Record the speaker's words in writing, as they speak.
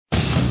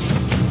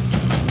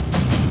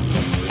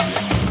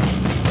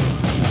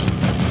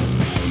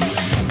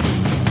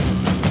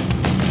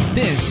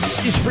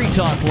Free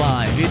Talk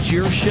Live. It's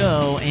your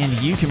show,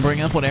 and you can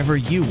bring up whatever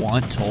you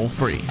want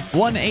toll-free.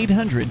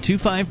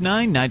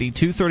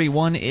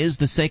 1-800-259-9231 is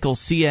the SACL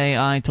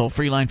CAI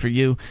toll-free line for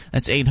you.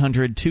 That's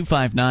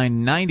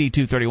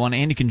 800-259-9231,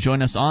 and you can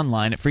join us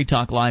online at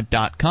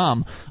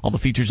freetalklive.com. All the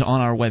features on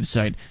our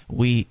website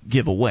we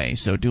give away,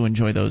 so do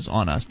enjoy those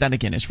on us. That,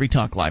 again, is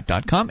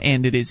freetalklive.com,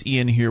 and it is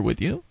Ian here with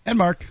you. And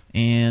Mark.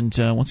 And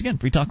once again,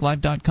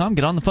 freetalklive.com.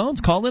 Get on the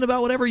phones, call in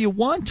about whatever you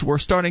want. We're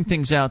starting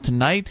things out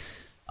tonight.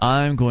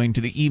 I'm going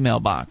to the email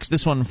box.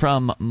 This one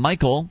from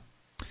Michael.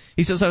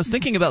 He says, I was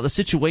thinking about the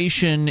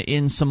situation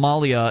in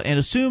Somalia and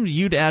assumed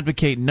you'd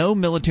advocate no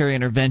military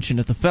intervention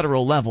at the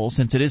federal level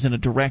since it isn't a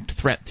direct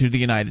threat to the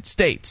United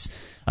States.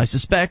 I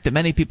suspect that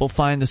many people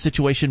find the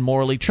situation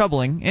morally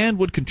troubling and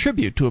would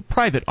contribute to a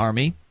private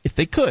army if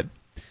they could.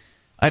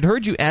 I'd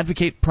heard you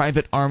advocate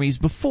private armies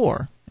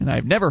before, and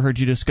I've never heard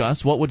you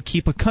discuss what would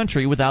keep a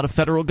country without a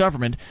federal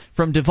government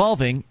from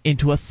devolving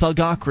into a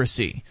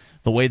thugocracy,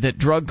 the way that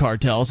drug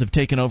cartels have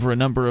taken over a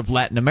number of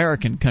Latin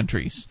American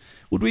countries.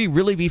 Would we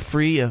really be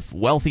free if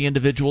wealthy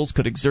individuals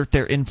could exert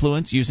their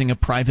influence using a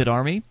private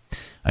army?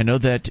 I know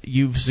that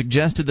you've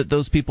suggested that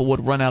those people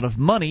would run out of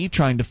money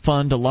trying to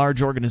fund a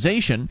large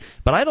organization,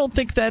 but I don't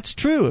think that's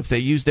true if they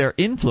use their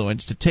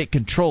influence to take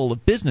control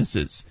of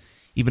businesses.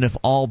 Even if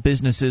all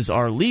businesses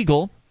are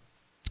legal,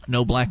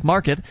 no black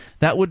market,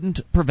 that wouldn't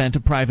prevent a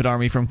private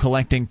army from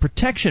collecting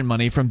protection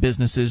money from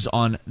businesses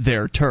on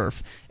their turf,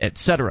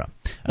 etc.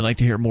 I'd like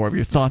to hear more of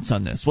your thoughts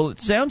on this. Well,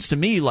 it sounds to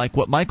me like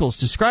what Michael's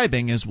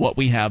describing is what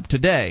we have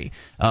today.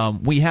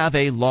 We have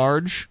a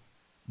large,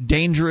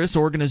 dangerous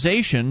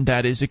organization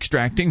that is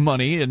extracting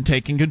money and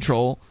taking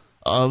control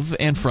of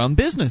and from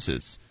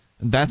businesses.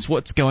 That's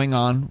what's going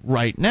on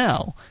right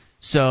now.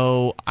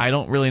 So I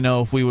don't really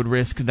know if we would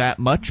risk that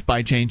much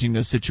by changing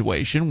the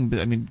situation.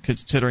 I mean,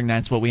 considering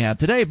that's what we have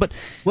today. But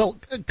well,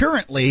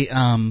 currently,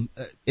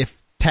 if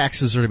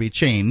taxes are to be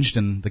changed,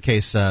 in the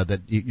case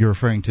that you're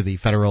referring to the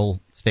federal,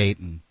 state,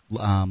 and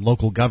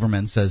local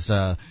governments as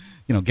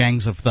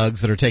gangs of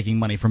thugs that are taking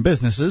money from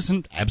businesses,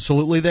 and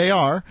absolutely they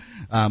are,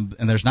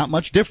 and there's not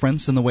much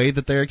difference in the way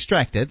that they're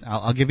extracted.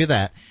 I'll give you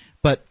that.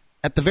 But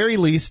at the very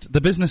least,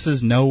 the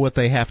businesses know what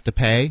they have to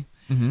pay.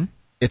 Mm-hmm.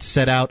 It's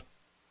set out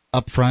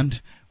up front,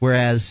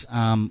 whereas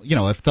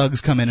if thugs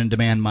come in and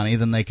demand money,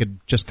 then they could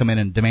just come in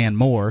and demand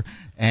more,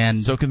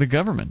 and so could the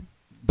government.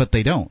 But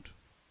they don't.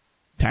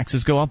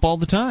 Taxes go up all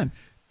the time.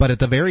 But at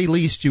the very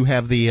least, you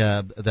have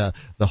the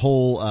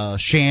whole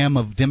sham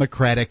of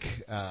democratic,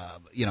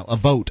 a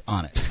vote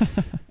on it.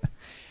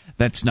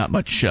 That's not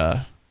much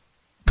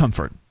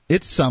comfort.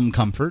 It's some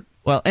comfort.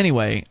 Well,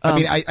 anyway,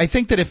 I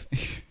think that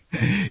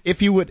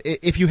if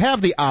you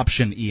have the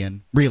option,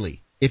 Ian, really.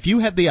 If you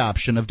had the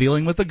option of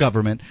dealing with the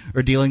government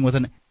or dealing with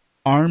an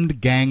armed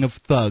gang of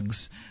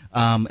thugs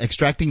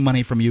extracting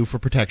money from you for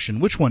protection,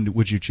 which one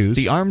would you choose?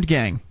 The armed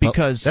gang,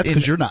 because that's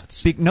because you're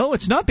nuts. No,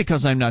 it's not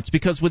because I'm nuts.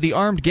 Because with the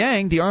armed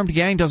gang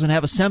doesn't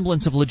have a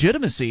semblance of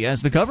legitimacy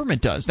as the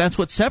government does. That's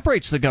what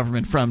separates the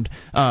government from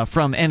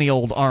any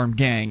old armed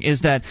gang.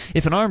 Is that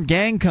if an armed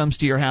gang comes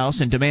to your house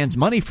and demands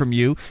money from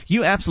you,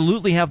 you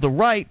absolutely have the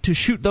right to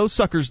shoot those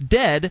suckers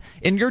dead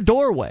in your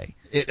doorway,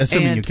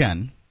 assuming you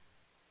can.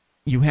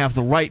 You have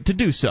the right to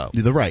do so.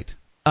 The right.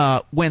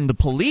 When the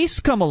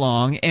police come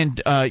along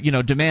and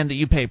demand that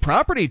you pay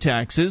property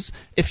taxes,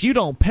 if you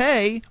don't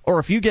pay or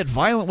if you get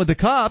violent with the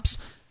cops,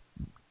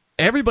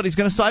 everybo's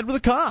going to side with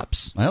the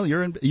cops. Well,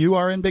 you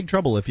are in big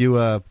trouble if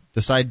you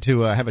decide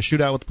to have a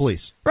shootout with the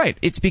police. Right.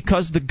 It's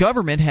because the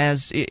government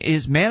has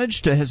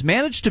managed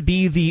to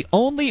be the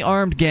only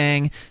armed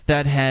gang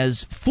that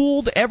has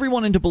fooled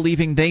everyone into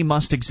believing they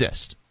must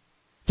exist.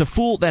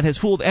 That has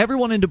fooled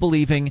everyone into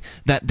believing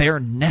that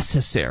they're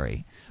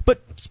necessary. But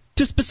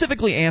to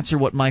specifically answer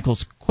what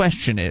Michael's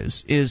question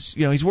is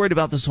he's worried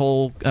about this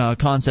whole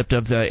concept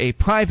of a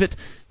private.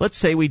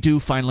 Let's say we do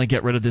finally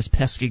get rid of this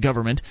pesky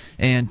government,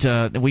 and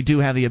we do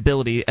have the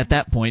ability at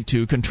that point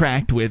to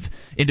contract with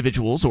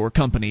individuals or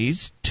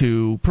companies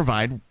to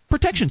provide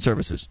protection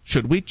services,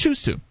 should we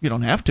choose to. You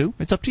don't have to.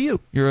 It's up to you.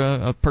 You're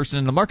a person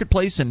in the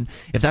marketplace, and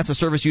if that's a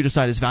service you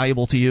decide is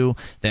valuable to you,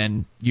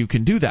 then you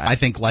can do that. I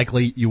think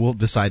likely you will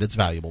decide it's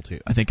valuable to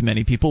you. I think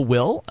many people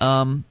will.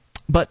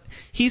 But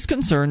he's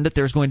concerned that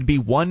there's going to be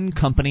one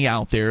company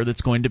out there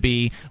that's going to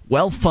be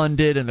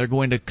well-funded, and they're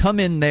going to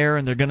come in there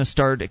and they're going to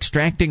start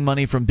extracting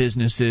money from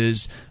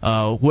businesses,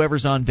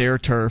 whoever's on their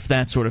turf,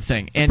 that sort of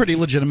thing. And pretty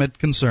legitimate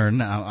concern.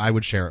 I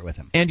would share it with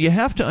him. And you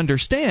have to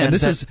understand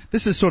this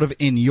is sort of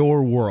in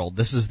your world.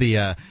 This is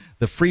the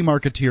free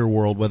marketeer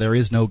world where there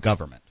is no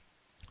government.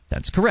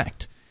 That's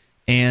correct.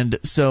 And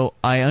so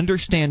I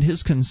understand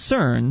his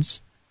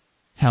concerns.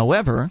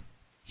 However,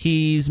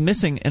 he's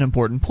missing an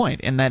important point,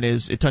 and that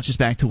is it touches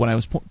back to what I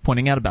was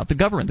pointing out about the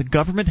government. The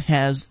government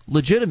has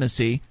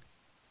legitimacy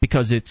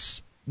because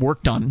it's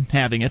worked on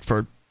having it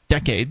for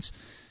decades.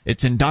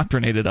 It's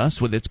indoctrinated us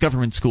with its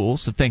government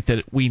schools to think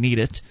that we need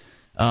it.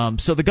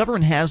 So the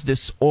government has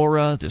this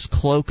aura, this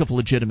cloak of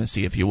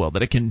legitimacy, if you will,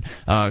 that it can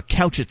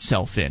couch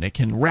itself in. It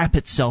can wrap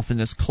itself in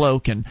this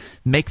cloak and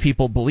make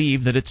people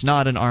believe that it's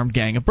not an armed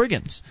gang of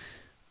brigands.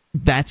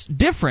 That's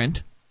different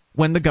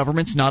when the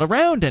government's not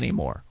around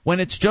anymore. When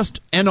it's just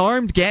an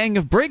armed gang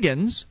of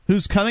brigands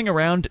who's coming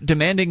around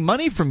demanding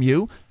money from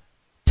you,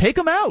 take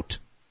them out.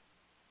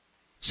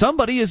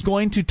 Somebody is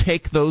going to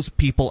take those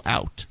people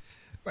out.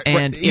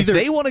 And if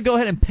they want to go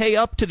ahead and pay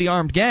up to the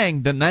armed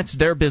gang, then that's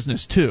their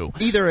business too.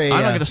 I'm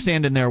not going to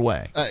stand in their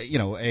way.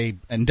 A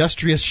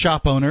industrious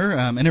shop owner,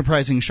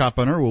 enterprising shop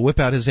owner, will whip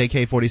out his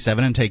AK-47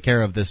 and take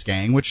care of this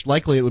gang, which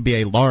likely it would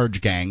be a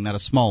large gang, not a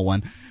small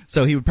one.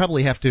 So he would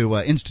probably have to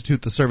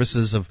institute the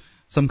services of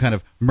some kind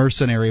of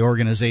mercenary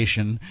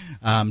organization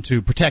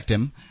to protect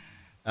him.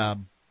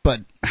 But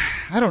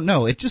I don't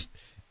know.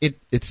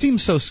 It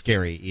seems so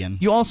scary, Ian.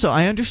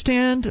 I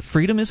understand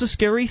freedom is a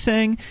scary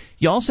thing.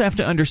 You also have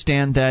to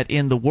understand that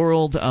in the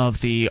world of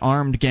the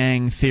armed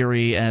gang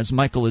theory, as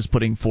Michael is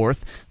putting forth,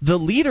 the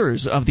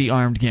leaders of the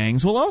armed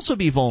gangs will also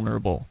be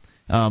vulnerable.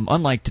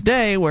 Unlike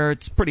today, where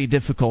it's pretty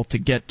difficult to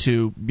get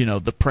to,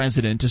 the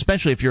president,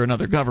 especially if you're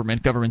another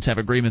government. Governments have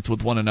agreements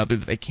with one another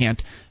that they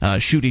can't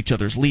shoot each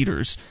other's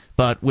leaders.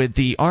 But with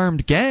the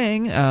armed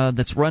gang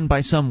that's run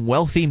by some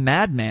wealthy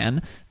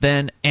madman,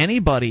 then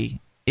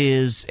anybody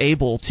is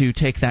able to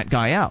take that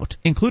guy out,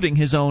 including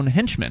his own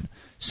henchmen.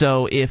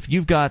 So if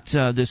you've got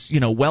this,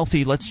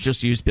 wealthy, let's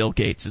just use Bill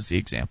Gates as the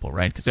example,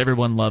 right? Because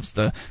everyone loves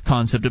the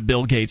concept of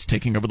Bill Gates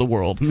taking over the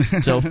world.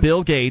 So if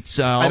Bill Gates,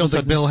 I don't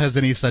think Bill has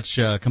any such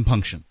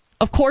compunction.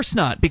 Of course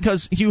not,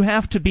 because you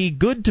have to be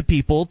good to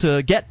people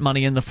to get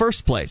money in the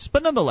first place.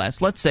 But nonetheless,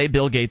 let's say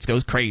Bill Gates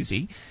goes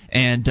crazy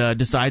and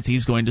decides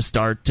he's going to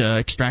start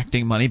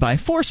extracting money by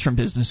force from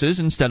businesses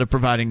instead of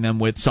providing them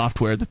with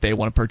software that they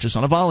want to purchase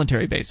on a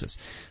voluntary basis.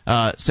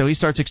 So he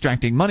starts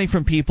extracting money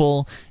from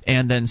people,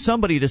 and then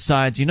somebody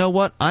decides, you know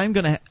what, I'm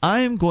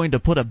going to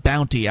put a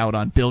bounty out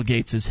on Bill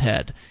Gates'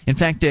 head. In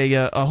fact,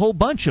 a whole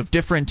bunch of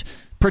different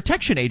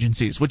protection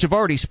agencies, which have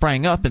already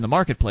sprang up in the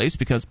marketplace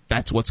because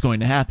that's what's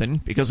going to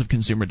happen because of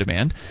consumer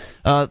demand.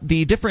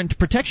 The different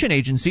protection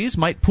agencies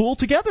might pool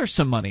together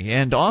some money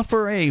and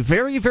offer a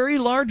very, very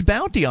large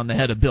bounty on the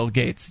head of Bill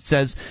Gates. It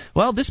says,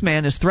 well, this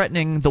man is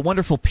threatening the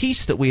wonderful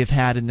peace that we have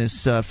had in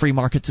this free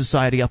market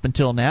society up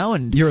until now.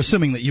 And you're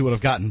assuming that you would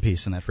have gotten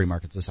peace in that free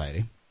market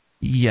society.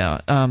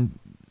 Yeah.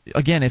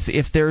 Again,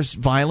 if there's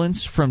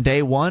violence from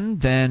day one,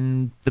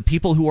 then the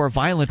people who are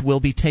violent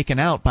will be taken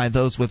out by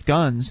those with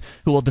guns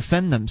who will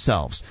defend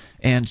themselves.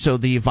 And so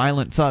the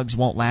violent thugs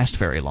won't last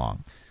very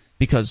long,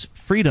 because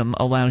freedom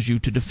allows you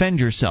to defend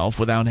yourself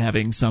without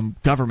having some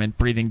government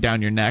breathing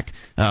down your neck,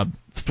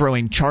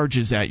 throwing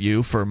charges at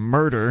you for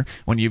murder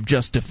when you've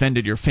just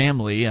defended your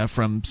family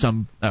from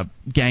some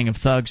gang of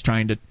thugs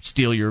trying to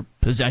steal your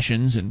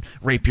possessions and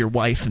rape your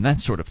wife and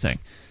that sort of thing.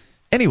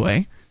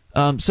 Anyway,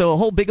 so a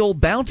whole big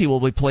old bounty will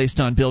be placed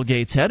on Bill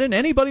Gates' head, and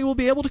anybody will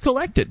be able to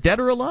collect it, dead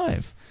or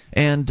alive.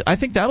 And I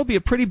think that'll be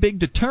a pretty big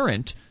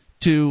deterrent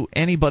to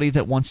anybody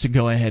that wants to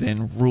go ahead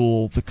and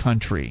rule the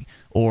country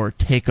or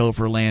take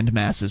over land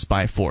masses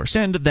by force.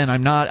 And then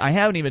I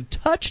haven't even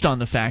touched on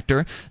the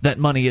factor that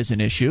money is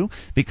an issue,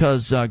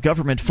 because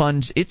government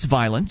funds its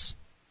violence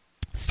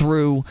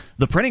through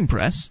the printing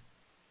press.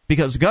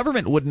 Because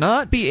government would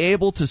not be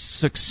able to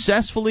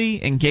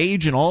successfully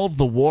engage in all of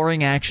the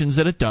warring actions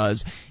that it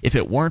does if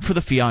it weren't for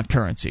the fiat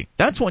currency.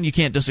 That's one you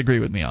can't disagree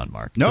with me on,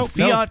 Mark. No,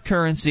 the fiat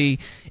currency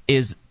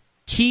is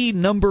key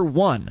number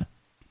one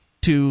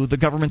to the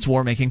government's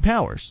war-making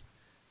powers,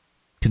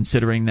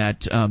 considering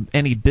that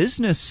any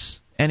business,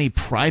 any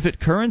private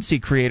currency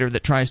creator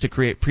that tries to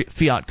create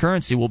fiat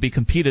currency will be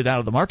competed out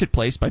of the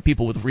marketplace by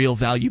people with real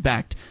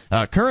value-backed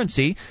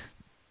currency.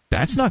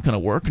 That's not going to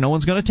work. No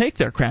one's going to take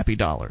their crappy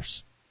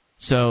dollars.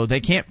 So they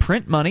can't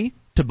print money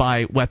to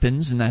buy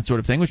weapons and that sort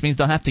of thing, which means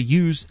they'll have to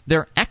use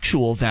their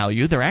actual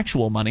value, their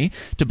actual money,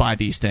 to buy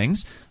these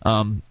things,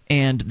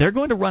 and they're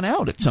going to run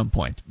out at some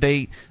point.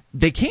 They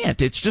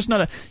can't. It's just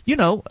not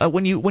a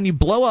when you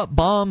blow up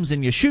bombs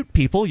and you shoot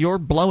people, you're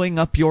blowing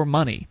up your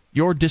money.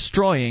 You're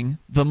destroying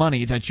the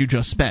money that you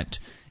just spent,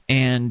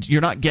 and you're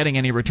not getting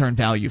any return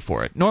value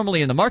for it.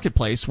 Normally in the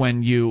marketplace,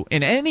 in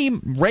any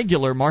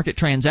regular market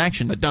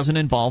transaction that doesn't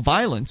involve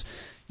violence,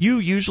 you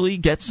usually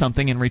get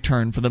something in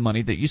return for the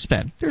money that you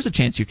spend. There's a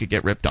chance you could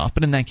get ripped off,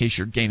 but in that case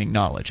you're gaining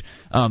knowledge.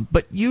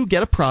 But you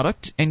get a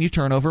product and you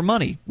turn over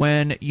money.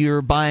 When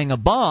you're buying a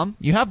bomb,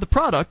 you have the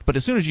product, but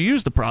as soon as you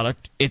use the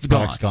product, it's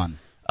gone. Product's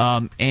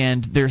gone.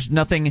 And there's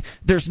nothing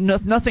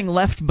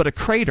left but a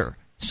crater.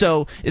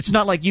 So it's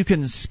not like you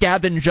can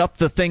scavenge up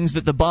the things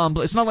that the bomb...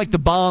 It's not like the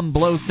bomb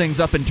blows things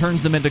up and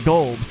turns them into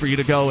gold for you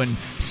to go and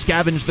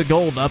scavenge the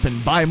gold up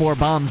and buy more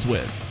bombs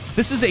with.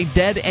 This is a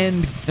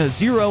dead-end,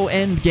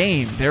 zero-end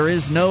game.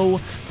 There's no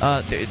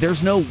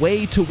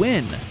way to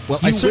win. Well,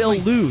 you will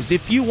lose.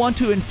 If you want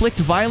to inflict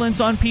violence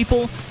on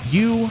people,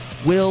 you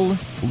will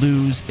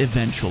lose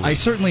eventually. I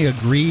certainly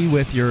agree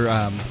with your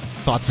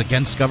thoughts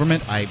against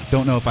government. I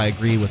don't know if I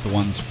agree with the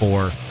ones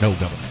for no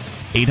government.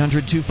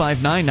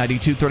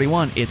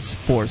 800-259-9231. It's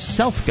for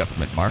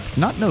self-government, Mark,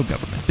 not no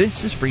government.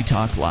 This is Free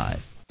Talk Live.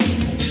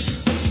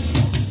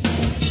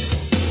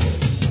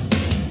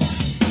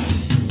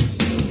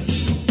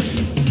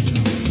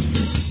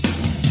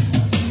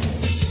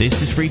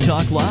 This is Free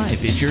Talk Live.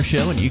 It's your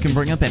show, and you can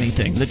bring up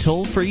anything. The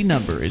toll-free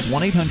number is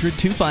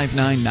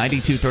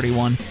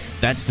 1-800-259-9231.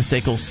 That's the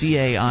SACL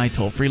CAI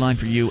toll-free line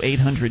for you,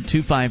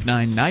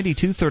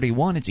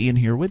 800-259-9231. It's Ian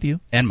here with you.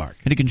 And Mark.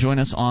 And you can join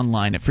us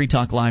online at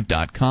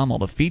freetalklive.com. All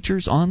the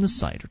features on the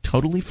site are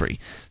totally free.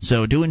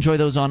 So do enjoy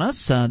those on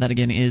us. That,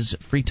 again, is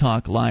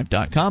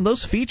freetalklive.com.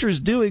 Those features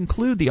do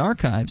include the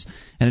archives,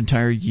 an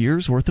entire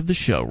year's worth of the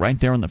show, right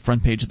there on the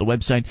front page of the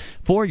website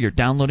for your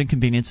downloading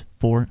convenience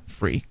for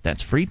free.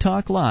 That's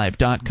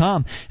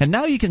freetalklive.com. And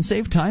now you can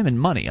save time and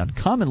money on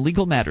common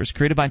legal matters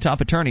created by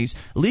top attorneys.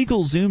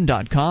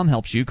 LegalZoom.com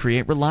helps you create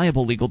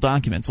reliable legal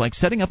documents like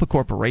setting up a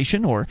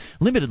corporation or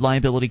limited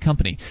liability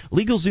company.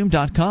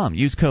 LegalZoom.com.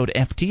 Use code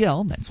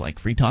FTL, that's like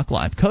Free Talk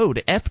Live,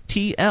 code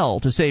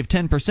FTL to save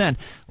 10%.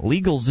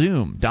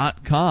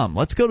 LegalZoom.com.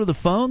 Let's go to the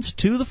phones,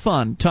 to the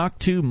fun. Talk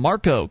to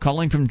Marco,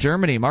 calling from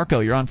Germany. Marco,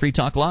 you're on Free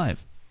Talk Live.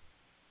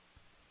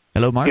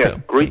 Hello, Marco. Yeah,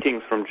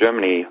 greetings from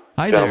Germany,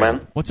 Hi gentlemen.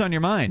 there. What's on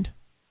your mind?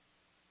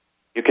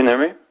 You can hear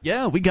me?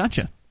 Yeah, we got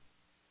you.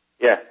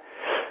 Yeah.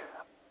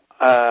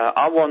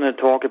 I want to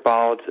talk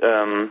about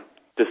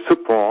the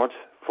support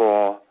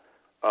for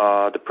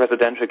the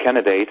presidential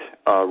candidate,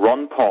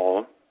 Ron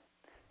Paul,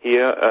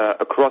 here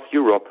across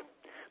Europe,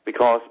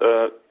 because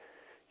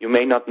you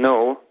may not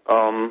know,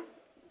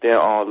 there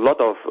are a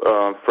lot of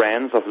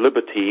friends of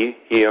liberty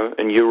here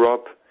in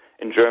Europe,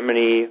 in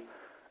Germany,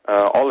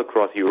 all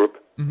across Europe,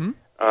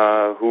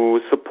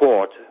 who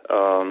support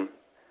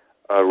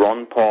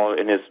Ron Paul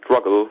in his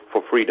struggle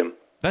for freedom.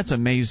 That's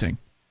amazing.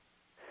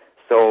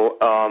 So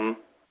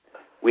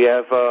we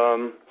have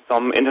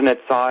some internet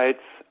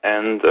sites,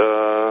 and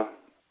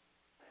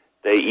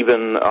they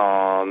even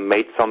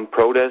made some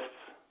protests.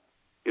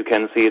 You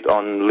can see it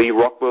on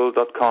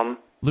LewRockwell.com.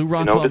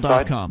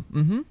 LewRockwell.com.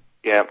 Mm-hmm.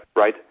 Yeah,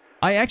 right.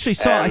 I actually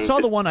saw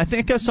the one. I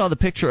think I saw the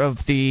picture of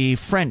the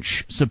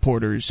French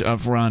supporters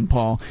of Ron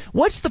Paul.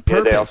 What's the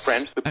purpose? Yeah, they are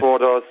French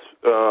supporters,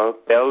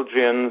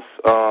 Belgians,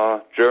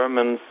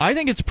 Germans. I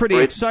think it's pretty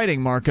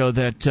exciting, Marco,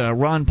 that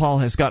Ron Paul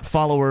has got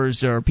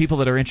followers or people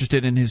that are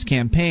interested in his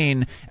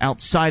campaign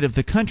outside of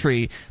the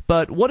country.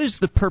 But what is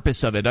the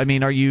purpose of it? I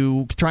mean, are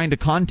you trying to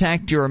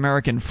contact your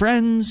American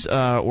friends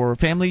or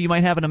family you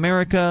might have in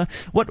America?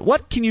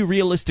 What can you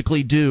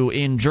realistically do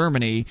in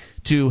Germany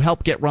to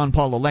help get Ron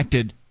Paul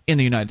elected in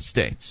the United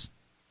States?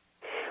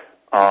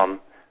 I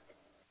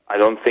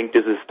don't think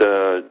this is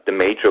the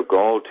major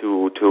goal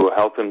to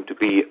help him to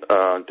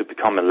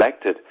become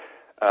elected.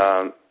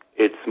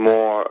 It's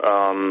more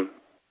a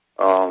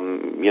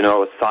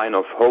sign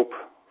of hope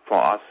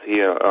for us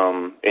here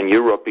in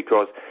Europe,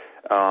 because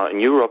in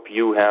Europe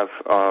you have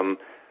a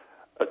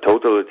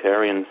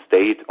totalitarian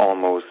state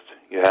almost.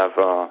 You have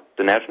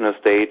the national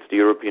states, the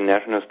European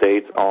national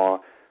states are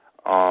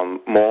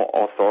more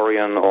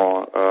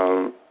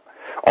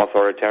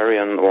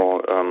authoritarian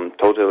or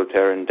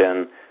totalitarian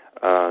than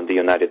the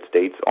United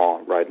States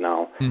are right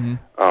now.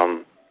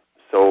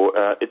 So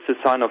it's a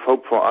sign of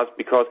hope for us,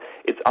 because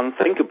it's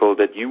unthinkable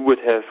that you would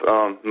have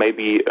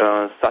maybe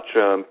such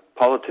a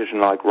politician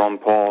like Ron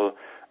Paul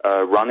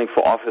running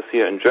for office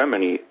here in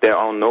Germany. There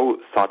are no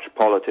such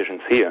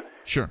politicians here.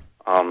 Sure.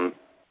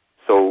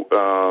 So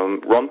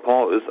Ron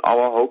Paul is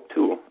our hope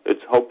too.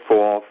 It's hope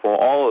for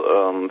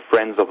all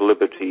friends of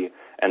liberty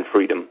and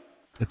freedom.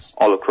 It's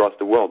all across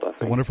the world, I think.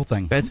 It's a wonderful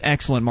thing. That's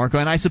excellent, Marco.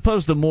 And I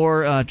suppose the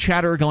more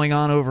chatter going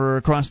on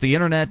across the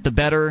internet, the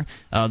better.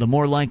 The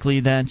more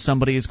likely that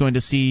somebody is going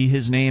to see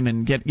his name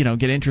and get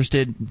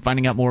interested,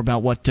 finding out more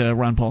about what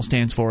Ron Paul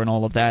stands for and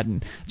all of that.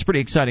 And it's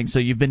pretty exciting. So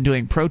you've been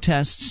doing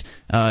protests.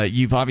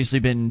 You've obviously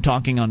been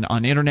talking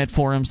on internet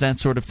forums, that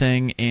sort of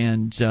thing.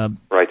 And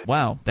right.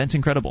 Wow, that's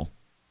incredible.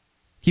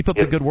 Keep up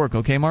the good work,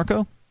 okay,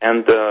 Marco?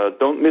 And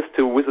don't miss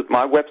to visit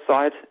my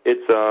website.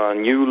 It's a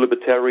new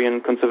libertarian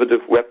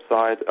conservative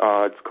website.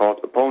 It's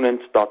called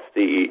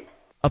opponent.de.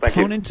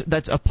 Opponent?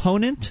 That's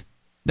opponent?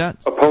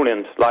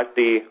 Opponent, like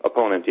the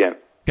opponent, yeah.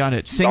 Got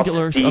it.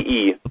 Singular.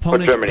 .de for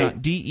Germany.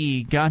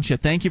 .de. Gotcha.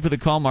 Thank you for the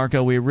call,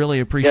 Marco. We really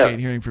appreciate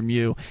hearing from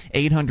you.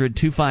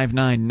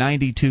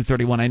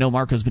 800-259-9231. I know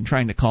Marco's been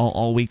trying to call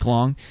all week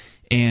long.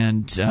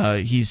 And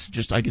he's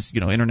just, I guess,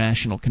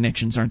 international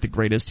connections aren't the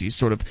greatest. He's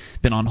sort of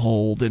been on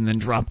hold and then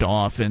dropped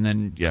off, and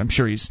then I'm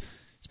sure he's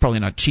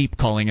probably not cheap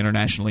calling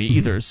internationally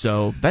either.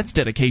 So that's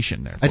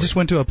dedication there. I just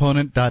went to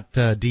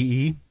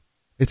opponent.de.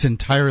 It's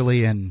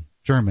entirely in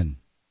German.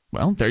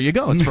 Well, there you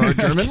go. It's for our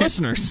German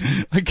listeners.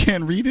 I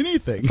can't read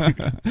anything.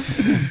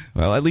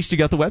 Well, at least you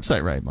got the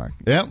website right, Mark.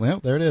 Yeah, well,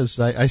 there it is.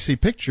 I see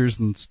pictures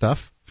and stuff.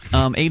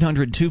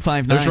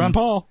 800-259. There's Ron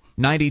Paul.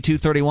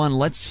 9231.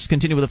 Let's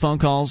continue with the phone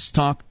calls.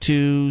 Talk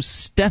to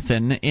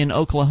Stefan in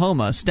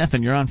Oklahoma.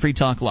 Stefan, you're on Free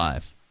Talk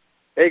Live.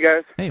 Hey,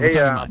 guys. Hey, what's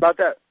on your mind? About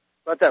that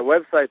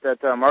website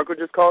that Marco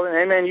just called in.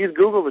 Hey, man, use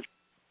Google.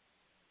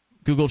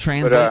 Google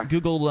Translate.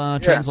 Google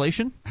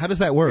Translation. How does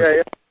that work?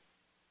 Yeah.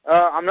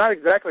 I'm not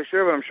exactly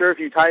sure, but I'm sure if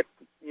you type,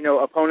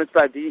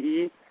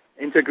 opponents.de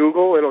into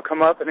Google, it'll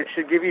come up, and it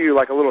should give you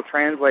like a little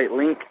translate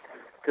link,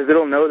 because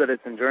it'll know that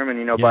it's in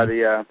German, by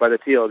the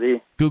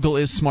TLD. Google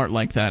is smart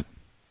like that.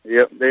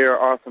 Yep, they are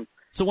awesome.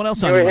 So what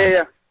else on your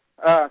mind?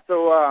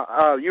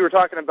 So you were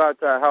talking about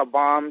how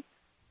bombs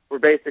were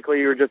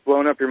basically you were just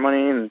blowing up your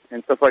money and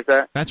stuff like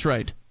that. That's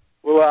right.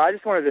 Well, I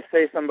just wanted to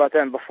say something about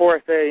that. And before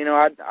I say,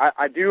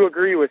 I do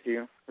agree with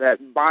you that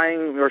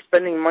buying or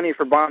spending money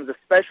for bombs,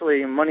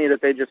 especially money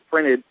that they just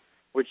printed,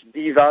 which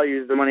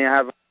devalues the money I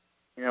have,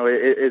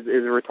 is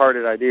a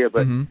retarded idea.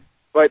 But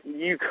but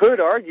you could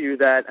argue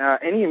that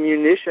any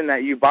munition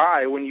that you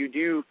buy, when you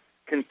do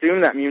consume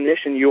that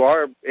munition,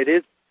 it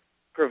is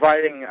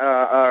providing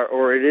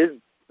or it is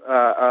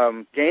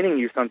gaining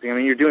you something. I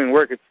mean, you're doing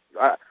work.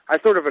 I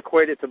sort of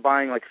equate it to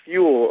buying like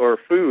fuel or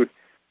food.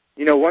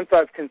 Once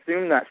I've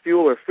consumed that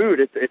fuel or food,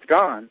 it's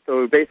gone.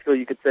 So basically,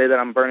 you could say that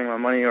I'm burning my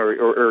money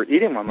or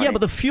eating my money. Yeah,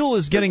 but the fuel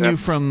is getting you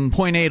from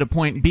point A to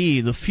point B.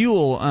 The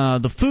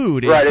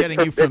food is getting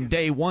you from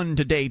day 1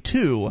 to day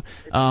 2.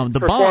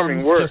 The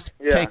bombs just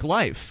take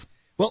life.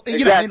 Well,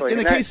 exactly. In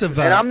the case of,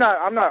 and I'm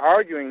not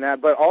arguing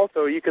that, but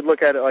also you could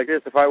look at it like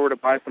this: if I were to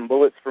buy some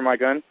bullets for my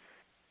gun,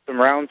 some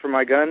rounds for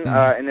my gun,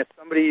 and if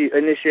somebody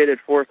initiated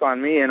force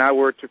on me and I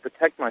were to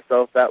protect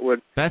myself,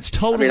 that's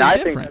totally different.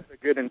 I think that's a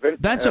good invention.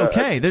 That's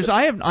okay.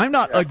 I'm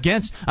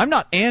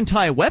not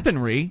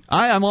anti-weaponry.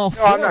 I'm all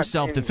for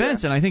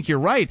self-defense, and I think you're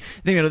right.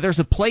 There's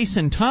a place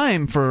and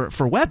time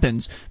for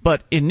weapons,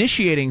 but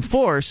initiating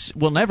force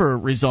will never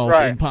result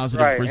in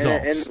positive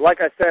results. And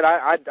like I said,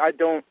 I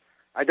don't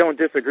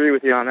disagree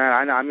with you on that.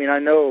 I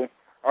know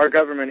our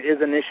government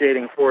is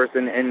initiating force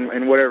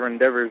in whatever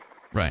endeavors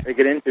they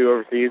get into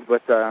overseas,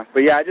 but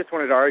yeah, I just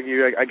wanted to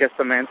argue, I guess,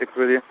 semantics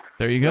with you.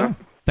 There you go.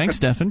 Thanks,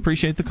 Stefan.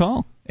 Appreciate the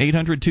call.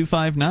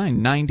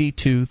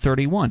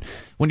 800-259-9231.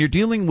 When you're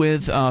dealing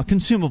with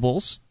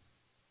consumables,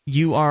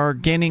 you are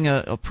gaining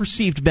a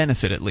perceived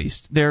benefit, at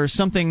least. There's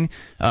something,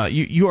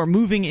 you are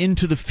moving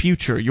into the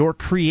future. You're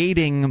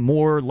creating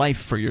more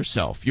life for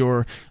yourself.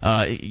 You're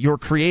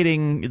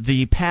creating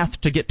the path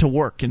to get to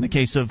work in the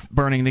case of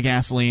burning the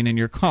gasoline in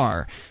your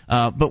car.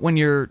 But when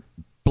you're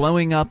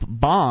blowing up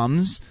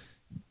bombs,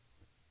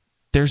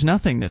 there's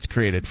nothing that's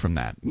created from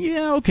that.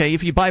 Yeah, okay,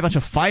 if you buy a bunch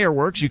of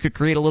fireworks, you could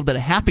create a little bit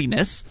of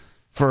happiness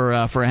for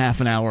a half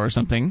an hour or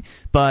something.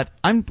 But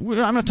I'm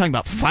not talking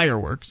about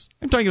fireworks.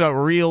 I'm talking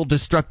about real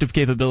destructive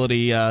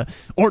capability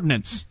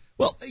ordnance.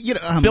 Well,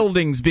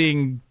 buildings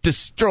being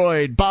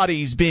destroyed,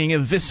 bodies being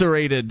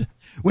eviscerated.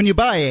 When you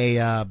buy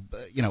a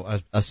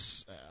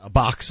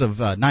box of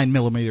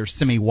 9mm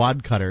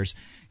semi-wad cutters,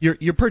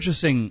 you're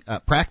purchasing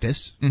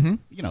practice.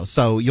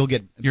 So you'll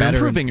get you're better.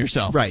 You're improving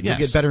yourself. Right. Yes.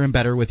 You'll get better and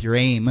better with your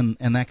aim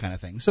and that kind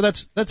of thing. So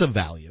that's a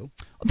value.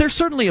 There's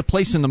certainly a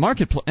place in the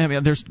market. I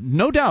mean, there's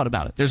no doubt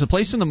about it. There's a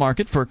place in the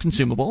market for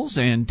consumables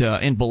and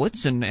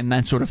bullets and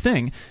that sort of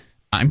thing.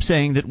 I'm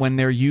saying that when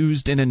they're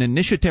used in an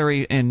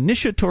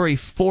initiatory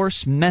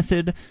force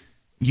method,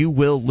 you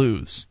will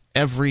lose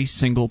every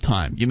single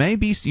time. You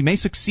may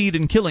succeed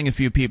in killing a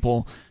few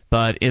people,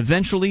 but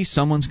eventually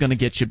someone's going to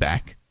get you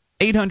back.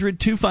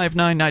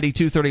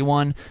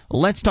 800-259-9231.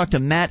 Let's talk to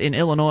Matt in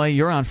Illinois.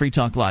 You're on Free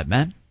Talk Live,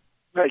 Matt.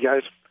 Hey,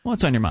 guys.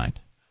 What's on your mind?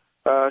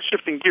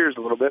 Shifting gears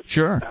a little bit.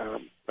 Sure. I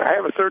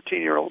have a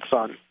 13-year-old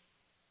son.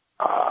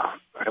 I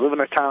live in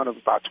a town of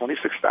about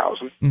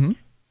 26,000,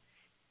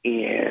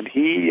 and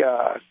he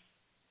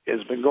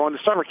has been going to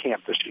summer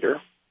camp this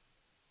year.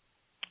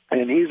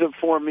 And he's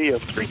informed me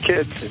of 3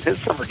 kids in his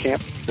summer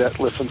camp that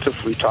listen to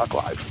Free Talk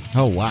Live.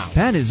 Oh, wow.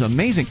 That is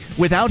amazing.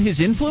 Without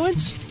his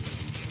influence?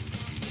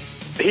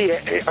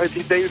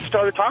 They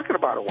started talking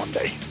about it one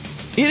day.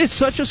 It is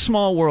such a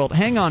small world.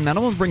 Hang on, Matt. I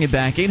want to bring it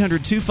back.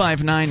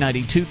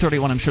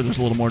 800-259-9231. I'm sure there's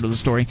a little more to the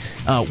story.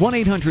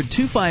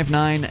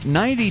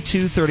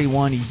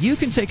 1-800-259-9231. You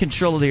can take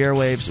control of the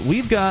airwaves.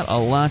 We've got a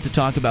lot to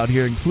talk about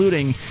here,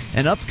 including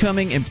an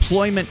upcoming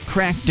employment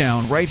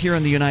crackdown right here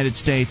in the United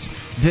States.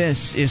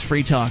 This is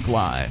Free Talk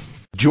Live.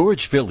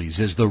 George Phillies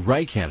is the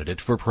right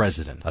candidate for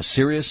president. A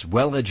serious,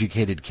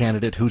 well-educated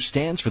candidate who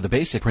stands for the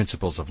basic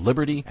principles of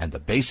liberty and the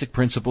basic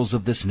principles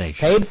of this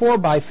nation. Paid for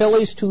by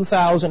Phillies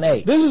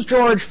 2008. This is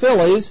George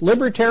Phillies,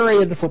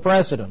 Libertarian for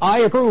President.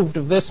 I approved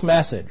of this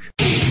message.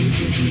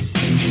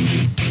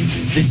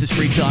 This is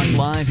Free Talk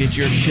Live. It's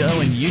your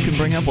show, and you can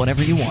bring up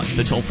whatever you want.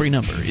 The toll-free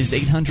number is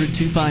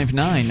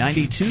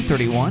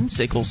 800-259-9231.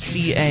 SACL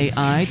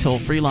CAI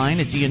toll-free line.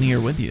 It's Ian here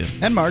with you.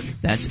 And Mark.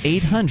 That's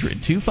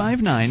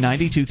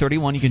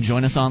 800-259-9231. You can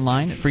join us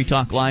online at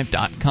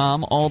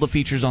freetalklive.com. All the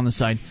features on the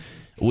site,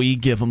 we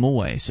give them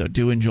away, so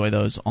do enjoy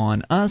those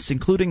on us,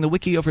 including the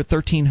wiki over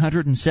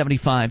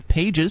 1,375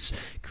 pages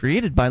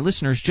created by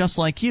listeners just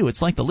like you.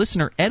 It's like the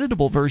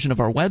listener-editable version of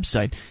our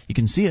website. You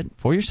can see it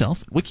for yourself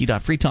at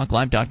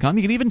wiki.freetalklive.com.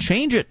 You can even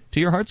change it to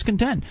your heart's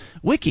content.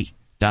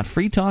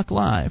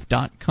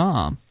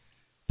 wiki.freetalklive.com.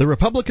 The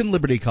Republican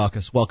Liberty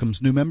Caucus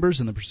welcomes new members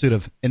in the pursuit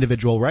of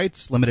individual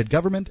rights, limited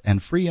government,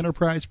 and free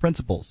enterprise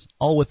principles,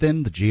 all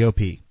within the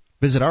GOP.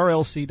 Visit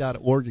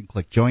rlc.org and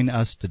click Join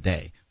Us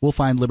today. We'll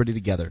find liberty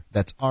together.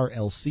 That's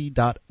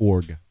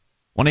rlc.org.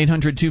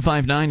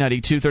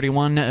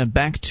 1-800-259-9231.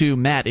 Back to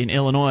Matt in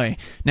Illinois.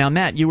 Now,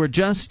 Matt, you were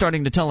just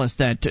starting to tell us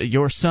that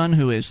your son,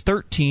 who is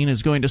 13,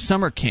 is going to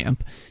summer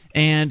camp,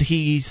 and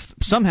he's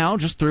somehow,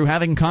 just through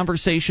having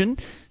conversation,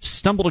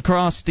 stumbled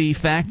across the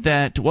fact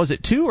that, was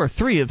it 2 or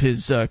 3 of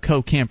his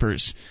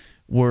co-campers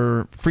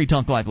were Free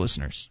Talk Live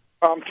listeners?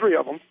 3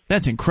 of them.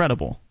 That's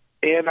incredible.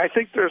 And I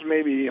think there's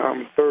maybe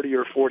 30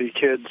 or 40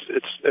 kids.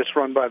 It's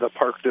run by the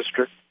park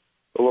district,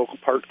 the local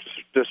park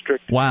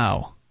district.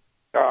 Wow.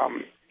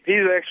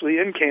 He's actually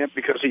in camp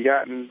because he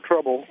got in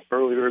trouble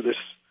earlier this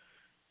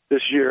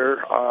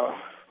year.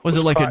 Was it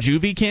like a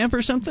juvie camp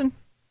or something?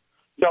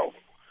 No,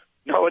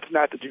 it's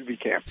not the juvie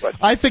camp. But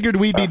I figured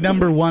we'd be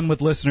number 1 with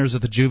listeners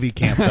at the juvie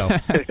camp, though.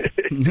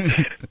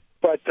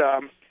 But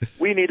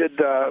we needed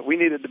to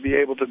be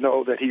able to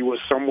know that he was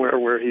somewhere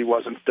where he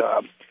wasn't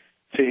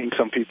seeing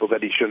some people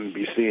that he shouldn't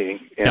be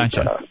seeing. And,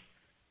 gotcha.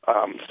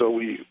 So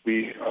we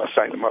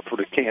signed him up for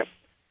the camp.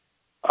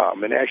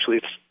 And actually,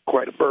 it's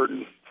quite a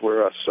burden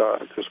for us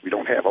because we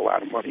don't have a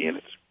lot of money, and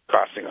it's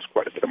costing us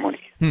quite a bit of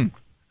money.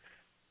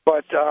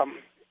 But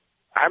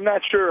I'm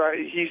not sure.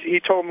 He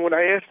told me when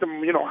I asked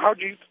him,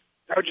 how'd you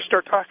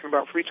start talking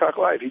about Free Talk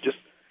Live? He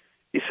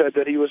said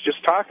that he was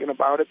just talking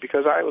about it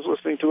because I was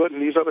listening to it,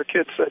 and these other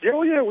kids said,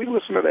 "Oh yeah, we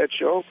listen to that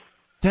show."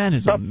 That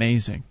is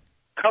amazing.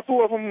 A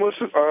couple of them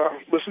listen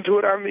to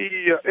it on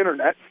the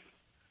internet.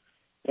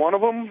 One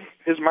of them,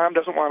 his mom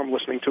doesn't want him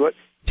listening to it.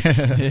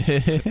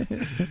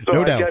 So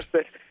no doubt.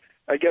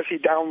 I guess he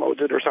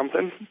downloads it or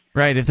something.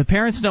 Right. If the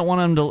parents don't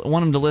want him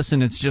to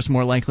listen, it's just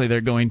more likely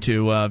they're going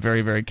to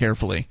very, very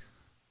carefully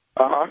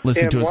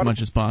listen to as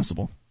much as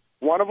possible.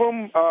 One of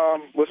them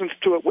listens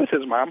to it with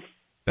his mom.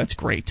 That's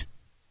great.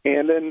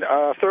 And then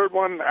third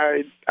one,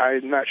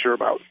 I'm not sure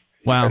about.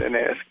 Wow. I didn't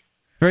ask.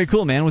 Very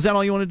cool, man. Was that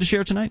all you wanted to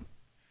share tonight?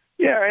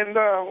 Yeah, and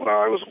when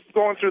I was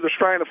going through the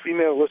Shrine of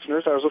Female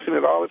Listeners, I was looking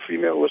at all the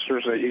female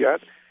listeners that you got.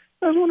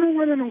 I was wondering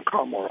why they don't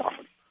call more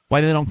often.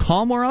 Why they don't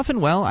call more often?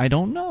 Well, I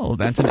don't know.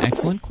 That's an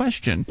excellent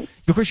question.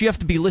 Of course, you have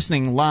to be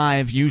listening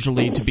live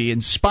usually to be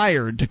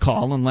inspired to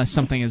call, unless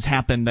something has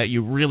happened that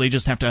you really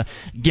just have to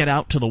get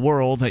out to the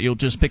world, that you'll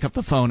just pick up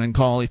the phone and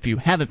call if you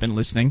haven't been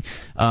listening.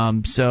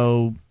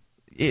 So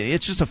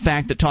it's just a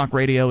fact that talk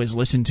radio is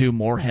listened to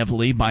more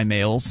heavily by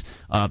males.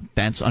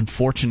 That's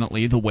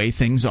unfortunately the way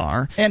things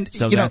are. And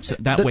so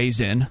that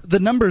weighs in. The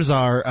numbers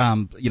are,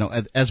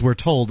 as we're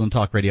told in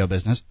talk radio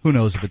business, who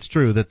knows if it's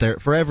true, that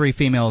for every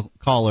female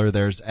caller,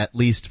 there's at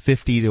least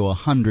 50 to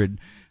 100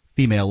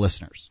 female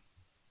listeners.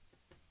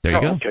 There you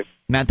go. Okay.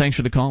 Matt, thanks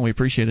for the call. We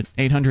appreciate it.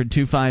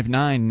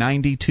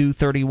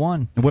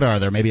 800-259-9231. What are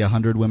there? Maybe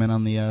 100 women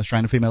on the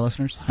Shrine of Female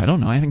Listeners? I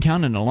don't know. I haven't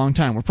counted in a long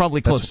time. We're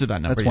probably close to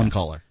that number. That's one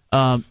caller.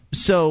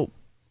 So,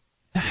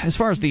 as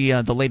far as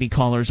the lady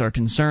callers are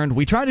concerned,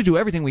 we try to do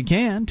everything we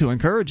can to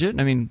encourage it.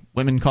 I mean,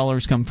 women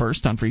callers come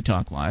first on Free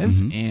Talk Live,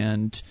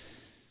 and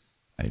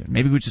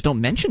maybe we just don't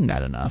mention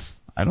that enough.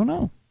 I don't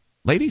know.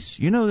 Ladies,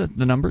 you know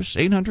the numbers,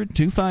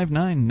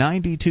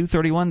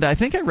 800-259-9231. I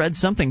think I read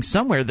something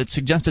somewhere that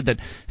suggested that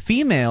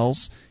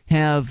females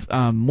have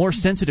more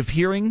sensitive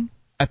hearing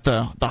at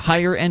the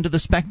higher end of the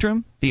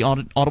spectrum, the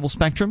audible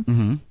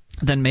spectrum,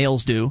 than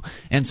males do,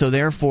 and so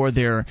therefore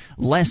they're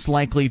less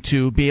likely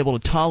to be able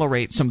to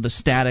tolerate some of the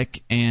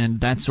static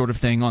and that sort of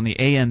thing on the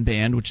AM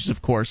band, which is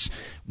of course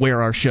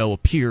where our show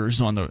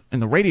appears in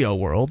the radio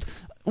world.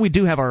 We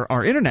do have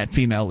our internet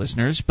female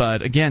listeners,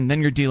 but again,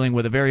 then you're dealing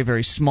with a very,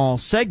 very small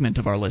segment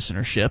of our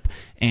listenership,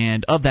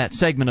 and of that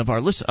segment of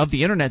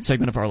the internet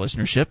segment of our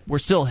listenership, we're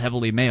still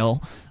heavily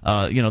male.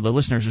 The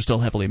listeners are still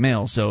heavily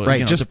male, so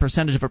right, it's a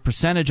percentage of a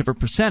percentage of a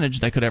percentage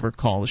that could ever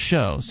call the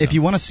show. So. If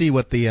you want to see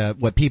what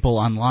people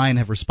online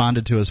have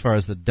responded to as far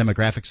as the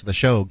demographics of the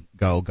show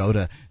go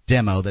to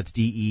demo. That's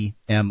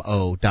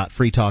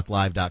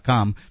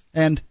demo.freetalklive.com,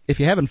 and if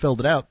you haven't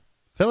filled it out,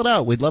 fill it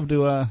out. We'd love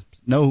to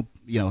know.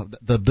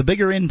 The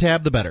bigger in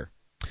tab, the better.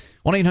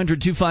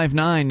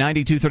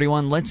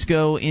 1-800-259-9231. Let's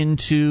go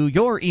into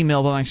your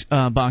email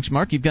box,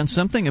 Mark. You've got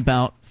something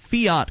about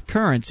fiat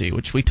currency,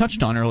 which we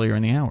touched on earlier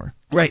in the hour.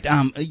 Right.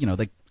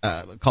 The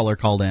caller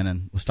called in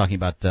and was talking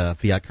about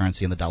fiat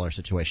currency and the dollar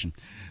situation.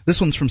 This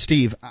one's from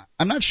Steve.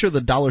 I'm not sure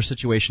the dollar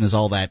situation is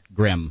all that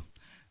grim.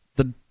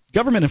 The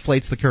government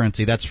inflates the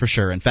currency, that's for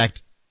sure. In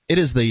fact, it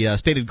is the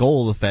stated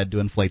goal of the Fed to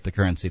inflate the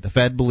currency. The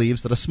Fed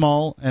believes that a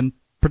small and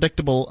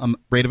predictable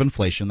rate of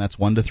inflation, that's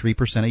 1 to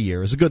 3% a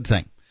year, is a good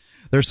thing.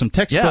 There's some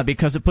textbook. Yeah,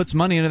 because it puts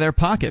money into their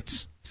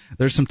pockets.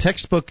 There's some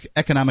textbook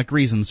economic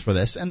reasons for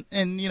this, and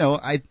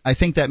I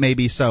think that may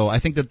be so. I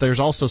think that there's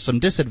also some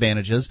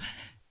disadvantages,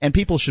 and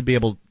people should be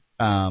able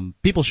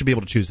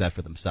to choose that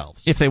for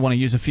themselves. If they want to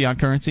use a fiat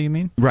currency, you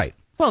mean? Right.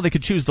 Well, they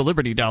could choose the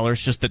Liberty dollar.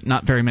 It's just that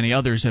not very many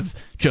others have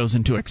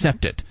chosen to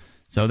accept it.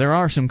 So there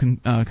are some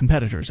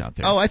competitors out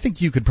there. Oh, I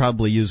think you could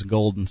probably use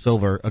gold and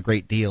silver a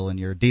great deal in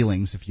your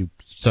dealings if you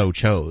so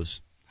chose.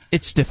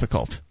 It's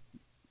difficult.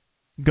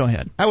 Go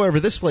ahead. However,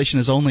 this inflation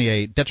is only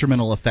a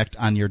detrimental effect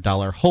on your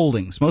dollar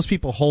holdings. Most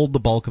people hold the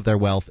bulk of their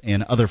wealth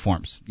in other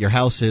forms. Your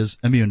house is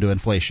immune to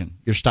inflation.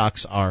 Your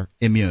stocks are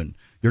immune.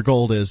 Your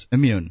gold is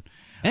immune.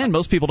 And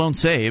most people don't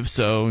save,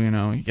 so,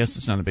 I guess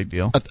it's not a big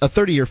deal. A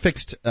 30-year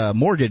fixed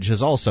mortgage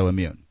is also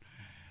immune.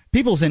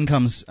 People's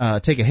incomes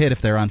take a hit if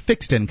they're on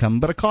fixed income,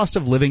 but a cost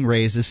of living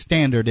raise is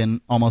standard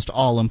in almost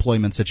all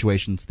employment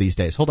situations these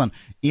days. Hold on.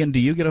 Ian, do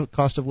you get a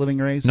cost of living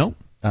raise? No.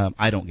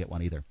 I don't get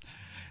one either.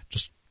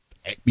 Just,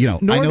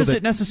 Nor I know does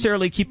it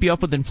necessarily keep you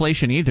up with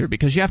inflation either,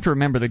 because you have to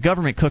remember the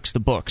government cooks the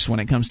books when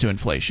it comes to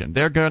inflation.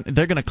 They're going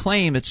to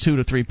claim it's 2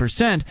 to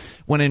 3%,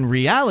 when in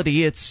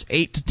reality it's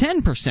 8 to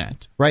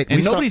 10%. Right.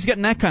 And nobody's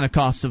getting that kind of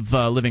cost of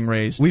living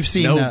raise. We've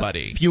seen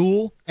nobody.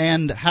 Fuel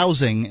and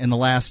housing in the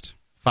last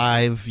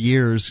 5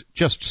 years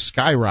just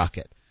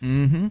skyrocket.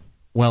 Mm-hmm.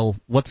 Well,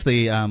 what's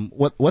the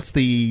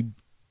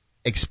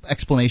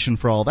explanation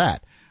for all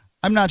that?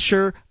 I'm not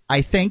sure.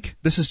 I think,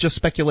 this is just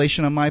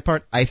speculation on my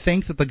part, I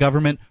think that the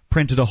government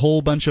printed a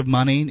whole bunch of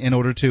money in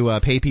order to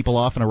pay people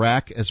off in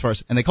Iraq,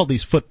 and they called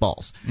these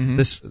footballs. Mm-hmm.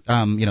 This,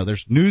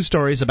 there's news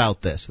stories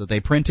about this, that they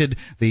printed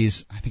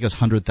these, I think it was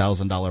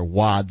 $100,000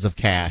 wads of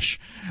cash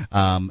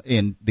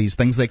in these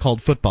things they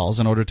called footballs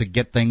in order to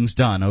get things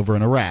done over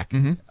in Iraq.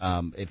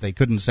 Mm-hmm. If they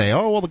couldn't say,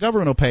 oh, well, the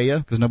government will pay you,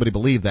 because nobody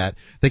believed that,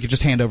 they could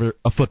just hand over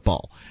a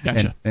football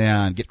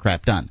and get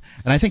crap done.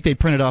 And I think they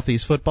printed off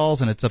these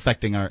footballs, and it's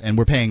affecting and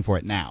we're paying for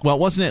it now. Well,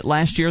 wasn't it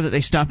last year that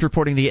they stopped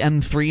reporting the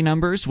M3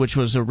 numbers, which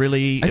was a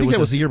really... I think that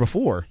was the year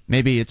before.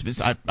 Maybe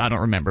I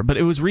don't remember, but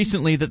it was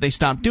recently that they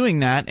stopped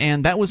doing that,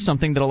 and that was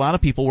something that a lot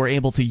of people were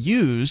able to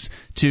use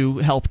to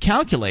help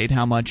calculate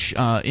how much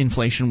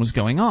inflation was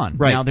going on.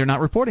 Right. Now they're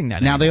not reporting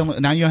that now anymore.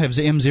 Now you have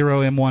M0,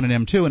 M1,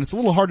 and M2, and it's a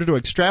little harder to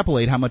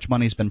extrapolate how much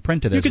money's been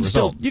printed as a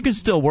result. You can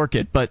still work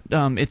it, but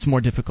it's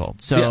more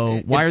difficult. So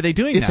why are they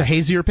doing that? It's a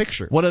hazier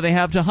picture. What do they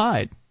have to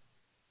hide?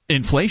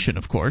 Inflation,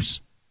 of course.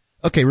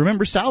 Okay,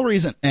 remember,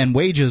 salaries and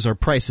wages are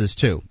prices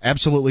too.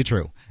 Absolutely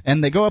true.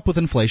 And they go up with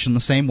inflation the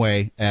same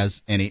way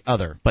as any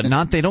other. But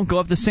they don't go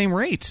up the same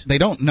rate. They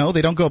don't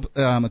go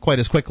up quite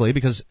as quickly,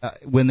 because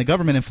when the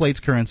government inflates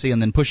currency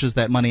and then pushes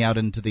that money out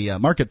into the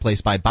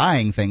marketplace by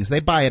buying things,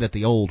 they buy it at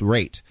the old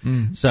rate.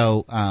 Mm.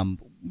 So,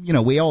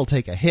 we all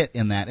take a hit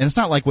in that. And it's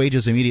not like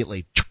wages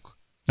immediately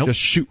just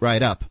shoot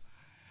right up.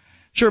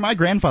 Sure, my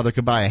grandfather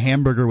could buy a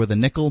hamburger with a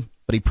nickel,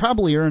 but he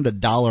probably earned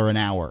 $1 an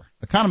hour.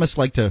 Economists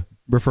like to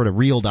refer to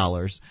real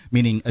dollars,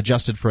 meaning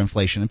adjusted for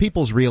inflation, and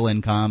people's real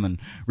income and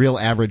real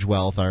average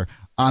wealth are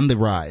on the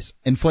rise.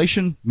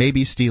 Inflation may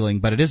be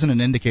stealing, but it isn't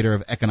an indicator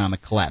of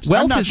economic collapse.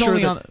 I'm not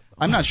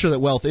sure that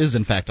wealth is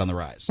in fact on the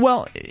rise.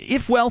 Well,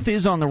 if wealth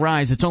is on the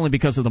rise, it's only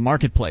because of the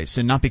marketplace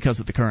and not because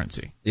of the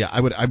currency. Yeah,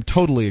 I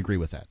totally agree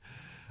with that.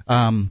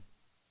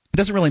 It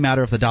doesn't really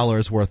matter if the dollar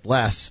is worth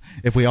less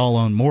if we all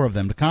own more of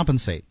them to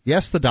compensate.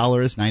 Yes, the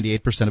dollar is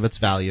 98% of its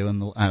value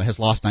and has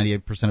lost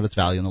 98% of its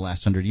value in the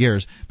last 100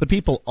 years, but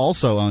people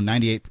also own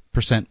 98%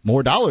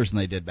 more dollars than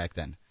they did back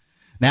then.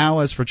 Now,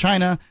 as for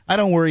China, I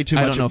don't worry too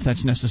much. I don't know if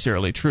that's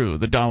necessarily true.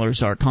 The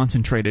dollars are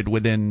concentrated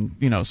within,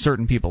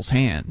 certain people's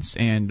hands,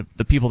 and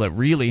the people that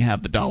really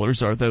have the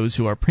dollars are those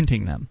who are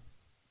printing them.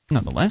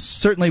 Nonetheless,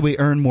 certainly we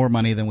earn more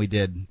money than we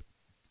did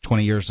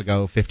 20 years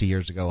ago, 50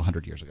 years ago,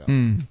 100 years ago.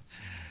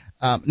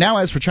 Now,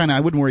 as for China, I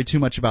wouldn't worry too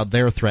much about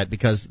their threat,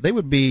 because they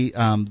would be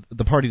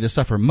the party to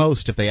suffer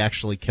most if they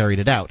actually carried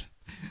it out.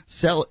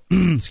 Selling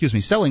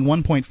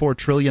 $1.4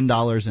 trillion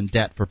in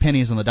debt for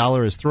pennies on the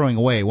dollar is throwing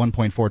away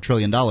 $1.4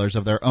 trillion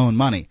of their own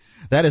money.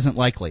 That isn't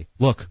likely.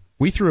 Look,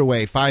 we threw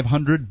away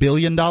 $500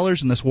 billion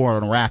in this war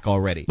in Iraq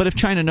already. But if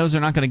China knows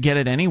they're not going to get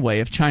it anyway,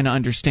 if China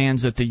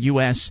understands that the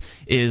U.S.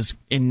 is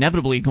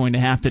inevitably going to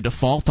have to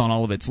default on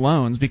all of its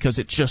loans because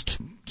it just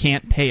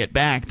can't pay it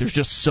back, there's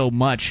just so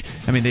much.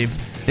 I mean,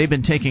 they've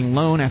been taking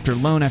loan after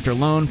loan after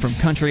loan from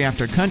country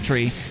after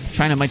country.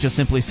 China might just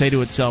simply say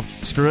to itself,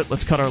 screw it,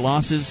 let's cut our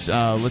losses,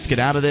 let's get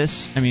out of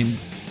this. I mean,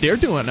 they're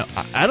doing,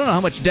 I don't know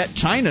how much debt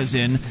China's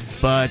in,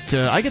 but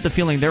I get the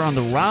feeling they're on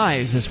the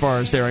rise as far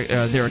as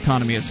their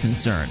economy is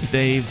concerned.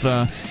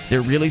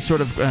 They're really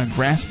sort of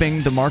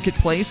grasping the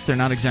marketplace. They're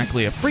not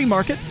exactly a free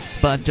market,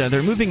 but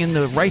they're moving in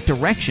the right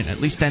direction.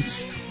 At least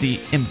that's the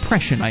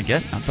impression I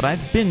get. Not that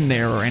I've been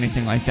there or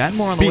anything like that.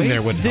 More on the way.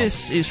 There wouldn't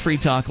This help. Is Free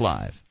Talk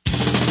Live.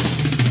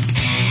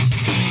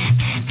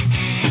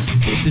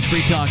 This is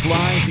Free Talk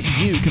Live.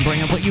 You can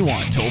bring up what you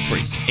want, toll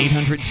free.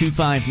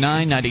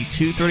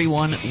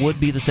 800-259-9231 would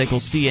be the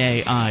SACL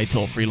CAI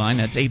toll-free line.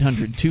 That's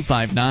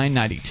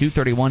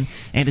 800-259-9231.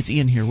 And it's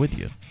Ian here with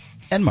you.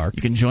 And Mark.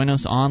 You can join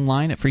us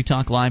online at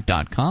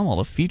freetalklive.com. All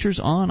the features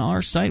on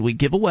our site we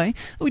give away.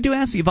 We do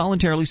ask that you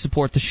voluntarily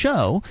support the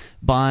show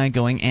by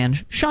going and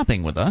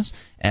shopping with us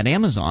at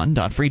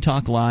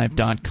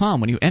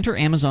amazon.freetalklive.com. When you enter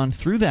Amazon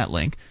through that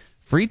link,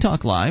 Free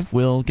Talk Live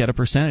will get a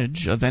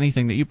percentage of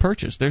anything that you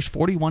purchase. There's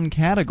 41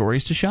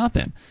 categories to shop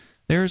in.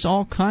 There's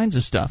all kinds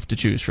of stuff to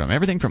choose from.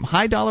 Everything from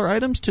high-dollar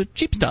items to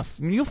cheap stuff.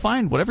 I mean, you'll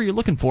find whatever you're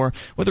looking for,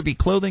 whether it be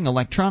clothing,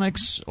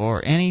 electronics,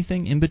 or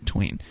anything in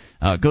between.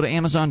 Go to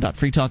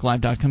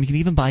amazon.freetalklive.com. You can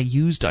even buy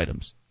used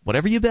items.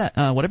 whatever you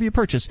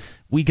purchase,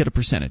 we get a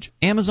percentage.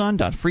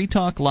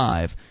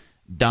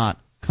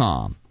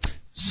 Amazon.freetalklive.com.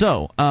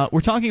 So, we're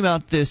talking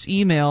about this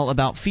email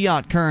about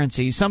fiat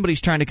currency.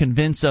 Somebody's trying to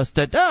convince us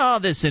that,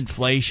 this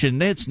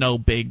inflation, it's no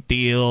big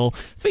deal.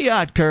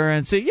 Fiat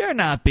currency, you're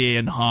not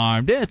being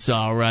harmed. It's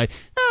all right.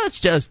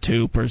 It's just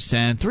 2%,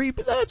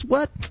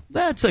 3%.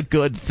 That's a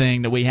good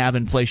thing that we have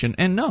inflation.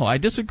 And no, I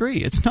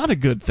disagree. It's not a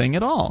good thing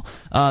at all.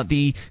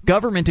 The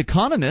government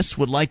economists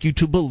would like you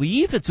to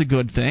believe it's a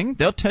good thing.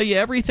 They'll tell you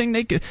every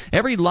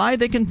lie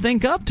they can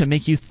think up to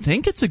make you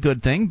think it's a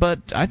good thing. But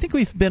I think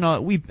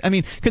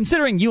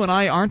considering you and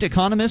I aren't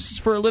economists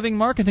for a living,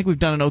 Mark, I think we've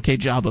done an okay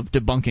job of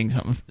debunking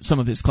some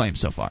of his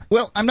claims so far.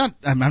 Well, I'm not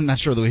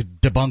sure that we've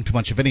debunked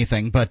much of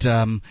anything, but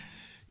I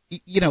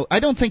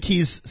don't think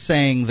he's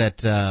saying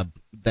that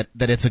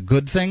it's a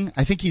good thing.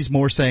 I think he's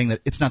more saying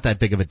that it's not that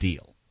big of a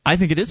deal. I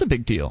think it is a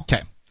big deal.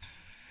 Okay.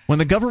 When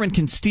the government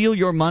can steal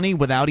your money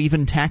without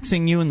even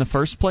taxing you in the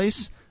first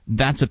place,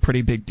 that's a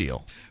pretty big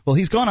deal. Well,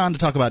 he's gone on to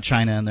talk about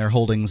China and their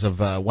holdings of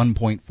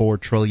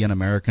 1.4 trillion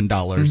American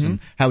dollars and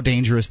how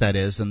dangerous that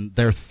is, and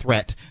their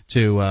threat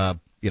to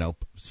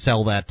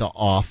sell that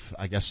off,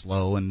 I guess,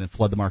 low and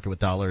flood the market with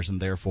dollars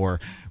and therefore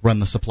run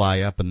the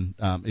supply up and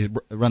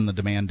run the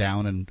demand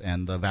down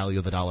and the value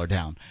of the dollar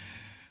down.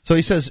 So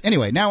he says,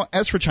 anyway, now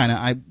as for China,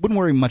 I wouldn't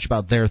worry much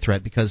about their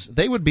threat because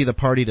they would be the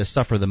party to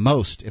suffer the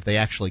most if they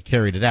actually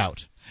carried it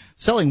out.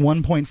 Selling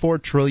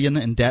 $1.4 trillion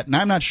in debt, and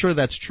I'm not sure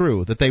that's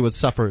true, that they would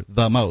suffer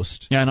the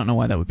most. Yeah, I don't know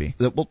why that would be.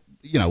 Well,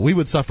 we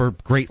would suffer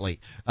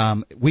greatly.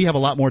 We have a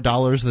lot more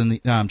dollars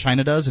than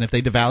China does, and if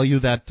they devalue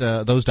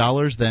those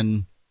dollars,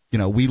 then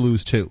we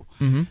lose too.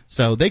 Mm-hmm.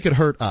 So they could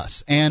hurt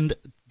us. And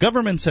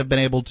governments have been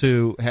able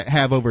to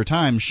have over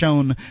time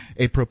shown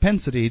a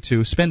propensity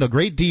to spend a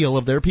great deal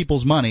of their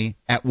people's money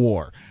at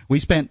war. We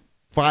spent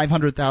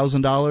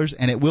 $500,000,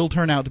 and it will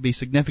turn out to be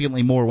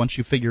significantly more once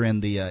you figure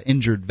in the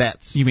injured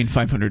vets. You mean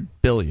 $500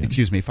 billion?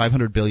 Excuse me,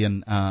 $500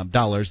 billion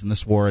in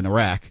this war in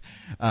Iraq,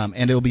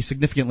 and it will be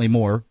significantly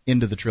more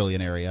into the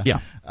trillion area. Yeah.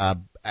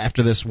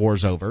 After this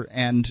war's over,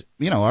 and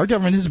our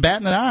government is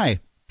batting an eye.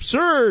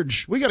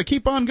 Surge! We got to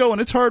keep on going.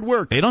 It's hard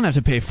work. They don't have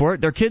to pay for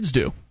it. Their kids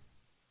do.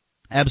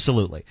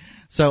 Absolutely.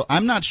 So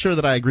I'm not sure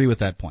that I agree with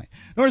that point.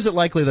 Nor is it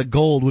likely that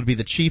gold would be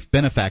the chief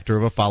benefactor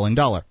of a falling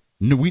dollar.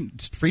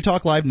 Free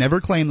Talk Live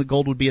never claimed that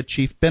gold would be a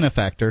chief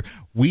benefactor.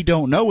 We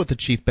don't know what the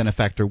chief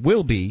benefactor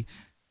will be,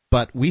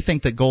 but we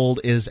think that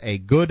gold is a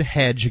good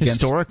hedge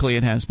historically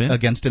it has been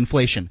against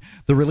inflation.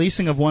 The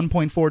releasing of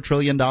 $1.4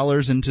 trillion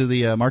into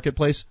the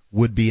marketplace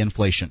would be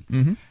inflation.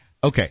 Mm-hmm.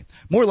 Okay.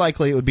 More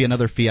likely it would be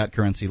another fiat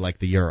currency like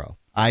the euro.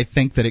 I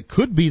think that it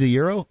could be the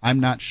euro. I'm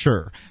not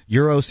sure.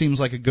 Euro seems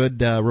like a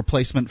good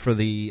replacement for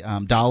the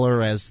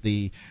dollar as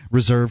the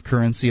reserve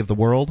currency of the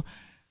world.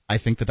 I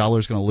think the dollar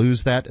is going to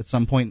lose that at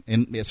some point.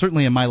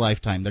 Certainly in my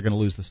lifetime, they're going to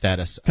lose the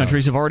status.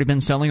 Countries have already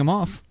been selling them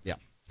off. Yeah.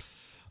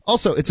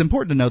 Also, it's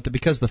important to note that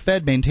because the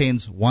Fed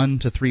maintains 1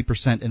 to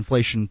 3%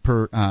 inflation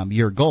per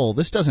year goal,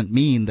 this doesn't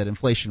mean that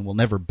inflation will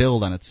never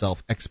build on itself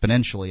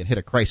exponentially and hit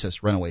a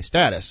crisis runaway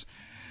status.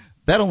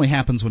 That only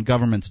happens when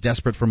governments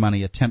desperate for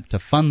money attempt to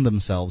fund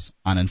themselves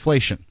on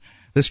inflation.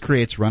 This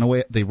creates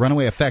the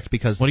runaway effect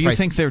because what do you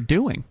think they're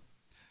doing?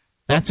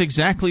 That's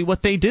exactly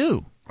what they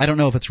do. I don't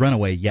know if it's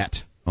runaway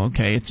yet.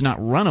 Okay, it's not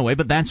runaway,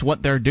 but that's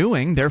what they're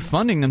doing. They're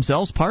funding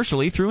themselves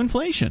partially through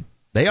inflation.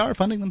 They are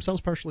funding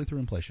themselves partially through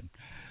inflation.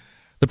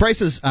 The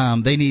prices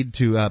they need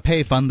to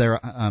fund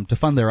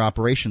their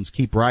operations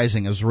keep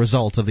rising as a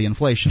result of the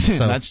inflation.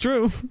 So that's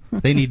true.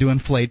 They need to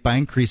inflate by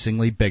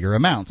increasingly bigger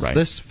amounts. Right.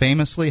 This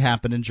famously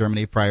happened in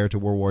Germany prior to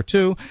World War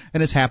II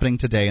and is happening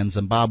today in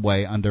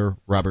Zimbabwe under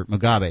Robert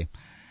Mugabe.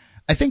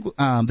 I think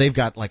they've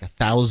got like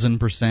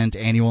 1,000%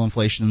 annual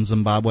inflation in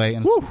Zimbabwe,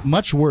 and it's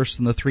much worse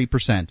than the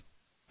 3%.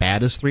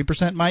 Bad as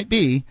 3% might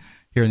be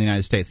here in the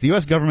United States. The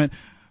U.S. government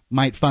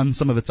might fund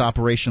some of its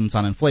operations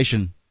on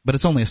inflation, but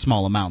it's only a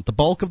small amount. The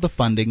bulk of the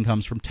funding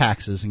comes from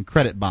taxes and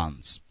credit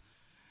bonds.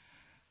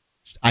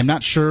 I'm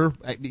not sure,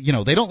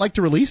 they don't like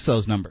to release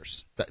those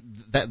numbers.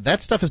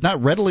 That stuff is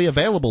not readily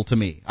available to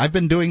me. I've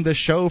been doing this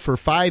show for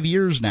 5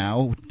 years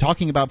now,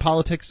 talking about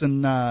politics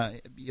and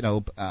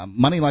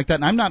money like that,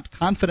 and I'm not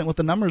confident with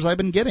the numbers I've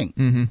been getting.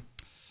 Mm-hmm.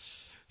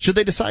 Should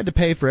they decide to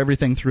pay for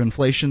everything through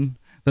inflation,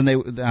 then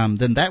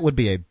that would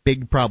be a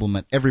big problem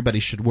that everybody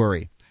should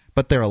worry.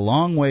 But they're a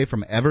long way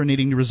from ever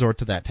needing to resort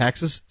to that.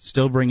 Taxes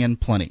still bring in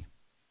plenty,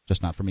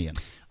 just not for me.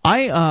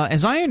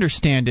 As I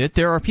understand it,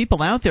 there are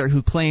people out there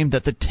who claim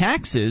that the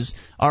taxes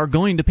are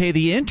going to pay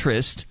the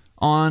interest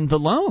on the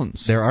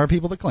loans. There are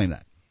people that claim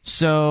that.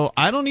 So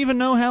I don't even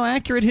know how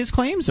accurate his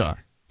claims are.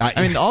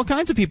 I mean, all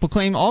kinds of people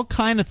claim all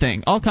kinds of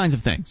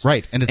things.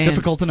 Right, and it's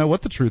difficult to know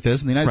what the truth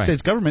is, and the United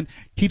States government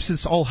keeps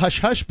this all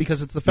hush-hush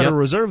because it's the Federal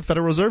Reserve. The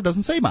Federal Reserve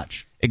doesn't say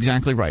much.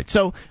 Exactly right.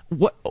 So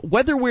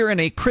whether we're in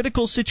a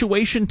critical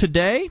situation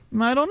today,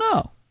 I don't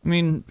know. I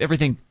mean,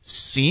 everything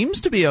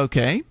seems to be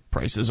okay.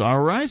 Prices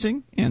are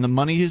rising, and the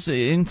money is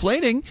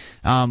inflating.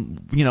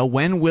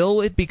 When will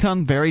it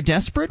become very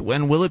desperate?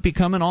 When will it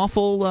become an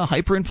awful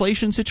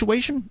hyperinflation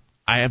situation?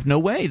 I have no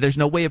way. There's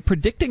no way of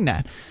predicting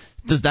that.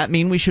 Does that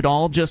mean we should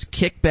all just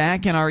kick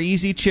back in our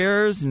easy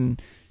chairs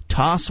and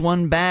toss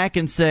one back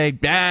and say,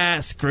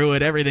 screw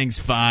it, everything's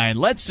fine.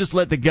 Let's just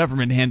let the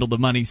government handle the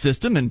money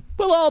system and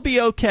we'll all be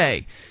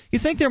okay. You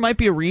think there might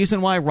be a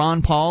reason why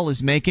Ron Paul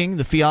is making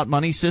the fiat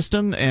money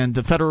system and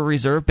the Federal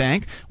Reserve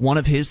Bank one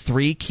of his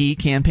 3 key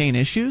campaign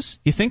issues?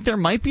 You think there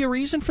might be a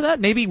reason for that?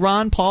 Maybe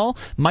Ron Paul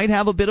might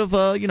have a bit of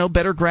a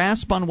better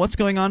grasp on what's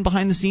going on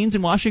behind the scenes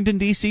in Washington,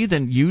 D.C.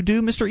 than you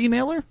do, Mr.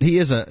 Emailer? He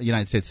is a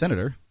United States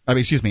senator.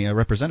 A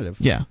representative.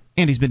 Yeah,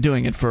 and he's been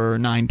doing it for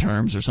 9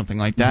 terms or something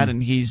like that. Mm-hmm.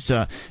 And he's,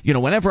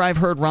 whenever I've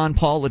heard Ron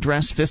Paul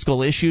address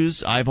fiscal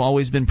issues, I've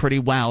always been pretty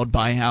wowed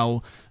by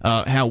how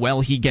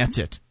well he gets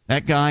it.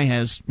 That guy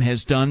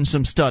has done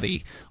some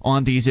study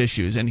on these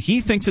issues, and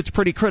he thinks it's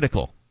pretty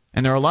critical.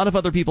 And there are a lot of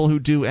other people who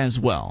do as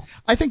well.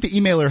 I think the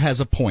emailer has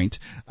a point,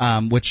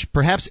 which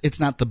perhaps it's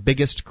not the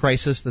biggest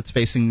crisis that's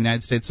facing the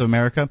United States of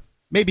America.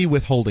 Maybe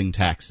withholding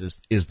taxes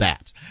is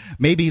that.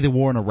 Maybe the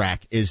war in Iraq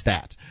is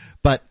that.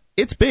 But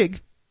it's big,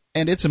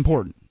 and it's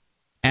important.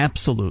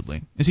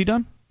 Absolutely. Is he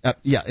done?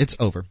 Yeah, it's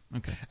over.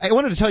 Okay. I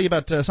wanted to tell you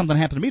about something that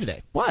happened to me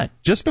today. What?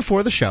 Just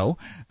before the show,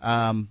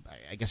 I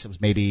guess it was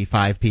maybe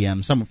 5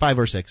 p.m., 5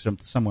 or 6,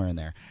 somewhere in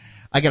there.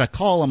 I got a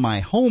call on my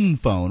home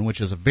phone,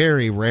 which is a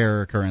very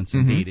rare occurrence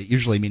indeed. It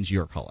usually means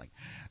you're calling.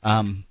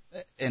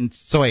 And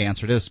so I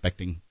answered it,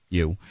 expecting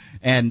you.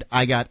 And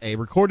I got a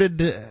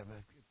recorded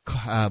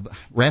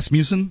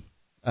Rasmussen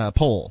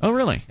poll. Oh,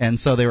 really? And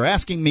so they were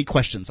asking me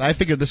questions. I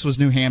figured this was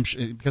New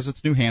Hampshire because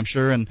it's New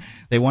Hampshire, and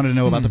they wanted to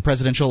know about the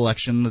presidential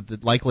election.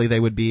 That likely they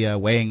would be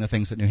weighing the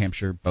things that New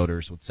Hampshire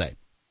voters would say.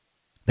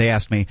 They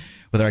asked me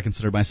whether I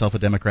considered myself a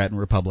Democrat and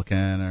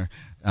Republican or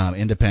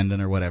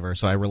independent or whatever,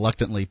 so I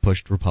reluctantly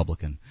pushed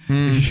Republican.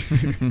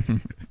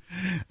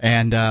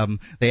 And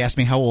they asked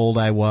me how old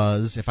I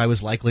was, if I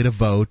was likely to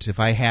vote, if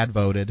I had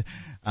voted,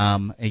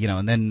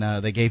 and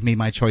then they gave me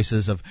my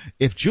choices of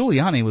if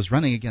Giuliani was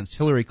running against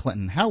Hillary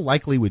Clinton, how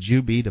likely would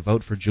you be to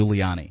vote for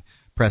Giuliani?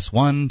 Press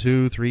 1,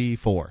 2, 3,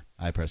 4.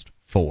 I pressed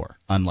 4.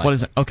 Unlikely. What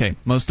is it? Okay,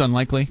 most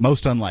unlikely?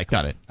 Most unlikely.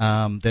 Got it.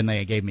 Then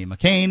they gave me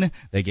McCain,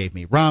 they gave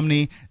me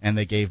Romney, and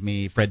they gave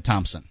me Fred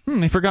Thompson.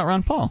 They forgot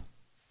Ron Paul.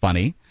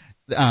 Funny.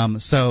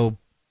 So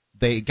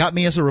they got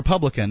me as a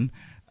Republican,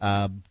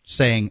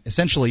 saying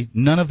essentially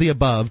none of the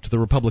above to the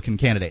Republican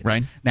candidates.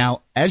 Right.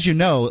 Now, as you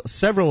know,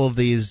 several of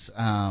these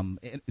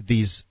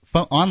the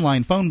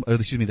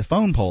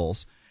phone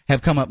polls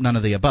have come up none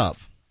of the above.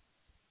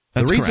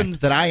 That's the reason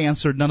correct. that I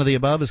answered none of the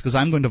above is because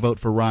I'm going to vote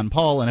for Ron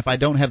Paul, and if I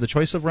don't have the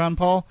choice of Ron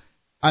Paul,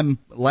 I'm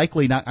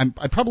likely not.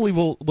 I probably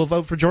will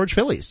vote for George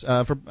Phillies,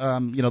 for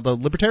the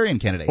Libertarian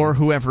candidate, or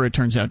whoever it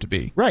turns out to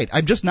be. Right.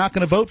 I'm just not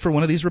going to vote for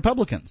one of these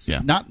Republicans. Yeah.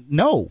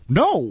 No.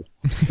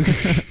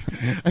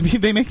 I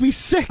mean, they make me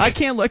sick. I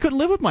couldn't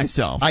live with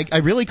myself. I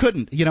really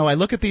couldn't. I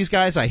look at these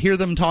guys. I hear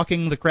them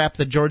talking the crap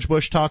that George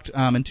Bush talked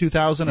in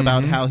 2000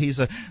 about how he's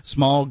a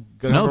small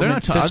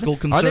government fiscal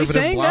conservative. Are they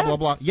saying blah that? blah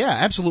blah. Yeah,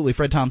 absolutely.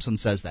 Fred Thompson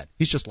says that.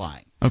 He's just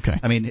lying. Okay.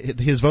 I mean,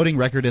 his voting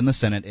record in the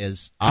Senate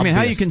is obvious. I mean,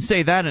 how you can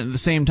say that and at the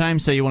same time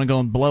say you want to go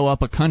and blow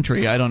up a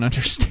country, I don't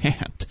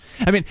understand.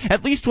 I mean,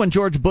 at least when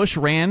George Bush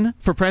ran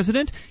for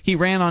president, he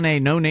ran on a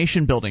no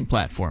nation building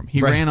platform.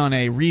 He ran on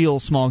a real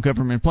small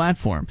government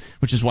platform,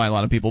 which is why a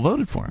lot of people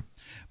voted for him.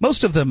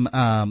 Most of them,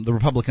 the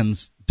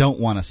Republicans,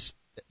 don't want to.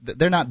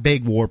 They're not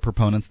big war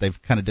proponents. They've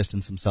kind of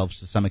distanced themselves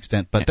to some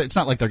extent, but it's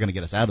not like they're going to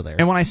get us out of there.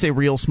 And when I say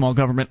real small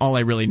government, all I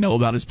really know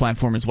about his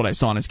platform is what I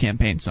saw on his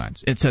campaign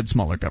signs. It said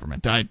smaller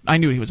government. I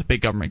knew he was a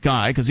big government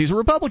guy because he's a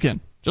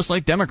Republican, just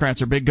like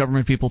Democrats are big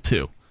government people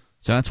too.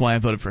 So that's why I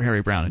voted for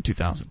Harry Brown in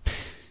 2000.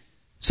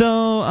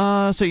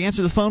 So you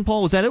answered the phone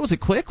poll. Was that it? Was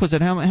it quick? Was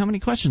it how many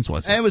questions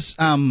was it? It was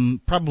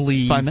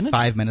probably 5 minutes.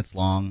 5 minutes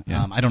long.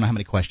 Yeah. I don't know how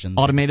many questions.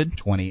 Automated.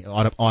 20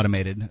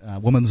 automated.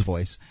 Woman's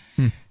voice.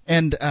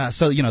 And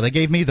so they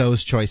gave me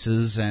those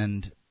choices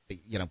and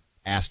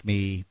asked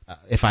me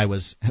if I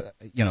was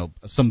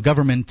some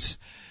government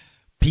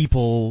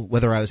people,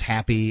 whether I was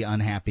happy,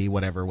 unhappy,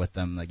 whatever with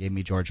them. They gave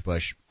me George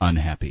Bush,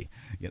 unhappy.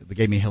 They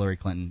gave me Hillary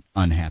Clinton,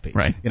 unhappy.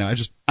 Right.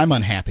 I'm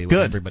unhappy with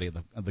everybody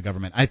of the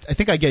government. I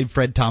think I gave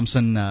Fred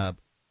Thompson a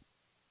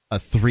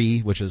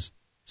 3, which is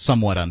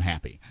somewhat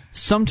unhappy.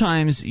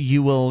 Sometimes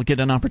you will get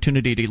an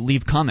opportunity to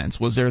leave comments.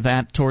 Was there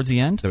that towards the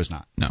end? There was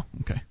not. No.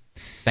 Okay.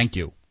 Thank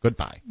you.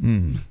 Goodbye.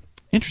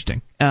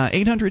 Interesting.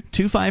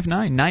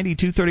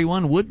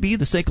 800-259-9231 would be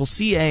the SACL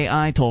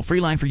CAI toll-free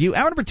line for you.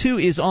 Hour number 2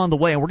 is on the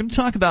way, and we're going to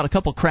talk about a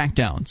couple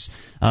crackdowns.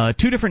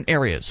 2 different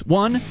areas.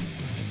 One,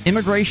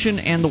 immigration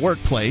and the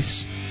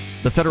workplace.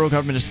 The federal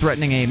government is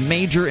threatening a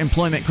major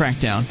employment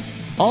crackdown.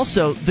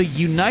 Also, the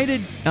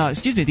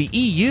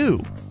EU,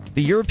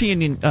 the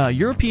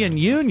European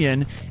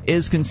Union,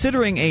 is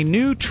considering a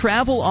new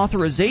travel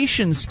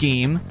authorization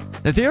scheme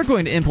that they're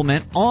going to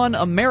implement on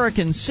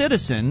American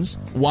citizens.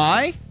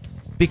 Why?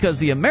 Because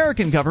the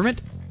American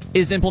government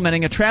is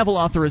implementing a travel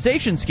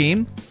authorization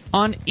scheme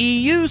on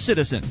EU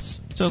citizens.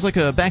 So it's like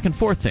a back and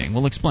forth thing.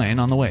 We'll explain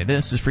on the way.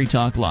 This is Free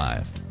Talk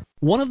Live.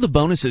 One of the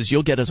bonuses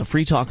you'll get as a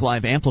Free Talk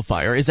Live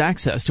amplifier is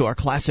access to our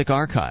classic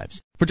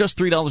archives. For just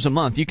 $3 a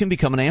month, you can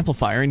become an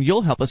amplifier, and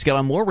you'll help us get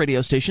on more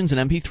radio stations and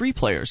MP3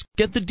 players.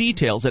 Get the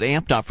details at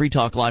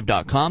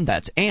amp.freetalklive.com.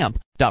 That's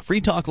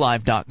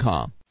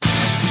amp.freetalklive.com.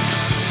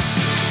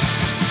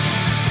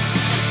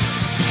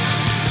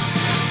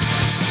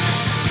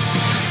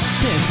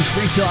 This is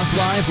Free Talk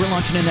Live. We're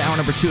launching into hour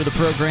number 2 of the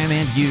program,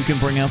 and you can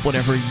bring up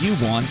whatever you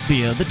want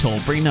via the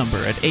toll-free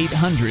number at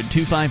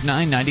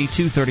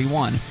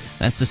 800-259-9231.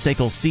 That's the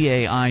SACL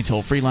CAI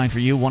toll-free line for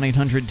you,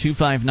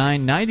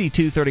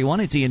 1-800-259-9231.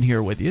 It's Ian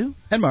here with you.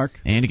 And Mark.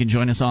 And you can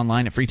join us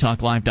online at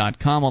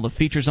freetalklive.com. All the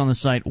features on the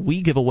site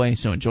we give away,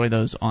 so enjoy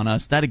those on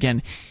us. That,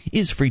 again,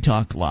 is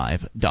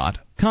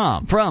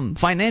freetalklive.com. From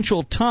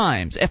Financial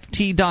Times,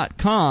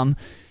 FT.com,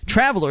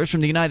 travelers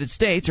from the United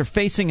States are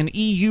facing an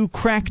EU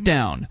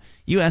crackdown.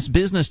 U.S.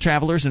 business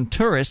travelers and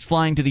tourists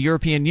flying to the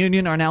European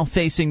Union are now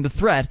facing the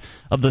threat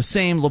of the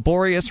same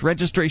laborious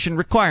registration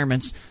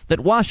requirements that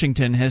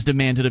Washington has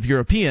demanded of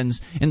Europeans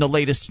in the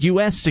latest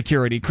U.S.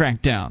 security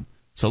crackdown.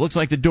 So it looks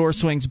like the door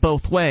swings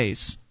both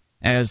ways.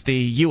 As the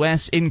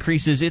U.S.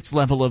 increases its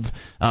level of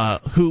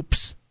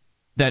hoops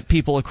that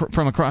people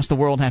from across the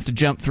world have to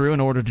jump through in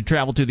order to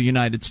travel to the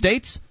United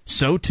States,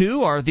 so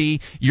too are the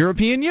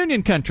European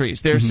Union countries.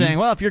 They're saying,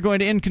 well, if you're going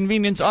to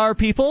inconvenience our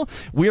people,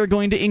 we are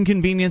going to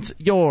inconvenience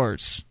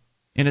yours.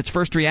 In its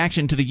first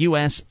reaction to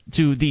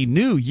the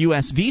new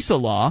U.S. visa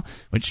law,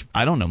 which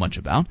I don't know much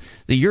about,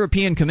 the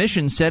European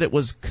Commission said it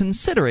was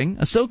considering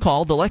a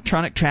so-called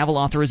electronic travel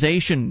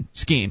authorization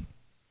scheme,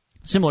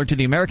 similar to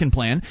the American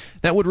plan,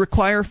 that would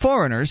require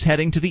foreigners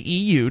heading to the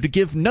EU to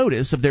give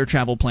notice of their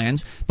travel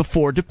plans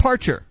before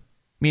departure,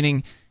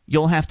 meaning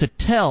you'll have to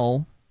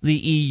tell the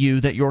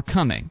EU that you're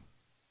coming.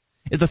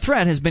 The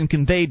threat has been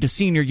conveyed to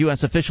senior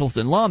U.S. officials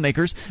and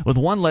lawmakers, with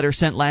one letter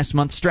sent last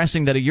month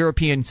stressing that a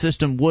European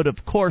system would,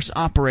 of course,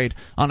 operate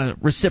on a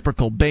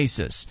reciprocal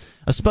basis.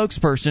 A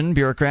spokesperson,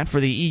 bureaucrat for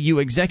the EU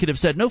executive,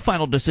 said no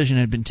final decision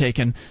had been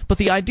taken, but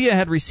the idea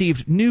had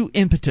received new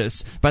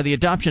impetus by the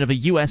adoption of a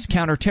U.S.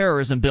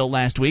 counterterrorism bill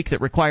last week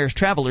that requires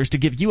travelers to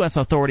give U.S.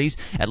 authorities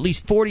at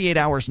least 48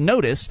 hours'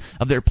 notice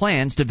of their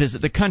plans to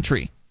visit the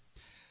country.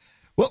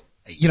 Well,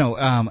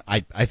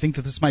 I think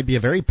that this might be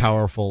a very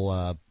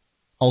powerful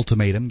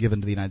ultimatum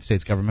given to the United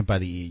States government by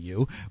the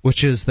EU,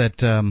 which is that,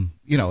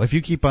 if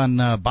you keep on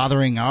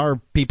bothering our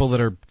people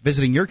that are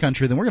visiting your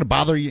country, then we're going to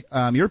bother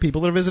your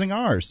people that are visiting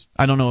ours.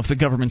 I don't know if the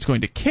government's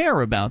going to care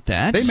about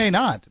that. They may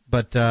not,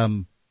 but,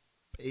 they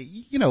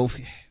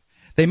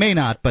may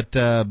not, but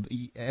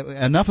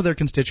enough of their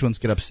constituents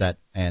get upset,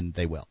 and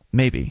they will.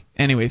 Maybe.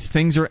 Anyway,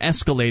 things are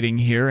escalating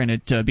here, and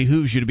it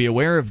behooves you to be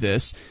aware of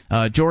this.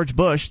 George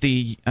Bush,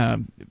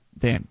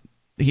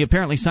 he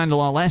apparently signed a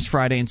law last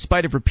Friday in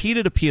spite of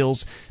repeated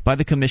appeals by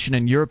the Commission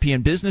and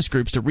European business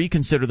groups to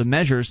reconsider the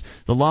measures.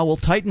 The law will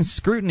tighten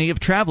scrutiny of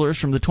travelers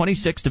from the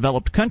 26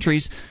 developed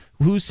countries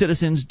whose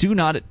citizens do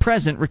not at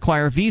present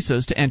require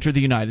visas to enter the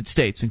United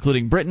States,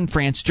 including Britain,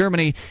 France,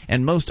 Germany,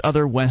 and most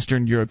other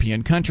Western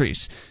European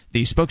countries.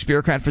 The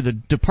spokesbureaucrat for the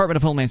Department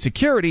of Homeland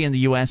Security in the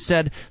U.S.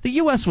 said the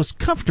U.S. was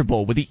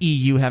comfortable with the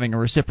EU having a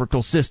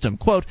reciprocal system.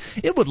 Quote,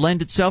 it would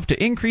lend itself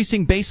to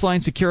increasing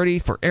baseline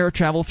security for air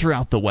travel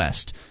throughout the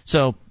West.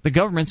 So the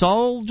government's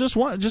all just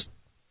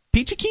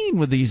peachy keen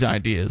with these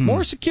ideas.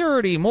 More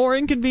security, more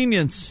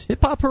inconvenience.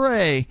 Hip hop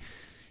hooray.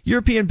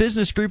 European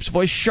business groups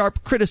voiced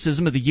sharp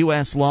criticism of the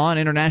U.S. law. An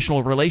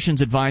international relations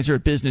advisor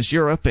at Business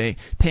Europe, a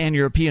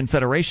pan-European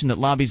federation that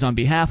lobbies on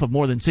behalf of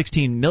more than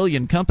 16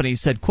 million companies,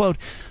 said, quote,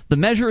 the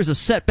measure is a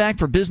setback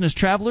for business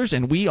travelers,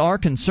 and we are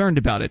concerned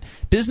about it.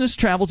 Business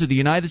travel to the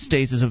United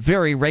States is a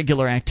very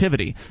regular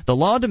activity. The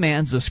law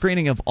demands the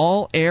screening of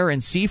all air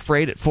and sea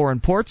freight at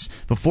foreign ports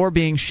before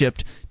being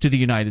shipped to the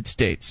United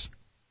States.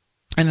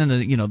 And then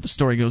the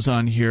story goes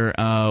on here.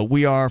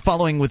 We are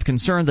following with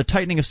concern the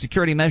tightening of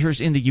security measures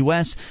in the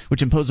U.S.,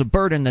 which impose a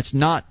burden that's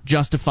not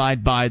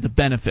justified by the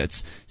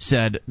benefits,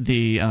 said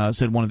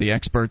one of the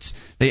experts.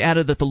 They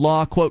added that the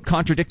law, quote,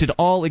 contradicted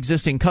all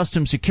existing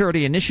customs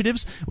security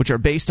initiatives, which are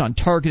based on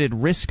targeted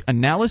risk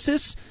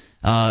analysis.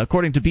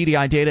 According to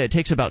BDI data, it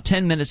takes about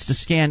 10 minutes to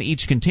scan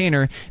each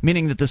container,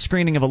 meaning that the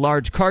screening of a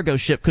large cargo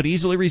ship could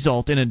easily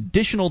result in an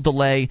additional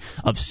delay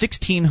of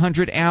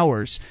 1,600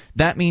 hours.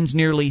 That means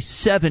nearly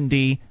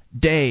 70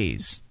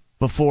 days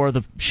before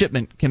the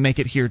shipment can make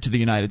it here to the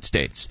United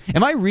States.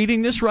 Am I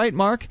reading this right,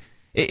 Mark?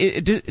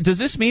 Does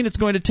this mean it's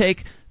going to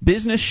take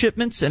business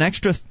shipments an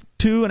extra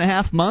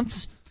 2.5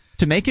 months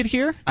to make it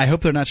here? I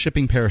hope they're not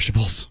shipping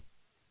perishables.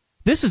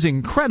 This is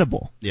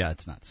incredible. Yeah,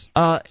 it's nuts.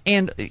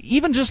 And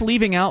even just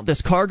leaving out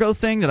this cargo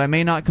thing that I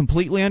may not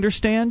completely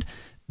understand,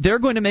 they're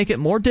going to make it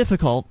more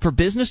difficult for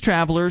business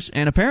travelers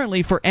and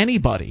apparently for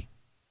anybody.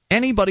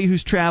 Anybody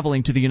who's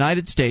traveling to the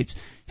United States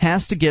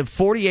has to give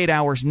 48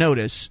 hours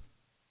notice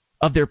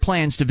of their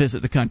plans to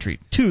visit the country,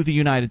 to the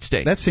United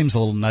States. That seems a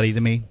little nutty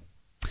to me.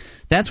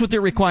 That's what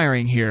they're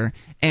requiring here.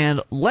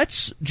 And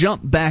let's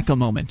jump back a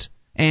moment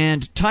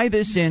and tie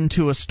this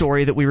into a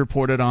story that we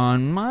reported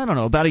on,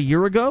 about a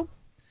year ago.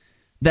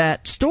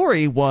 that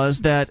story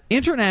was that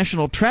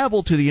international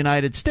travel to the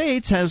United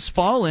States has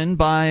fallen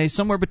by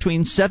somewhere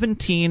between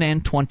 17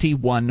 and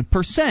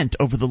 21%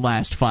 over the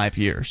last 5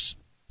 years.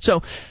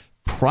 So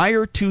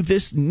prior to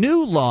this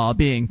new law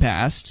being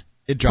passed,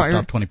 it dropped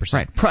off 20%.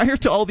 Right. Prior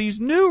to all these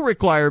new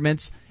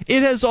requirements,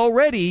 it has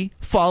already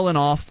fallen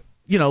off,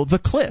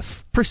 the cliff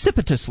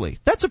precipitously.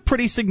 That's a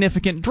pretty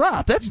significant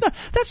drop. That's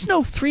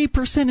no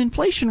 3%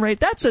 inflation rate.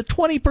 That's a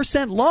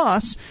 20%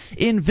 loss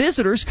in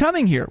visitors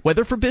coming here,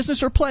 whether for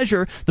business or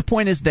pleasure. The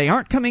point is they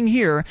aren't coming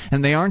here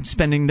and they aren't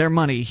spending their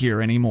money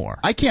here anymore.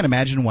 I can't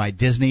imagine why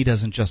Disney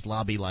doesn't just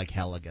lobby like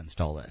hell against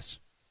all this.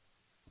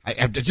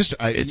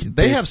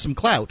 They have some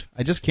clout.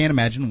 I just can't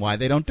imagine why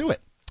they don't do it.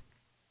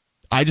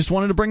 I just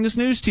wanted to bring this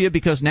news to you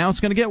because now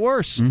it's going to get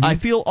worse. Mm-hmm. I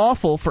feel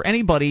awful for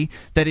anybody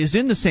that is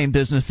in the same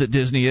business that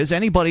Disney is.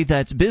 Anybody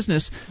that's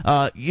business,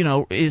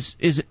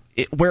 is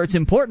where it's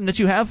important that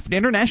you have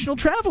international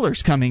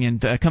travelers coming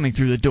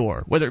through the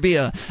door, whether it be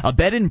a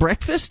bed and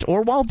breakfast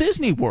or Walt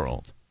Disney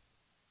World.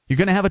 You're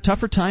going to have a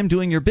tougher time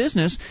doing your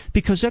business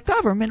because the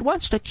government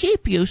wants to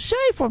keep you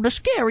safe from the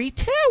scary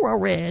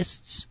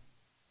terrorists.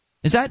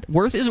 Is it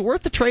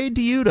worth the trade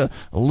to you to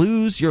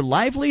lose your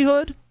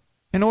livelihood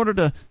in order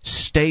to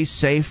stay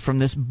safe from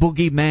this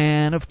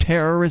boogeyman of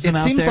terrorism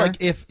out there? It seems like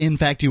if, in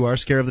fact, you are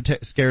scared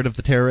of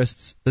the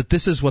terrorists, that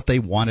this is what they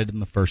wanted in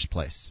the first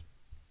place.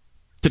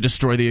 To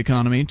destroy the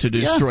economy, to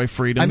destroy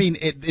freedom. I mean,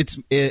 it's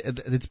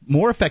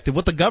more effective.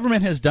 What the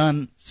government has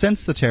done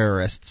since the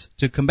terrorists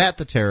to combat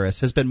the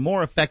terrorists has been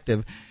more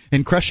effective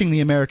in crushing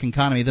the American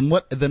economy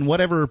than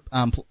whatever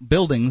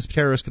buildings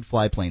terrorists could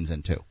fly planes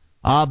into.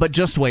 But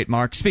just wait,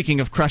 Mark.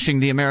 Speaking of crushing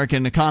the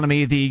American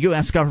economy, the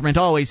U.S. government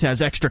always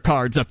has extra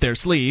cards up their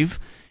sleeve.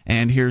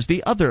 And here's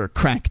the other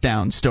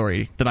crackdown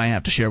story that I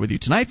have to share with you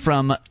tonight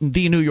from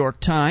the New York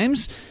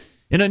Times.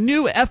 In a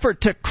new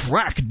effort to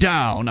crack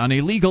down on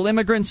illegal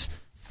immigrants,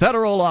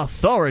 federal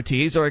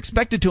authorities are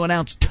expected to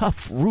announce tough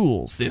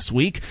rules this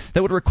week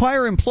that would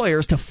require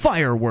employers to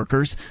fire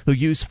workers who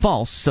use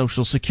false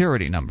Social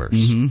Security numbers.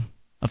 Mm-hmm.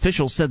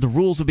 Officials said the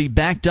rules would be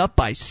backed up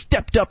by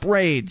stepped-up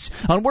raids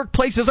on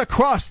workplaces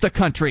across the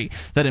country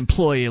that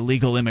employ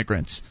illegal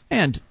immigrants.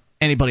 And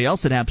anybody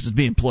else that happens to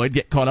be employed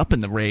get caught up in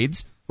the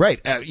raids. Right.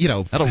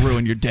 That'll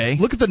ruin your day.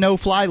 Look at the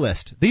no-fly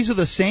list. These are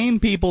the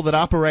same people that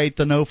operate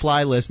the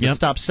no-fly list that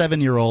stop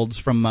 7-year-olds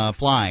from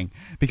flying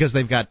because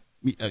they've got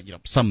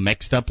some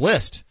mixed-up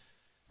list.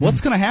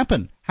 What's going to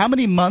happen? How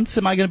many months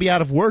am I going to be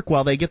out of work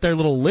while they get their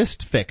little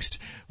list fixed?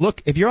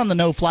 Look, if you're on the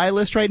no-fly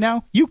list right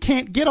now, you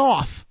can't get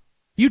off.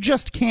 You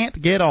just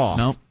can't get off.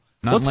 Nope.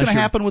 What's going to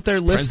happen with their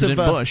list President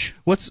of Bush?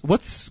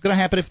 What's going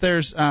to happen if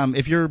there's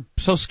if your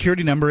Social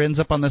Security number ends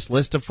up on this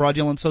list of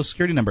fraudulent Social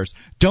Security numbers?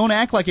 Don't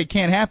act like it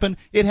can't happen.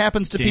 It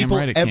happens to people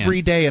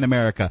every day in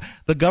America.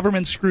 The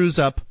government screws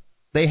up.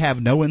 They have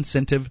no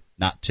incentive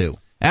not to.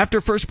 After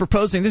first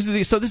proposing, this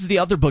is the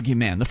other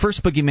boogeyman. The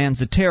first boogeyman's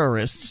the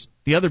terrorists.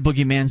 The other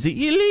boogeyman's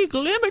the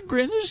illegal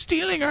immigrants are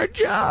stealing our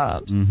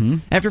jobs. Mm-hmm.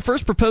 After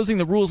first proposing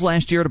the rules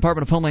last year,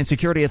 Department of Homeland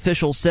Security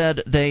officials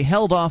said they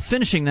held off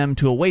finishing them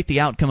to await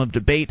the outcome of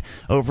debate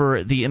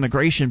over the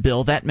immigration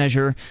bill. That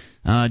measure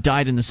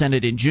died in the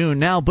Senate in June.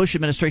 Now Bush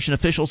administration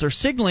officials are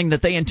signaling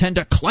that they intend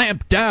to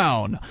clamp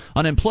down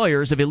on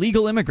employers of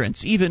illegal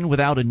immigrants, even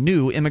without a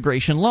new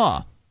immigration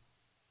law.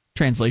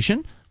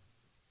 Translation: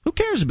 who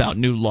cares about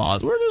new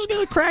laws? We're just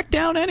going to crack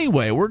down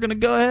anyway. We're going to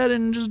go ahead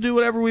and just do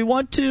whatever we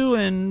want to,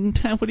 and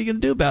what are you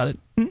going to do about it?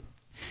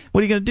 What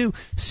are you going to do?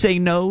 Say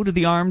no to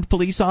the armed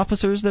police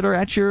officers that are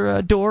at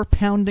your door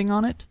pounding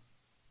on it?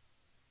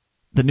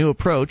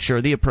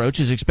 The approach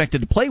is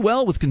expected to play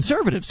well with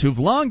conservatives who've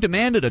long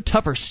demanded a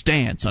tougher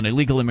stance on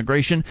illegal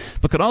immigration,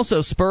 but could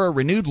also spur a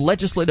renewed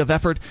legislative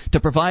effort to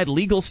provide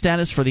legal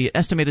status for the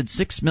estimated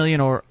 6 million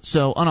or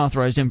so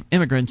unauthorized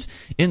immigrants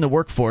in the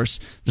workforce.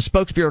 The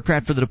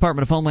spokesbureaucrat for the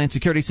Department of Homeland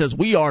Security says,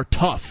 "We are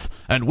tough,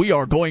 and we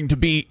are going to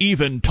be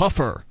even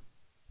tougher."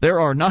 There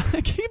are not...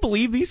 Can you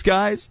believe these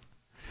guys?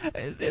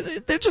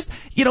 They're just...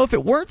 if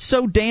it weren't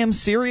so damn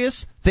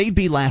serious, they'd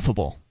be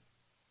laughable.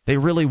 They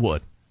really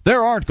would.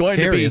 There aren't going to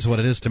be... Scary is what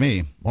it is to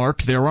me.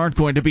 Mark, there aren't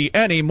going to be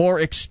any more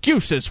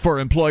excuses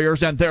for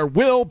employers, and there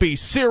will be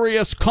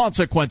serious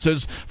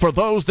consequences for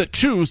those that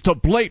choose to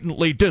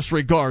blatantly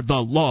disregard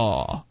the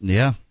law.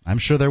 Yeah, I'm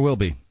sure there will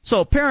be. So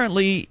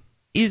apparently,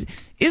 is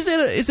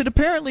it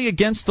apparently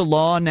against the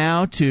law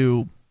now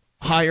to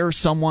hire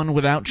someone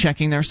without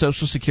checking their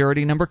Social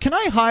Security number? Can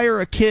I hire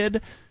a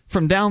kid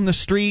from down the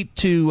street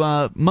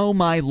to mow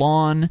my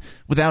lawn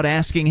without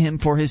asking him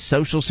for his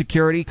Social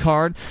Security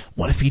card?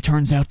 What if he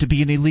turns out to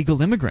be an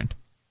illegal immigrant?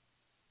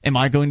 Am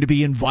I going to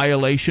be in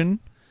violation?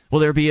 Will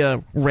there be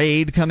a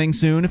raid coming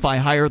soon if I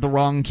hire the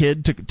wrong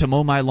kid to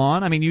mow my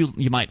lawn? I mean,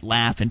 you might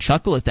laugh and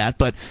chuckle at that,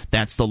 but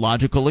that's the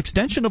logical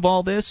extension of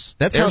all this.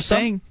 That's how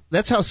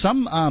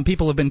some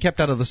people have been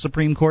kept out of the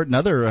Supreme Court and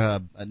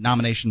other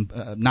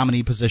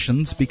nominee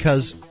positions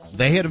because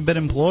they had been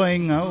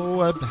employing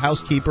a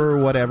housekeeper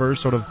or whatever,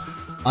 sort of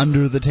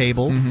under the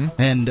table,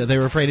 and they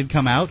were afraid it'd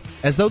come out,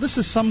 as though this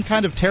is some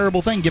kind of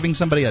terrible thing, giving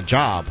somebody a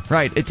job.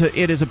 Right.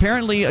 It is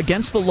apparently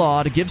against the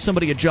law to give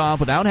somebody a job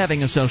without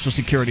having a Social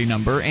Security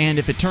number, and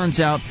if it turns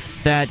out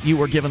that you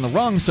were given the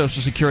wrong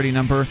Social Security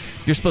number,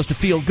 you're supposed to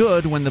feel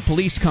good when the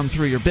police come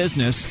through your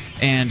business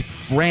and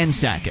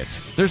ransack it.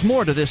 There's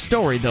more to this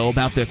story, though,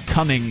 about the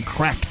coming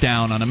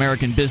crackdown on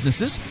American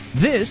businesses.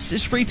 This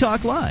is Free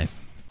Talk Live.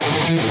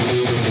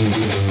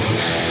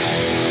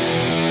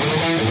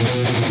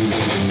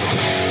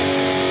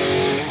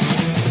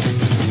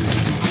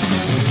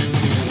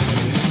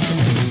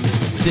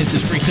 This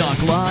is Free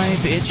Talk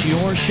Live. It's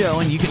your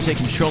show, and you can take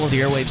control of the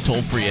airwaves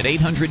toll-free at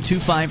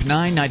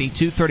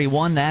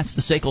 800-259-9231. That's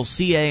the SACL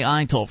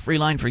CAI toll-free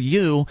line for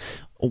you.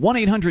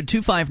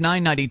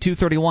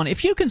 1-800-259-9231.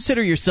 If you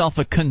consider yourself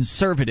a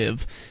conservative,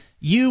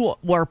 you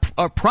are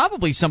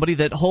probably somebody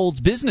that holds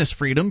business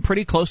freedom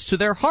pretty close to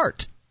their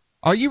heart.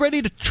 Are you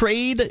ready to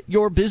trade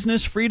your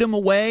business freedom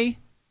away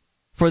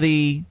for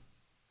the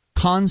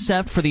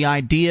concept, for the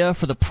idea,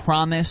 for the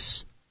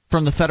promise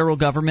from the federal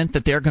government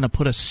that they're going to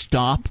put a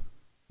stop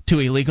to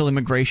illegal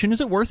immigration?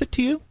 Is it worth it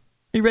to you?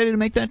 Are you ready to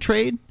make that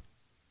trade?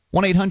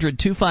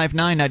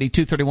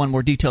 1-800-259-9231.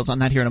 More details on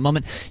that here in a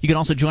moment. You can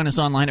also join us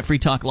online at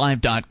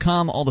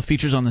freetalklive.com. All the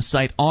features on the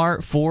site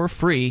are for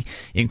free,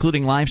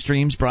 including live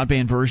streams,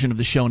 broadband version of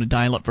the show, and a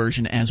dial-up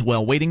version as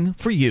well, waiting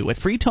for you at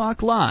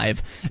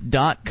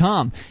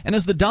freetalklive.com. And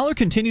as the dollar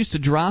continues to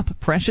drop,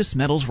 precious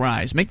metals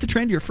rise. Make the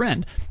trend your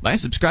friend by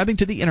subscribing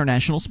to the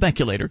International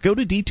Speculator. Go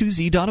to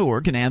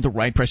d2z.org and add the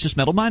right precious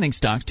metal mining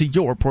stocks to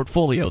your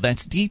portfolio.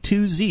 That's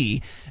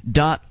d2z.org.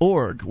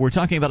 We're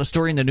talking about a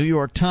story in the New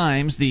York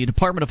Times. The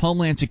Department of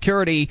Homeland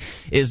Security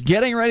is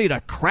getting ready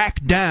to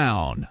crack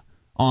down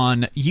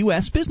on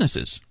U.S.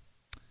 businesses.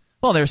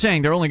 Well, they're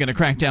saying they're only going to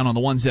crack down on the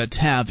ones that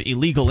have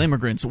illegal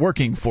immigrants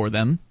working for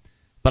them,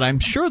 but I'm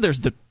sure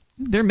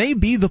there may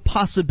be the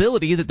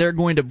possibility that they're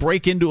going to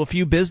break into a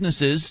few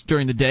businesses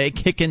during the day,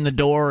 kick in the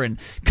door, and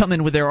come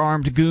in with their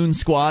armed goon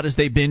squad, as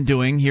they've been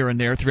doing here and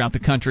there throughout the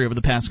country over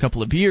the past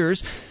couple of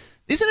years.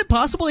 Isn't it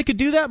possible they could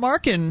do that,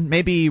 Mark, and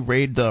maybe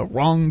raid the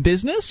wrong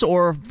business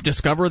or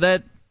discover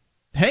that,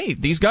 hey,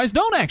 these guys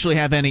don't actually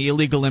have any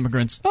illegal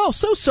immigrants. Oh,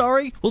 so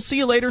sorry. We'll see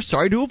you later.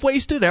 Sorry to have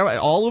wasted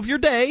all of your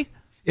day.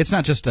 It's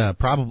not just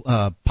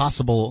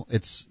possible.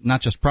 It's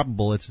not just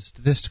probable.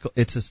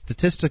 It's a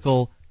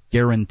statistical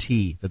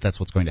guarantee that that's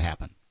what's going to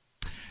happen.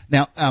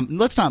 Now,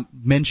 let's not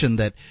mention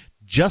that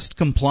just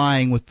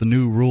complying with the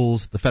new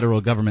rules the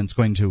federal government's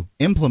going to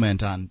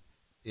implement on,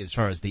 as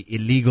far as the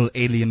illegal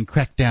alien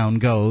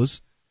crackdown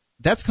goes,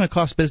 that's going to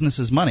cost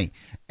businesses money.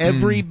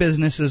 Every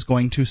business is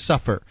going to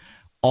suffer.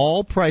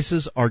 All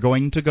prices are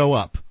going to go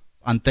up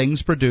on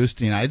things produced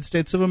in the United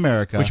States of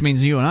America. Which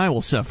means you and I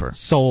will suffer.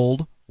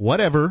 Sold,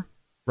 whatever,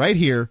 right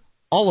here,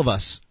 all of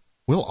us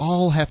will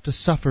all have to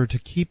suffer to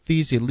keep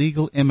these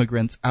illegal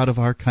immigrants out of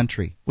our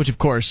country. Which, of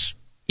course,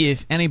 if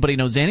anybody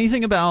knows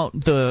anything about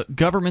the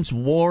government's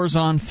wars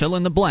on fill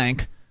in the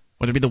blank,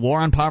 whether it be the war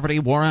on poverty,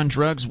 war on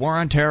drugs, war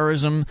on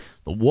terrorism,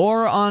 the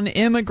war on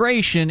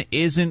immigration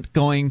isn't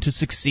going to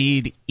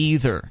succeed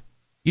either.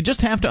 You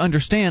just have to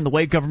understand the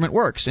way government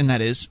works, and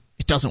that is,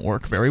 it doesn't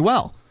work very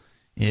well.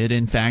 It,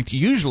 in fact,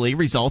 usually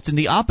results in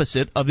the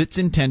opposite of its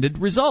intended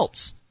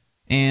results.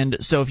 And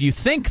so if you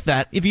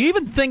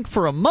even think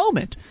for a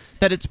moment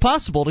that it's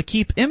possible to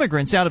keep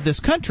immigrants out of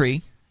this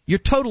country, you're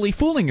totally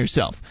fooling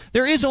yourself.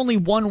 There is only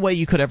one way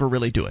you could ever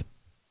really do it.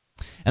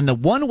 And the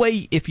one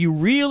way, if you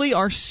really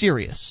are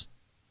serious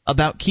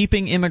about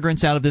keeping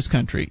immigrants out of this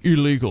country,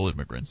 illegal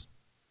immigrants,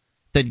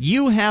 that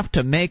you have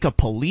to make a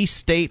police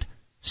state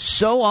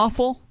so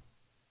awful,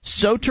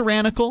 so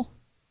tyrannical,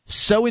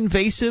 so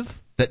invasive,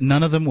 that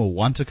none of them will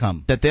want to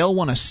come. That they'll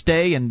want to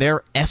stay in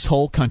their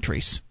S-hole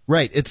countries.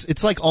 Right.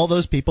 It's like all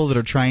those people that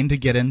are trying to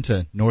get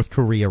into North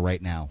Korea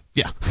right now.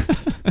 Yeah.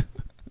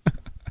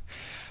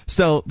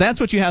 So that's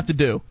what you have to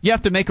do. You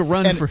have to make a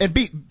run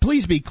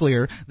please be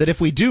clear that if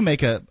we do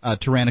make a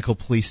tyrannical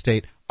police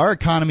state, our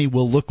economy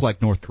will look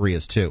like North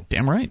Korea's too.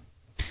 Damn right.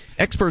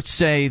 Experts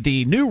say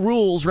the new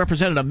rules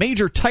represented a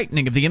major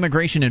tightening of the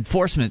immigration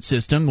enforcement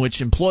system, which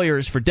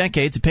employers for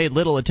decades have paid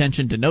little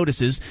attention to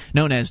notices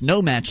known as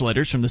no-match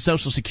letters from the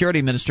Social Security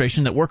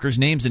Administration that workers'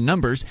 names and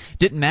numbers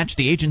didn't match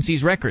the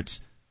agency's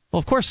records. Well,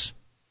 of course,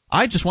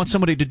 I just want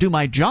somebody to do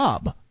my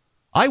job.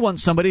 I want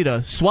somebody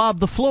to swab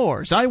the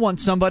floors. I want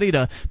somebody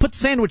to put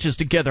sandwiches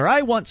together.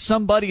 I want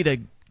somebody to,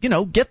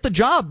 get the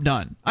job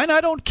done. And I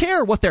don't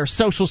care what their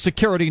Social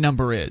Security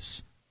number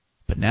is.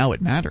 But now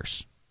it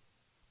matters.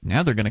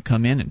 Now they're going to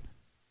come in and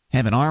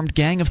have an armed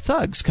gang of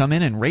thugs come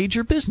in and raid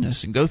your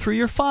business and go through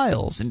your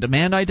files and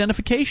demand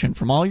identification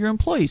from all your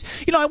employees.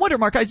 I wonder,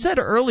 Mark, I said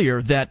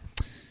earlier that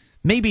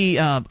maybe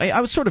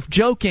I was sort of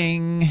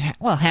joking,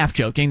 well, half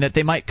joking, that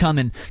they might come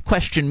and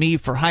question me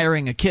for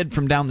hiring a kid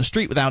from down the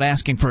street without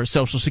asking for a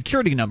Social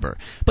Security number.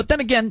 But then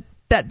again,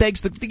 that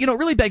begs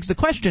really begs the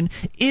question,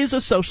 is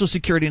a Social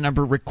Security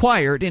number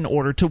required in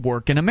order to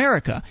work in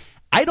America?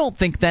 I don't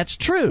think that's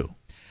true.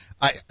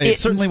 It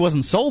certainly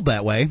wasn't sold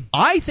that way.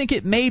 I think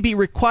it may be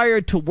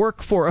required to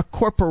work for a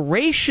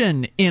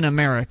corporation in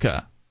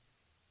America.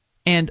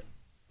 And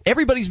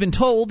everybody's been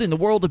told in the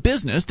world of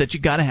business that you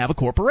got to have a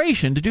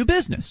corporation to do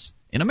business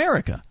in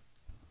America.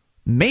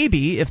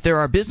 Maybe if there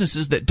are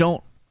businesses that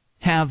don't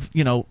have,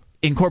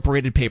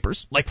 incorporated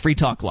papers, like Free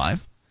Talk Live,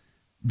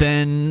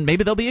 then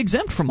maybe they'll be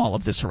exempt from all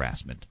of this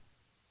harassment.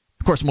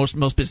 Of course,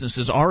 most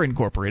businesses are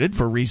incorporated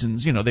for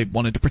reasons, they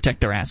wanted to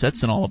protect their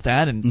assets and all of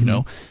that, and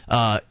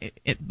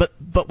but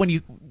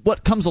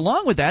what comes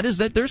along with that is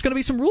that there's going to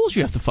be some rules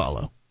you have to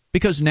follow,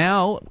 because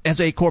now,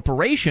 as a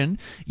corporation,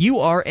 you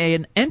are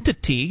an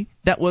entity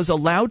that was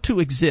allowed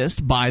to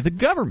exist by the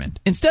government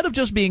instead of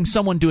just being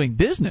someone doing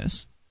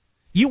business.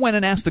 You went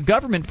and asked the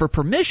government for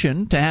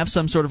permission to have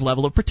some sort of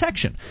level of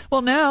protection.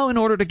 Well, now, in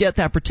order to get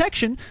that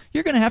protection,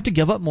 you're going to have to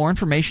give up more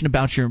information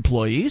about your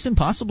employees and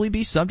possibly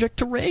be subject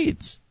to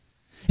raids.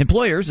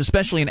 Employers,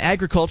 especially in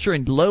agriculture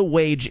and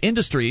low-wage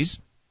industries,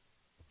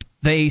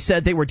 they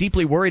said they were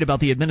deeply worried about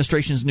the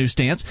administration's new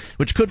stance,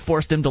 which could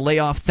force them to lay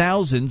off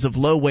thousands of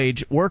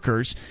low-wage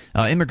workers,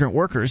 immigrant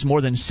workers.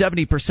 More than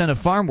 70% of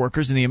farm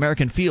workers in the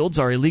American fields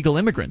are illegal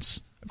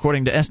immigrants,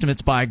 according to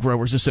estimates by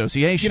Growers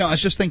Association. I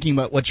was just thinking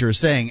about what you were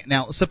saying.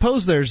 Now,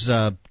 suppose there's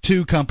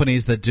two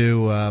companies that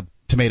do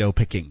tomato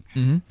picking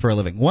for a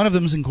living. One of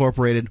them's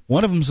incorporated.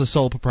 One of them's a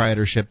sole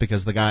proprietorship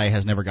because the guy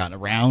has never gotten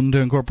around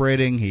to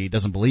incorporating. He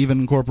doesn't believe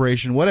in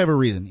incorporation, whatever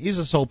reason. He's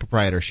a sole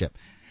proprietorship.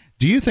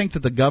 Do you think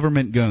that the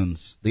government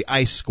goons, the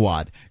ICE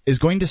squad, is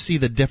going to see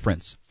the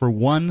difference for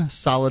one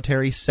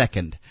solitary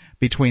second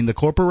between the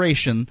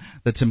corporation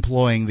that's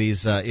employing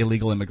these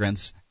illegal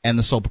immigrants and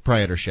the sole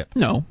proprietorship?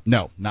 No.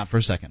 No, not for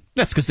a second.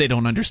 That's because they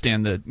don't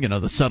understand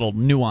the subtle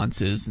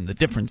nuances and the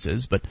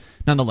differences, but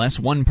nonetheless,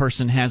 one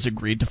person has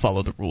agreed to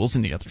follow the rules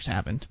and the others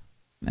haven't.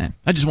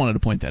 I just wanted to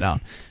point that out.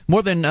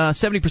 More than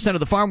 70% of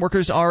the farm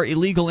workers are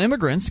illegal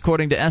immigrants,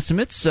 according to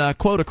estimates.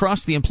 Quote,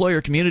 across the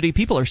employer community,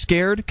 people are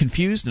scared,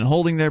 confused, and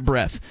holding their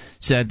breath,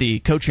 said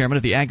the co-chairman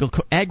of the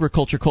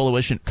Agriculture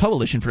Coalition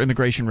for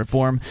Immigration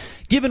Reform.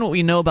 Given what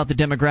we know about the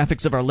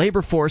demographics of our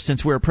labor force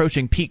since we're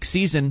approaching peak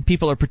season,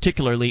 people are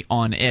particularly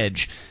on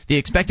edge. The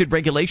expected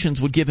regulations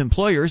would give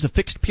employers a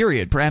fixed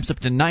period, perhaps up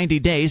to 90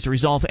 days, to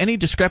resolve any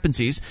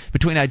discrepancies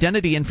between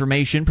identity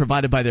information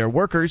provided by their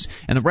workers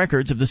and the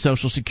records of the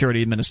Social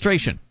Security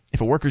Administration. If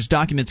a worker's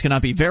documents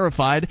cannot be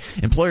verified,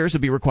 employers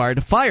would be required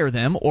to fire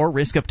them or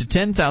risk up to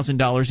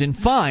 $10,000 in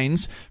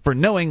fines for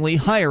knowingly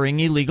hiring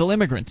illegal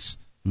immigrants.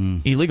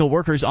 Illegal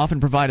workers often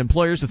provide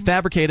employers with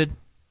fabricated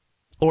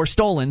or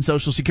stolen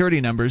Social Security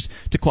numbers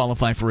to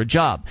qualify for a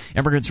job.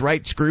 Immigrants'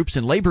 rights groups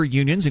and labor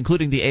unions,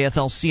 including the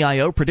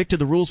AFL-CIO, predicted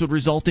the rules would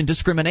result in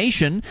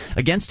discrimination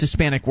against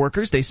Hispanic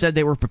workers. They said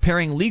they were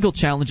preparing legal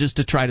challenges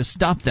to try to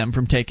stop them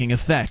from taking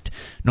effect.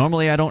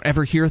 Normally, I don't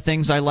ever hear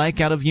things I like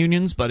out of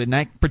unions, but in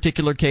that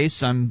particular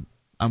case, I'm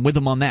with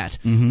them on that.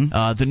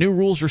 The new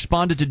rules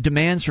responded to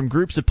demands from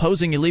groups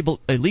opposing illegal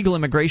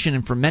immigration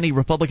and from many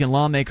Republican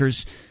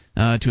lawmakers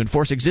to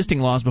enforce existing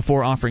laws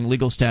before offering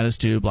legal status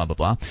to blah, blah,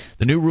 blah.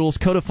 The new rules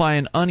codify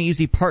an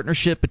uneasy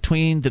partnership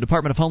between the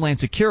Department of Homeland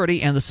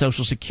Security and the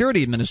Social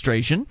Security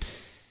Administration.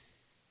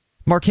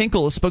 Mark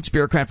Hinkle, a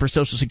spokesbureaucrat for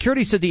Social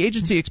Security, said the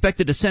agency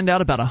expected to send out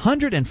about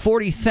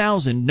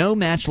 140,000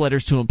 no-match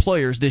letters to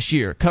employers this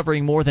year,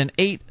 covering more than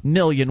 8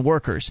 million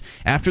workers.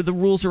 After the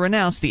rules are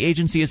announced, the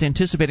agency is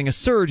anticipating a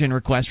surge in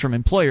requests from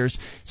employers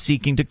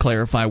seeking to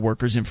clarify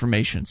workers'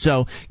 information.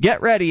 So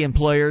get ready,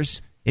 employers.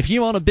 If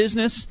you own a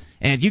business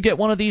and you get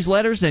one of these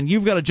letters, then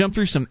you've got to jump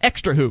through some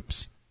extra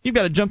hoops. You've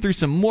got to jump through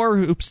some more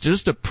hoops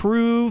just to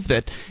prove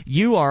that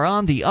you are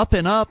on the up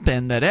and up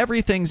and that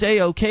everything's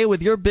A-OK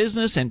with your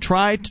business, and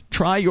try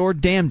your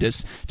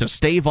damnedest to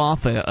stave off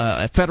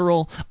a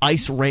federal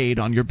ICE raid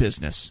on your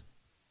business.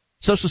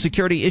 Social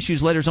Security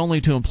issues letters only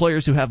to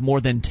employers who have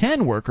more than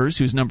 10 workers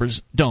whose numbers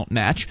don't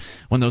match,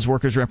 when those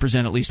workers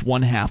represent at least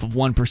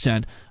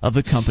 1/2% of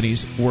the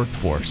company's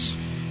workforce.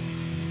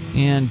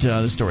 And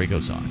the story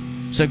goes on.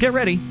 So get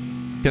ready,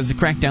 because the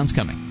crackdown's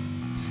coming.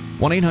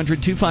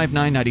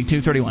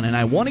 1-800-259-9231. And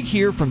I want to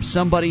hear from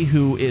somebody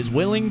who is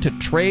willing to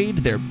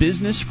trade their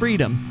business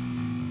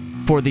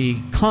freedom for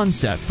the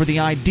concept, for the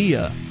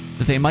idea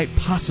that they might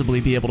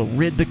possibly be able to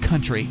rid the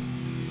country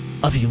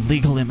of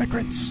illegal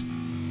immigrants.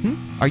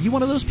 Are you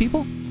one of those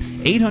people?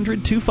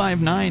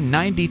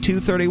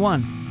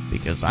 800-259-9231.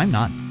 Because I'm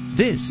not.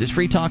 This is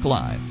Free Talk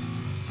Live.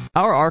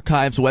 Our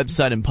archives,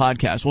 website, and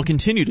podcast will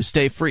continue to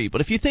stay free,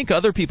 but if you think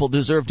other people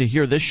deserve to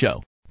hear this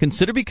show,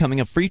 consider becoming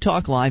a Free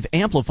Talk Live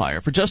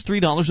amplifier for just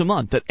 $3 a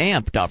month at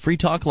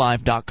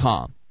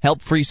amp.freetalklive.com.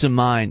 Help free some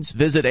minds.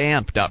 Visit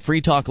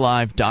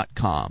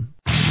amp.freetalklive.com.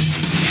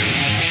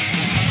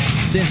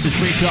 This is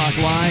Free Talk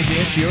Live.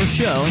 It's your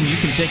show, and you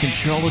can take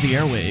control of the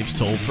airwaves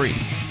toll-free.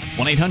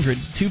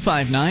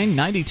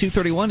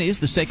 1-800-259-9231 is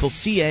the SACL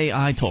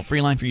CAI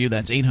toll-free line for you.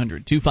 That's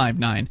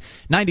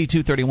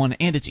 800-259-9231,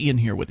 and it's Ian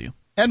here with you.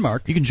 And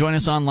Mark. You can join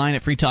us online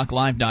at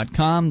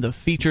freetalklive.com. The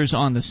features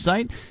on the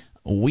site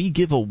we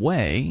give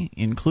away,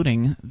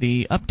 including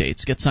the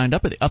updates. Get signed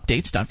up at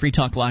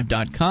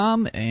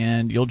updates.freetalklive.com,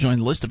 and you'll join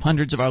the list of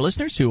hundreds of our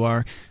listeners who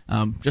are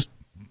just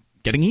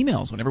getting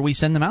emails whenever we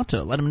send them out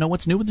to let them know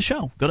what's new with the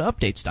show. Go to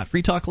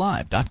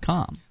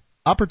updates.freetalklive.com.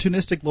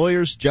 Opportunistic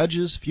lawyers,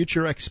 judges,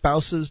 future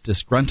ex-spouses,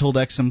 disgruntled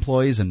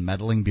ex-employees, and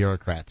meddling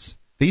bureaucrats.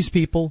 These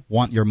people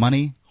want your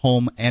money,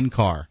 home, and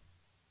car.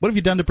 What have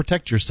you done to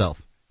protect yourself?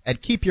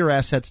 At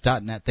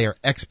keepyourassets.net, they are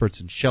experts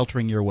in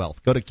sheltering your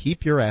wealth. Go to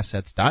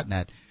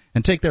keepyourassets.net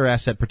and take their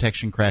asset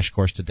protection crash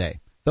course today.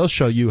 They'll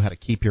show you how to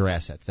keep your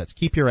assets. That's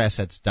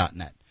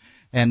keepyourassets.net.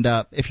 And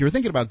if you're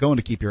thinking about going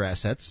to Keep Your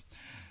Assets,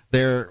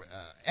 their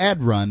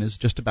ad run is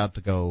just about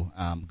to go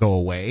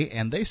away,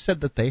 and they said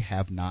that they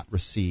have not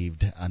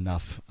received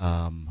enough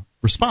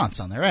response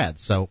on their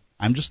ads. So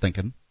I'm just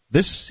thinking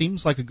this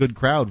seems like a good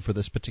crowd for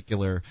this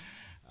particular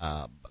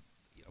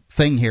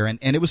thing here, and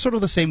it was sort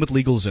of the same with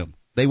LegalZoom.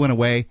 They went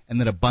away, and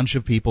then a bunch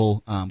of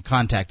people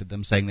contacted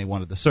them saying they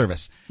wanted the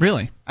service.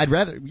 Really? I'd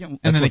rather, and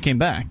then they came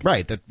back.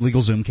 Right, that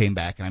LegalZoom came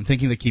back, and I'm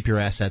thinking that Keep Your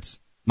Assets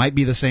might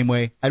be the same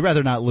way. I'd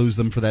rather not lose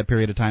them for that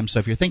period of time. So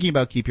if you're thinking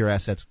about Keep Your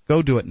Assets,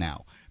 go do it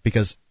now,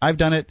 because I've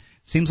done it.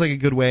 Seems like a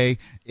good way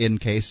in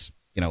case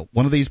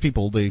one of these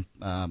people,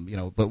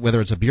 but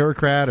whether it's a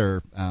bureaucrat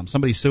or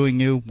somebody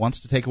suing you wants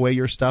to take away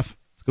your stuff,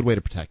 it's a good way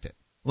to protect it.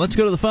 Let's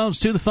go to the phones,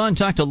 to the fun.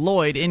 Talk to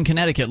Lloyd in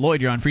Connecticut.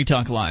 Lloyd, you're on Free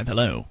Talk Live.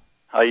 Hello.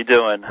 How you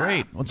doing?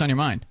 Great. What's on your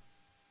mind?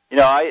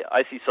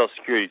 I see Social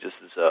Security just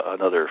as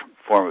another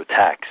form of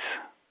tax.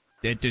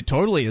 It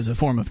totally is a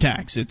form of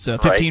tax. It's a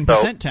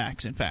 15%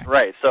 tax, in fact.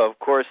 Right. So, of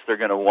course, they're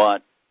going to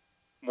want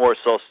more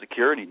Social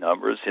Security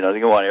numbers. They're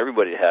going to want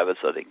everybody to have it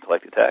so they can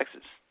collect the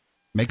taxes.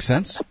 Makes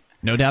sense.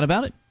 No doubt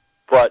about it.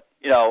 But,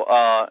 they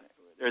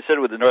said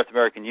with the North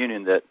American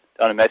Union that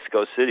down in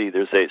Mexico City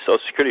there's a Social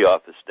Security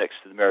office next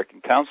to the American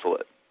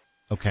consulate.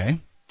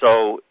 Okay.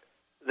 So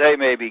they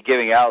may be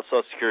giving out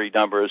Social Security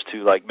numbers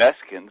to,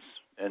 Mexicans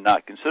and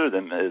not consider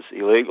them as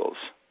illegals.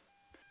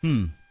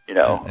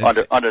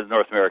 Under the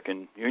North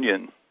American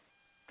Union.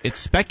 It's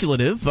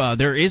speculative.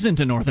 There isn't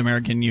a North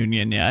American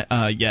Union yet.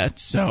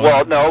 So.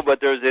 Well, no, but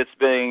it's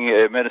being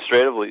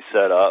administratively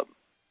set up.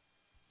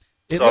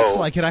 It looks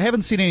like it. I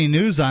haven't seen any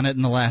news on it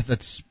in the last.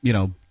 That's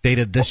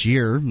dated this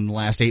year, in the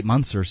last 8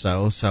 months or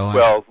so.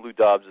 Well, Lou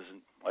Dobbs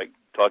isn't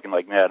talking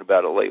like mad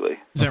about it lately.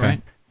 Is that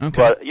right? Okay.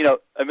 But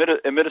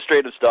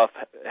administrative stuff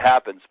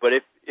happens. But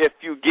if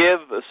you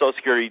give a Social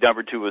Security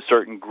number to a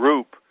certain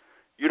group,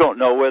 you don't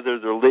know whether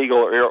they're legal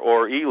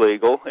or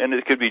illegal, and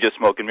it could be just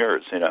smoke and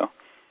mirrors. Very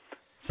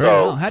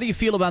well. How do you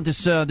feel about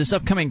this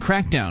upcoming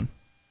crackdown?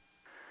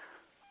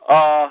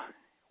 Well,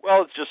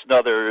 it's just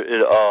another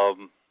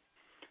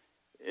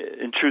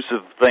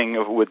intrusive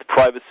thing with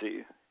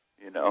privacy.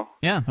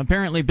 Yeah,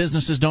 apparently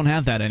businesses don't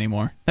have that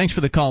anymore. Thanks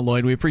for the call,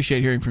 Lloyd. We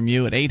appreciate hearing from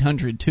you at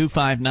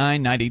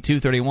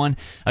 800-259-9231.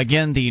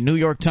 Again, the New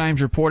York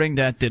Times reporting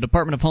that the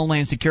Department of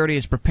Homeland Security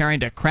is preparing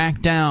to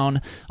crack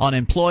down on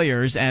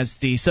employers as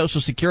the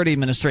Social Security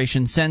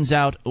Administration sends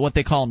out what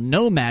they call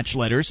no-match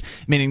letters,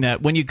 meaning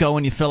that when you go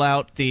and you fill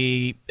out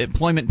the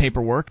employment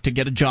paperwork to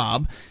get a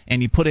job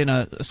and you put in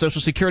a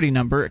Social Security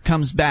number, it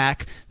comes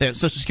back that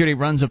Social Security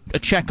runs a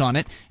check on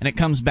it, and it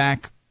comes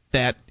back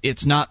that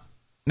it's not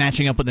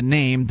matching up with the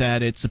name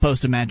that it's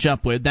supposed to match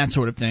up with, that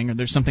sort of thing, or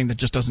there's something that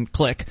just doesn't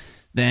click,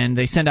 then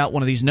they send out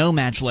one of these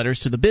no-match letters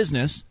to the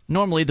business.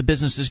 Normally the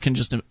businesses can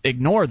just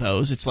ignore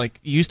those. It's like,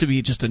 it used to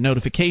be just a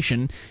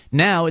notification.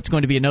 Now it's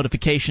going to be a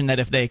notification that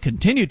if they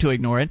continue to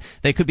ignore it,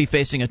 they could be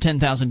facing a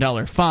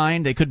 $10,000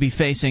 fine. They could be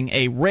facing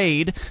a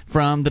raid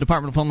from the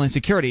Department of Homeland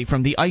Security,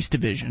 from the ICE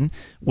division,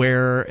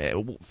 where,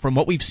 from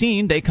what we've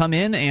seen, they come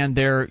in and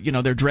they're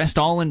dressed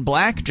all in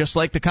black, just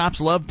like the cops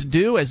love to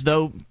do, as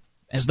though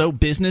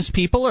business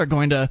people are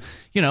going to,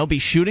 be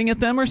shooting at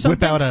them or something.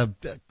 Whip out a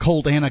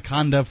Colt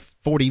Anaconda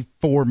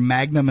 44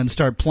 Magnum and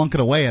start plunking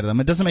away at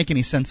them. It doesn't make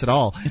any sense at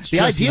all.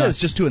 The idea is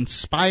just to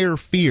inspire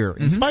fear.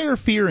 Mm-hmm. Inspire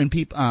fear in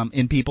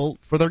people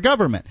for their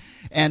government.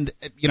 And,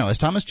 as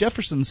Thomas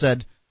Jefferson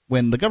said,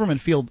 when the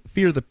government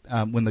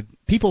when the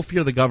people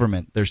fear the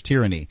government, there's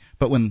tyranny.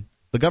 But when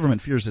the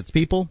government fears its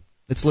people,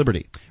 it's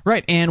liberty.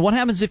 Right. And what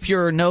happens if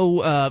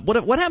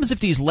what happens if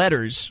these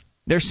letters...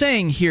 They're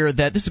saying here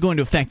that this is going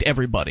to affect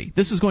everybody.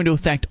 This is going to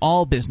affect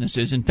all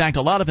businesses. In fact,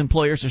 a lot of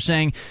employers are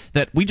saying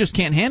that we just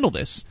can't handle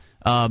this.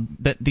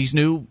 That these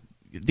new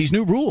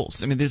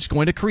rules, it's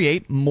going to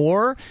create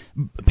more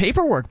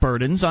paperwork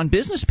burdens on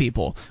business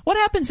people. What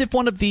happens if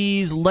one of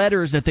these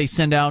letters that they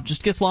send out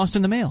just gets lost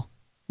in the mail?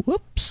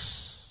 Whoops.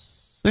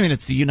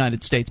 It's the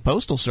United States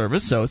Postal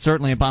Service, so it's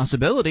certainly a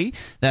possibility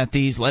that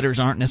these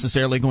letters aren't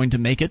necessarily going to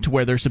make it to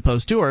where they're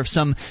supposed to, or if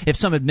some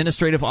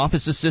administrative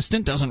office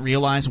assistant doesn't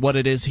realize what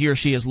it is he or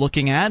she is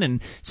looking at and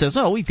says,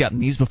 "Oh, we've gotten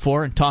these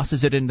before," and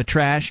tosses it in the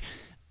trash,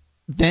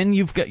 then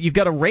you've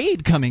got a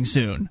raid coming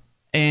soon,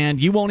 and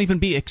you won't even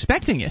be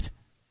expecting it.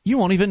 You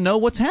won't even know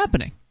what's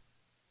happening,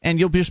 and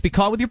you'll just be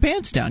caught with your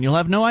pants down. You'll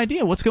have no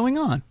idea what's going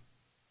on.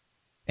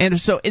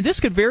 And so this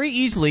could very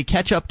easily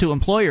catch up to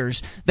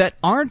employers that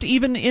aren't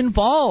even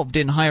involved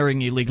in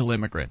hiring illegal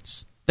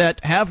immigrants.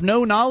 that have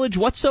no knowledge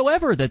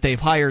whatsoever that they've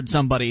hired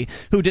somebody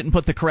who didn't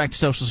put the correct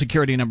Social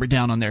Security number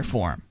down on their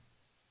form.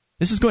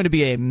 This is going to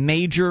be a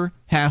major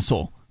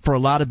hassle for a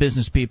lot of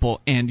business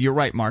people, and you're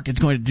right, Mark. It's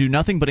going to do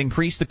nothing but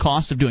increase the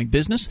cost of doing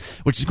business,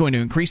 which is going to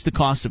increase the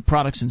cost of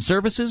products and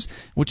services,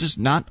 which is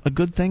not a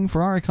good thing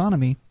for our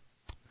economy.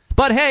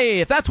 But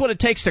hey, if that's what it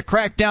takes to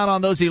crack down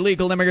on those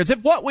illegal immigrants,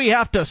 if what we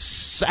have to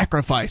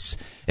sacrifice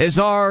is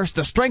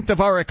the strength of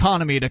our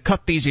economy to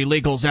cut these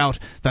illegals out,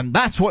 then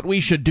that's what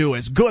we should do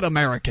as good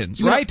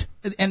Americans, right?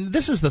 And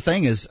this is the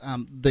thing, is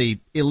the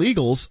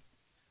illegals,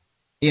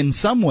 in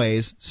some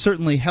ways,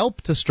 certainly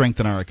help to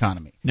strengthen our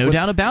economy. No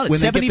doubt about it.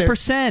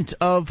 70%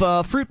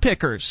 of fruit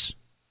pickers,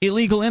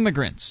 illegal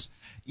immigrants.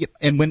 Yeah,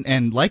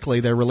 and likely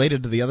they're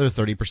related to the other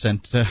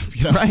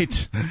 30%. Right.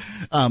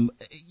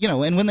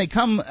 And when they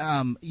come,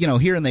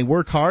 here and they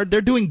work hard,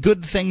 they're doing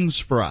good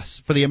things for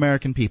us, for the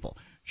American people.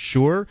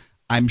 Sure,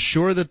 I'm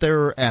sure that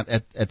there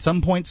at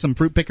some point some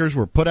fruit pickers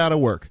were put out of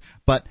work,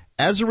 but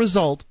as a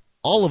result,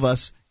 all of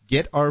us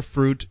get our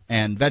fruit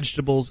and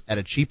vegetables at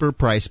a cheaper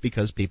price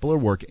because people are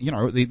working.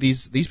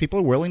 These people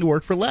are willing to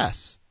work for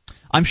less.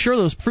 I'm sure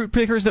those fruit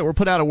pickers that were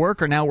put out of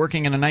work are now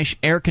working in a nice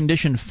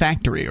air-conditioned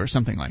factory or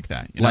something like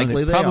that.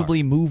 Likely they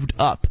probably moved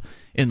up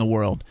in the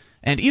world.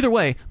 And either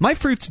way, my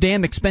fruit's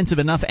damn expensive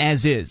enough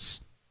as is.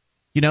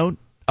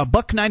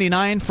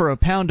 $1.99 for a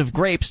pound of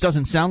grapes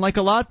doesn't sound like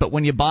a lot, but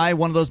when you buy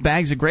one of those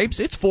bags of grapes,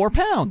 it's 4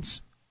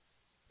 pounds.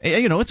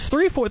 It's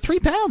 3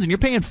 pounds, and you're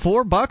paying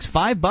 $4,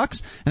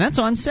 $5, and that's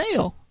on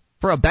sale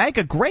for a bag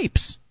of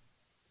grapes.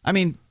 I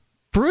mean,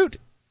 fruit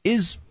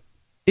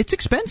it's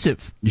expensive.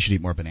 You should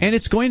eat more bananas. And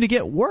it's going to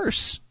get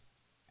worse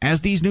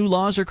as these new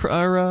laws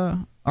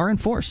are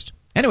enforced.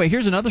 Anyway,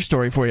 here's another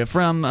story for you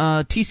from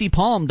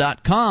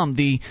tcpalm.com.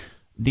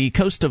 The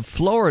coast of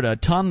Florida,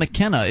 Tom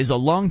McKenna is a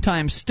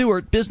longtime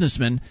Stewart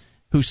businessman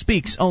who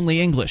speaks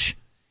only English.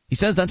 He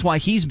says that's why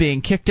he's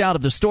being kicked out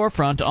of the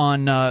storefront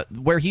on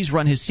where he's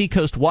run his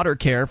Seacoast Water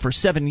Care for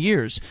 7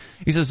 years.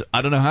 He says,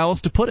 I don't know how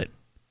else to put it.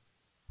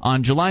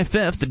 On July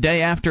 5th, the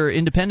day after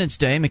Independence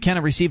Day,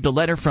 McKenna received a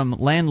letter from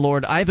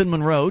landlord Ivan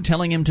Monroe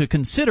telling him to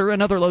consider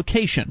another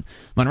location.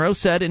 Monroe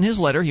said in his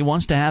letter he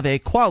wants to have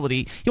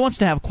quality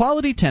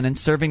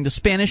tenants serving the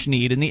Spanish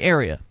need in the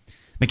area.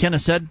 McKenna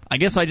said, I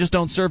guess I just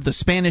don't serve the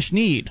Spanish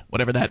need,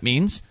 whatever that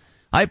means.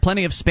 I have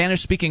plenty of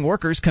Spanish-speaking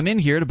workers come in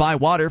here to buy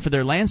water for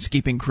their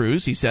landscaping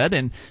crews, he said,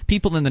 and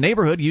people in the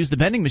neighborhood use the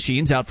vending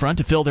machines out front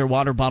to fill their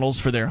water bottles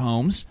for their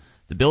homes.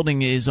 The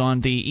building is on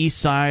the east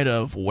side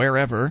of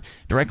wherever.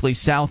 Directly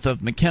south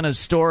of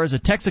McKenna's store is a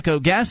Texaco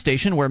gas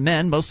station where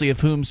men, mostly of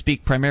whom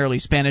speak primarily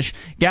Spanish,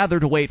 gather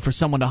to wait for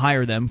someone to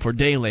hire them for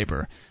day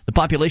labor. The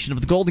population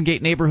of the Golden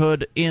Gate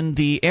neighborhood in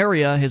the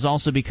area has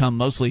also become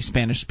mostly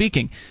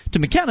Spanish-speaking. To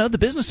McKenna, the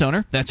business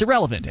owner, that's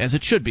irrelevant, as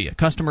it should be. A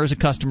customer is a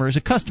customer is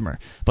a customer.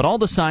 But all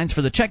the signs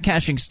for the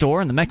check-cashing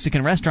store and the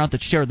Mexican restaurant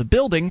that share the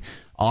building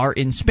are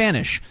in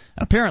Spanish.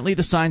 Apparently,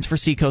 the signs for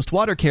Seacoast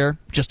Water Care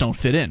just don't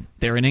fit in.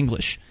 They're in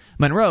English.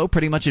 Monroe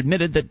pretty much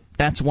admitted that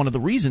that's one of the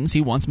reasons he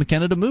wants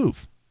McKenna to move.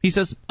 He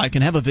says, I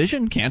can have a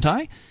vision, can't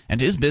I?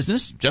 And his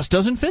business just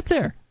doesn't fit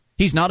there.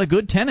 He's not a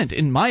good tenant,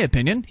 in my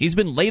opinion. He's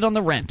been late on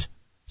the rent.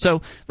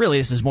 So, really,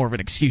 this is more of an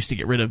excuse to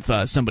get rid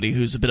of somebody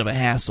who's a bit of a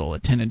hassle, a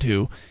tenant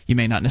who you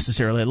may not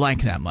necessarily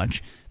like that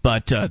much.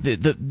 But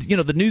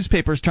the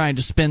newspaper's trying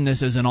to spin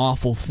this as an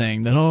awful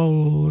thing, that,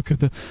 oh, look at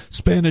the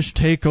Spanish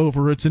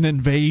takeover, it's an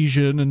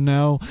invasion, and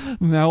now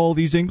all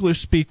these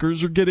English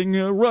speakers are getting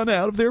run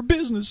out of their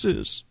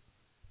businesses.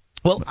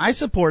 Well, I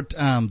support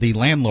the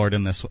landlord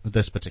in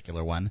this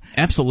particular one.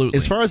 Absolutely.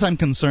 As far as I'm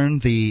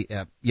concerned,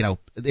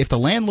 if the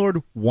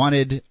landlord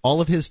wanted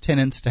all of his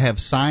tenants to have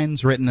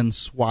signs written in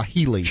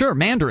Swahili, sure,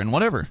 Mandarin,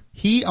 whatever.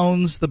 He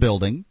owns the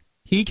building.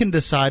 He can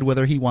decide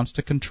whether he wants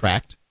to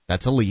contract.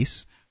 That's a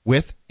lease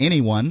with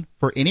anyone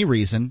for any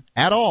reason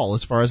at all,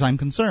 as far as I'm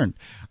concerned.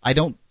 I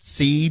don't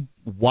see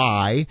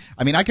why.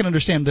 I mean, I can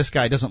understand this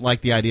guy doesn't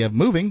like the idea of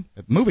moving.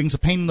 Moving's a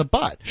pain in the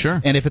butt. Sure.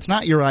 And if it's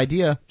not your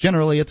idea,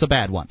 generally it's a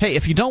bad one. Hey,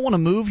 if you don't want to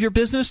move your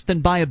business,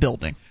 then buy a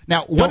building.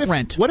 Now,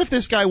 rent. What if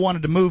this guy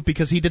wanted to move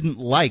because he didn't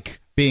like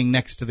being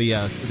next to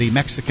the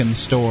Mexican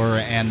store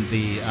and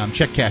the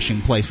check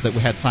cashing place that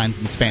had signs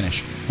in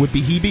Spanish? Would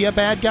he be a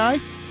bad guy?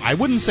 I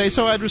wouldn't say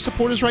so. I'd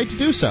support his right to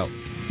do so.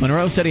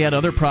 Monroe said he had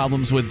other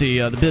problems with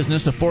the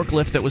business, a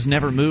forklift that was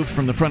never moved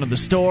from the front of the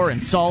store,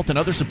 and salt and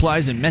other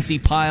supplies in messy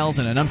piles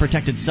in an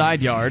unprotected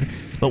side yard.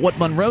 But what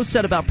Monroe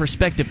said about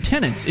prospective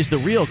tenants is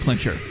the real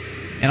clincher.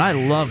 And I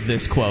love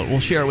this quote. We'll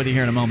share it with you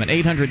here in a moment.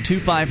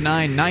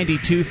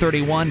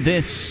 800-259-9231.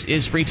 This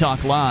is Free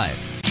Talk Live.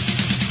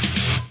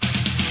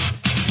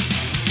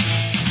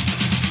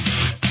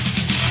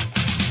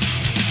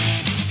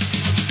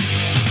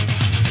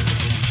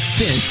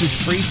 This is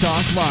Free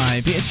Talk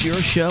Live. It's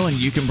your show, and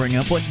you can bring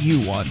up what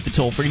you want. The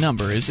toll-free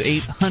number is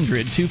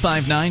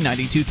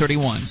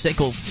 800-259-9231.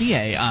 SACL's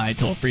CAI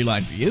toll-free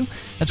line for you.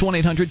 That's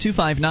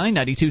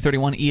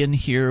 1-800-259-9231. Ian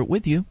here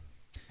with you.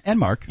 And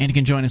Mark. And you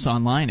can join us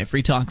online at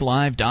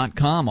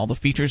freetalklive.com. All the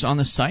features on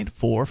the site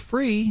for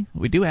free.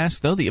 We do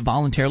ask, though, that you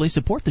voluntarily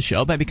support the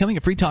show by becoming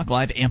a Free Talk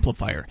Live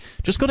amplifier.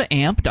 Just go to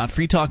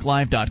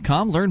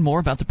amp.freetalklive.com. Learn more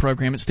about the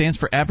program. It stands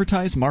for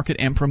Advertise, Market,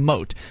 and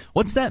Promote.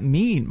 What's that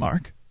mean,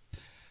 Mark?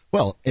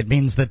 Well, it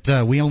means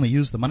that we only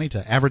use the money to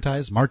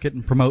advertise, market,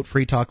 and promote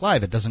Free Talk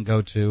Live. It doesn't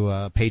go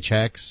to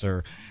paychecks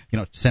or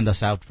send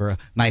us out for a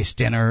nice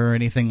dinner or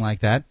anything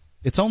like that.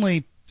 It's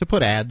only to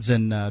put ads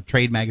in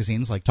trade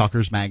magazines like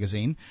Talkers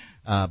Magazine.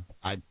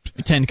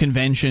 Attend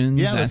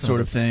conventions, that sort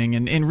of thing,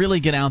 and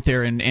really get out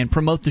there and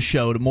promote the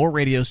show to more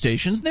radio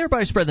stations, and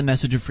thereby spread the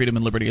message of freedom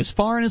and liberty as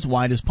far and as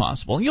wide as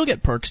possible. And you'll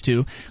get perks,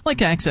 too,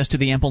 like access to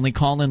the AMP-only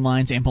call-in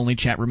lines, AMP-only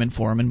chat room and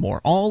forum, and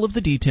more. All of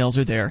the details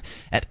are there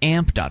at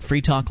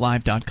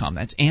amp.freetalklive.com.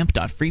 That's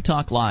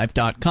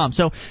amp.freetalklive.com.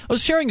 So I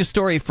was sharing a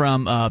story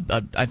from,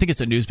 I think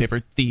it's a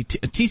newspaper, the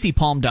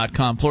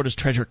tcpalm.com, Florida's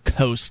Treasure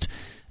Coast.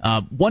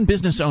 One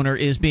business owner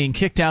is being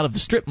kicked out of the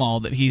strip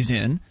mall that he's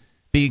in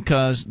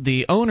because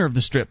the owner of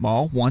the strip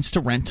mall wants to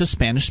rent to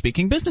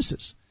Spanish-speaking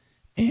businesses.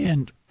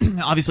 And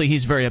obviously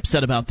he's very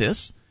upset about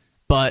this,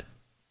 but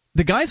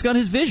the guy's got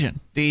his vision.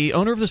 The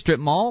owner of the strip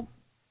mall,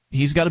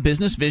 he's got a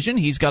business vision.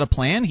 He's got a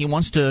plan. He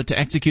wants to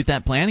execute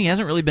that plan. He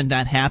hasn't really been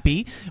that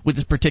happy with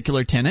this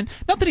particular tenant.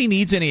 Not that he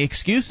needs any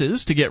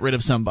excuses to get rid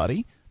of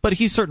somebody, but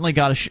he's certainly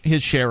got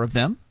his share of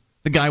them.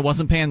 The guy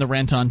wasn't paying the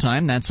rent on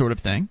time, that sort of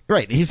thing.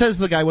 Right. He says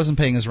the guy wasn't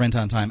paying his rent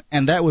on time,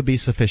 and that would be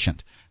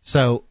sufficient.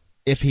 So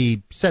if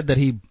he said that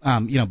he,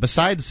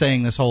 besides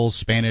saying this whole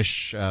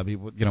Spanish,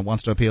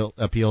 wants to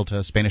appeal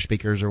to Spanish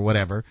speakers or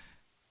whatever,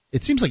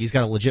 it seems like he's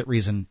got a legit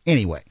reason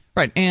anyway.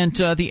 Right, and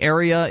the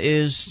area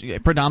is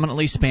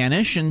predominantly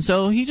Spanish, and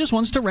so he just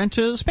wants to rent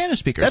to Spanish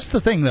speakers. That's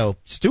the thing, though.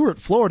 Stuart,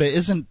 Florida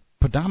isn't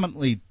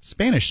predominantly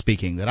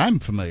Spanish-speaking that I'm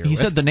familiar with. He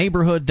said the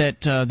neighborhood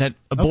that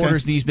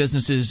borders these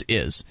businesses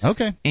is.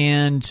 Okay.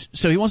 And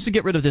so he wants to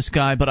get rid of this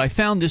guy, but I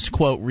found this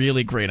quote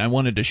really great. I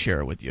wanted to share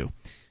it with you.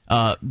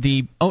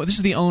 This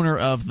is the owner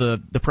of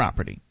the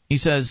property. He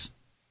says,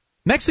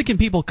 Mexican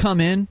people come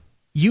in,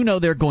 you know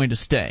they're going to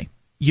stay.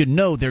 You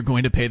know they're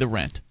going to pay the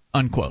rent,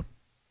 unquote.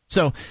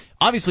 So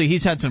obviously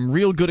he's had some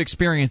real good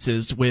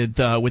experiences with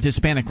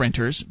Hispanic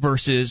renters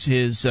versus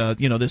his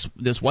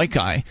this white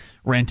guy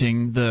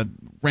renting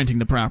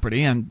the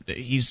property, and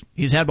he's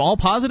had all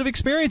positive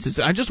experiences.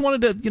 I just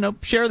wanted to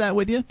share that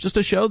with you, just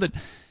to show that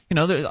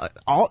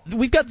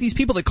we've got these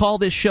people that call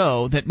this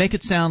show that make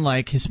it sound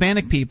like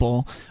Hispanic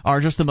people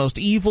are just the most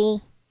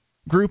evil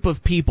group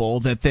of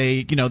people, that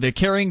they're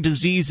carrying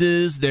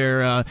diseases,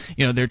 they're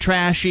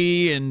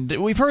trashy, and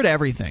we've heard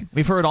everything.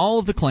 We've heard all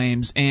of the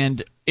claims,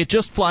 and it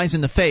just flies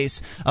in the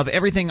face of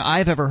everything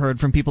I've ever heard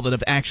from people that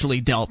have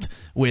actually dealt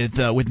with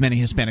many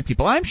Hispanic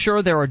people. I'm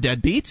sure there are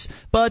deadbeats,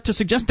 but to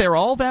suggest they're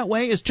all that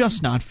way is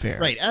just not fair.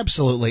 Right,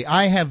 absolutely.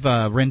 I have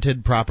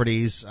rented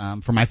properties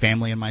for my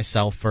family and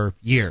myself for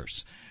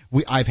years.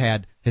 I've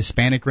had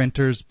Hispanic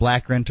renters,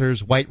 black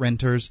renters, white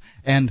renters,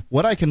 and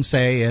what I can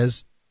say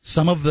is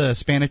some of the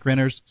Hispanic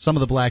renters, some of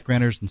the black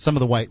renters, and some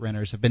of the white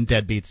renters have been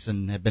deadbeats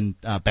and have been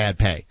bad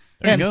pay.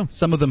 There you go.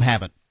 Some of them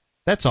haven't.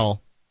 That's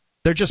all.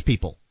 They're just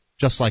people,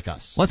 just like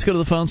us. Let's go to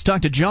the phones.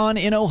 Talk to John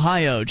in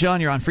Ohio. John,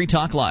 you're on Free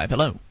Talk Live.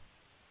 Hello.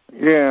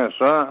 Yes,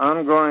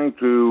 I'm going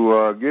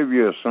to give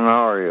you a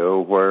scenario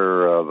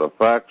where the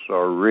facts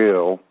are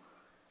real,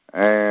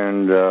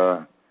 and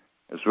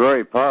it's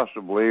very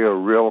possibly a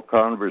real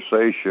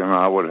conversation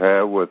I would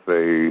have with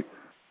a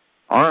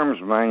arms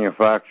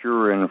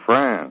manufacturer in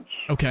France.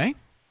 Okay.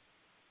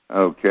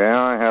 Okay,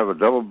 I have a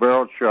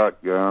double-barreled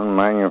shotgun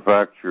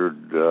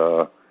manufactured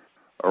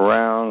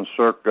around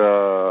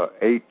circa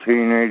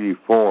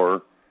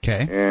 1884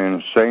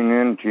 in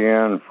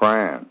Saint-Étienne,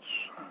 France.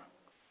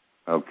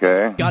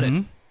 Okay? Got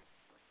it.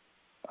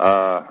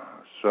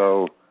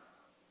 So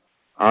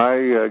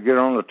I get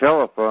on the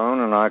telephone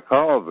and I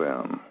call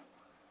them,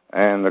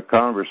 and the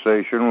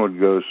conversation would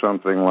go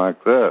something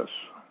like this.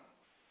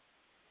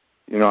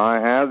 I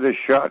have this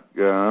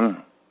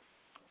shotgun,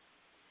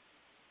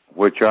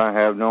 which I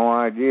have no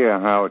idea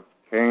how it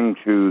came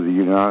to the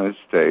United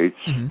States.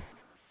 Mm-hmm.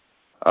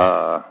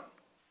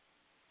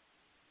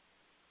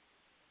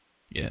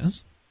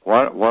 Yes.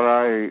 What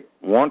I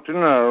want to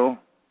know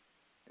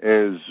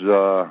is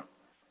the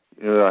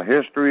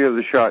history of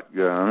the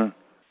shotgun.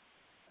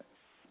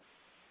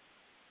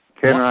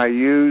 Can I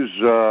use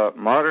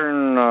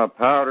modern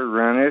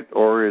powder in it,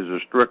 or is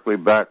it strictly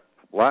black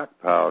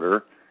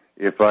powder?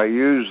 If I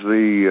use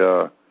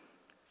the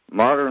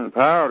modern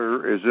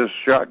powder, is this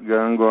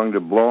shotgun going to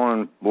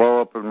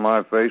blow up in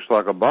my face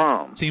like a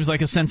bomb? Seems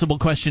like a sensible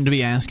question to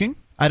be asking.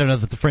 I don't know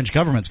that the French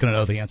government's going to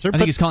know the answer. I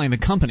think he's calling the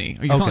company.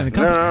 Are you calling the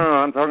company? No,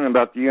 I'm talking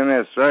about the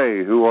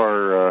NSA, who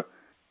are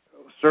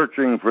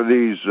searching for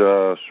these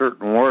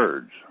certain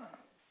words.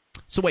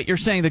 So wait, you're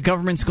saying the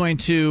government's going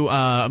to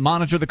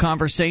monitor the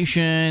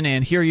conversation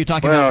and hear you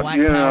talking about black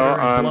powder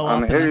and blow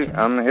up?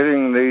 I'm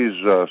hitting these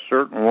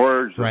certain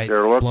words that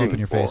they're looking blow up in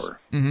your face.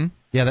 Mm-hmm.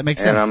 Yeah, that makes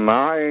sense. And am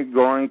I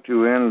going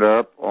to end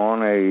up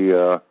on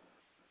a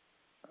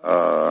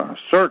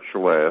search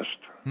list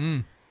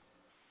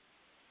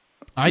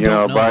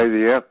by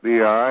the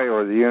FBI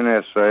or the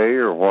NSA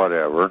or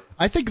whatever.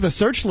 I think the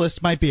search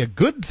list might be a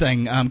good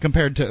thing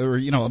compared to, or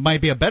it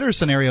might be a better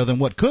scenario than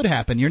what could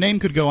happen. Your name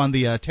could go on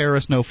the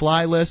terrorist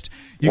no-fly list.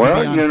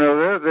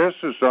 This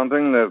is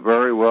something that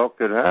very well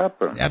could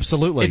happen.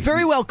 Absolutely, it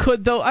very well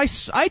could, though. I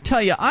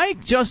tell you, I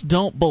just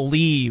don't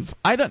believe.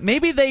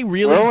 Maybe they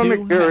really do. Well, let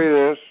me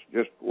carry this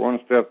just one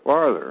step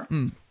farther.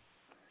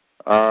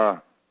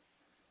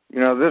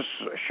 This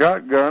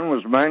shotgun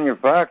was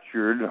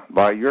manufactured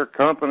by your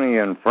company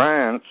in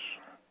France.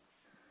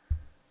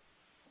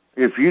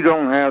 If you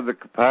don't have the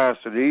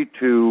capacity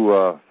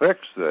to fix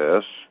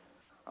this,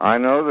 I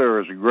know there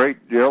is a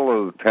great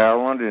deal of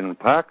talent in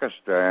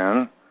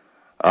Pakistan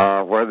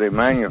where they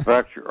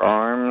manufacture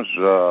arms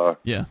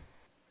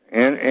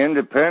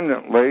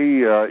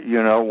independently,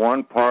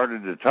 one part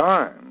at a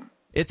time.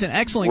 It's an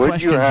excellent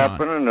question, Would you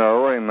happen to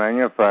know a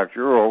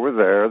manufacturer over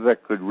there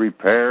that could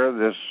repair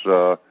this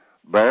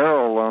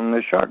barrel on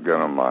the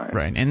shotgun of mine?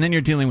 Right, and then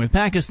you're dealing with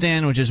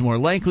Pakistan, which is more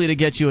likely to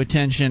get you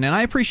attention, and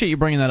I appreciate you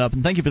bringing that up,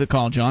 and thank you for the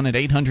call, John, at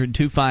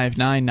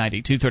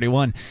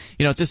 800-259-9231.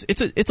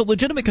 It's a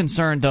legitimate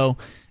concern, though,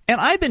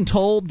 and I've been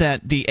told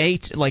that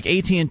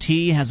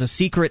AT&T has a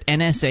secret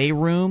NSA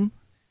room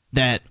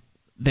that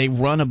they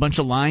run a bunch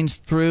of lines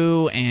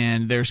through,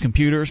 and there's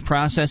computers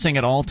processing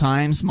at all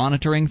times,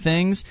 monitoring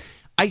things.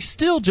 I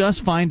still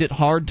just find it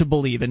hard to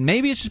believe, and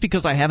maybe it's just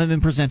because I haven't been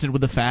presented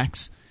with the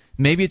facts.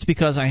 Maybe it's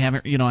because I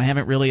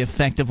haven't really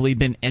effectively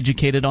been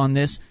educated on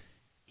this.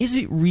 Is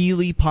it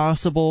really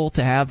possible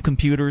to have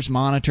computers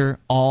monitor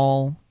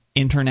all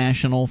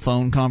international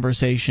phone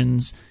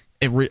conversations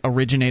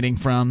originating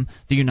from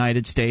the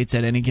United States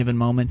at any given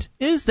moment?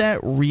 Is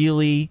that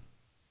really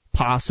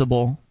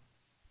possible?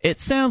 It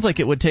sounds like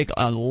it would take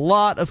a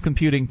lot of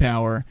computing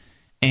power,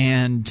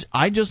 and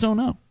I just don't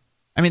know.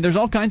 I mean, there's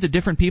all kinds of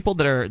different people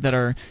that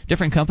are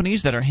different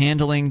companies that are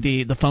handling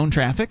the phone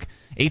traffic.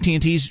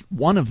 AT&T's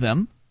one of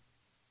them.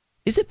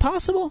 Is it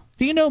possible?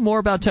 Do you know more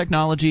about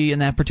technology in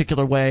that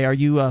particular way? Are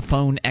you a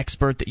phone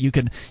expert that you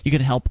can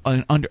help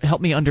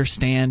me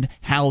understand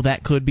how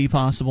that could be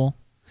possible?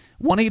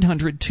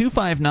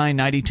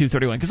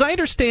 1-800-259-9231. Because I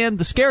understand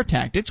the scare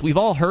tactics. We've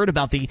all heard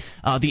about the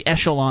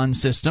echelon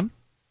system.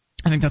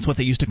 I think that's what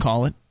they used to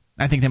call it.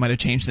 I think they might have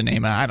changed the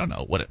name. I don't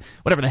know,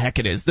 whatever the heck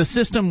it is. The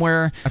system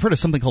where... I've heard of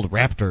something called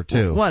Raptor,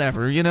 too.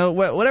 Whatever.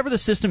 Whatever the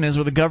system is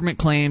where the government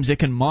claims it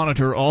can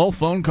monitor all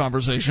phone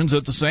conversations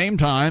at the same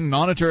time,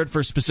 monitor it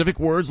for specific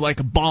words like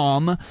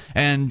bomb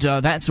and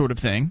that sort of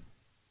thing.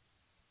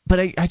 But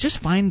I just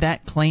find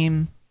that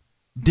claim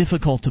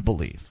difficult to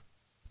believe.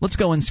 Let's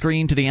go and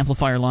screen to the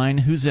amplifier line.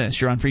 Who's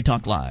this? You're on Free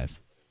Talk Live.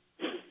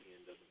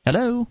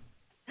 Hello?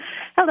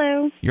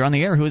 Hello. You're on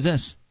the air. Who is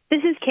this?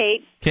 This is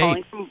Kate,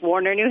 calling from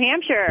Warner, New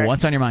Hampshire.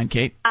 What's on your mind,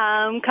 Kate?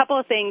 Couple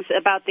of things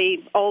about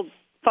the old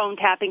phone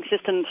tapping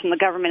systems from the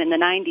government in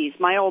the 90s.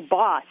 My old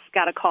boss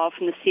got a call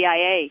from the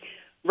CIA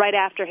right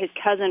after his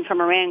cousin from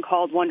Iran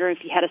called wondering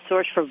if he had a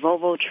source for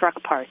Volvo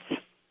truck parts.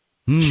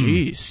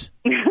 Jeez.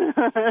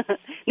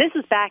 This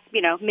was back,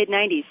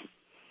 mid-90s.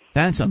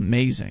 That's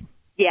amazing.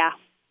 Yeah.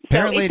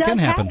 Apparently so it can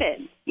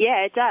happen.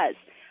 Yeah, it does.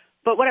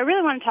 But what I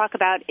really want to talk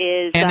about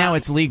is... And now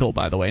it's legal,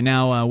 by the way.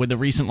 Now, with the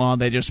recent law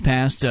they just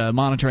passed,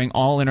 monitoring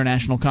all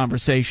international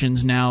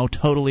conversations, now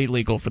totally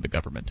legal for the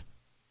government.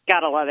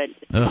 Gotta love it.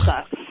 It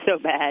sucks so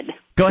bad.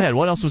 Go ahead.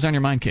 What else was on your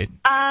mind, Kate?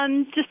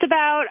 Just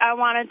about, I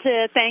wanted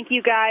to thank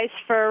you guys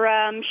for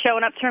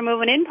showing up to our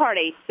moving in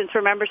party, since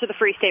we're members of the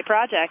Free State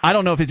Project. I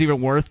don't know if it's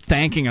even worth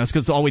thanking us,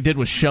 because all we did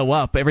was show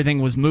up.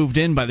 Everything was moved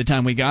in by the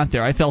time we got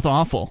there. I felt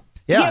awful.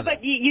 Yeah,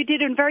 but you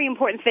did a very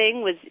important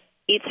thing, was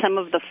eat some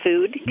of the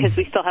food, because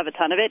we still have a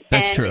ton of it.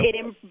 That's true. It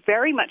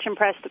very much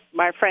impressed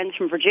my friends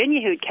from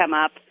Virginia who'd come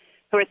up,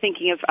 who are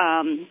thinking of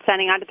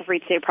signing on to the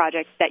Free State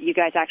Project, that you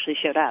guys actually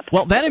showed up.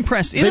 Well, that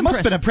impressed... They must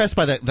have been impressed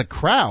by the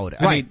crowd.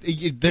 Right. I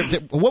mean,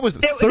 what was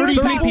it, 30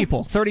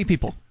 people? 30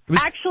 people.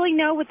 Actually,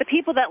 no, with the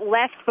people that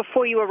left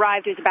before you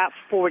arrived, it was about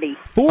 40.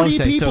 40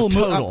 people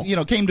total.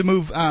 Came to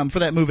move for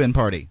that move-in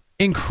party.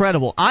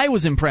 Incredible. I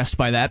was impressed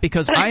by that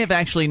because I have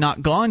actually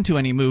not gone to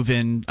any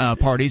move-in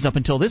parties up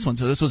until this one.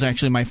 So this was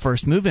actually my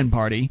first move-in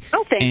party.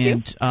 Oh, thank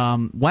you.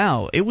 And,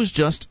 wow, it was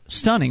just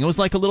stunning. It was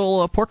like a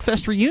little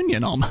Porkfest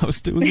reunion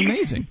almost. It was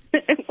amazing.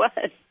 It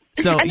was.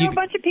 So and there were a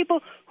bunch of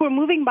people who were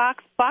moving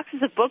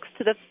boxes of books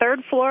to the third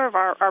floor of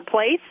our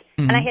place,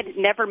 and I had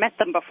never met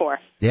them before.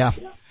 Yeah.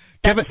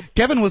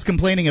 Kevin was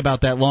complaining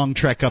about that long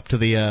trek up to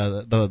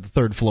the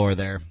third floor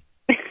there.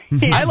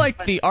 I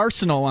like the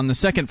arsenal on the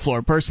second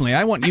floor, personally.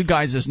 I want you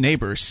guys as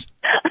neighbors.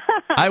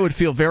 I would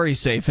feel very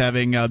safe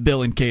having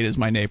Bill and Kate as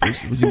my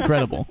neighbors. It was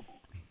incredible.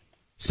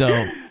 So,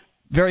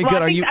 very good.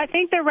 I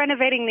think they're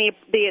renovating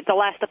the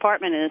last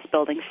apartment in this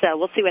building, so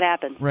we'll see what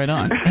happens. Right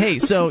on. Hey,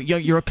 so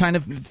you're kind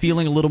of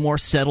feeling a little more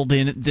settled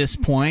in at this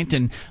point,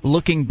 and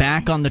looking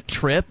back on the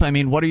trip, I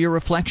mean, what are your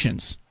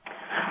reflections?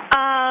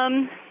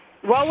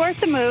 Well worth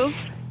the move.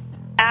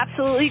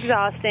 Absolutely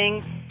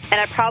exhausting. And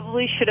I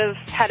probably should have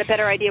had a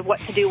better idea of what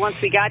to do once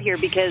we got here,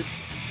 because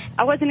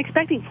I wasn't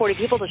expecting 40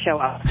 people to show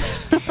up.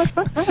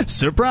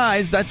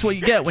 Surprise! That's what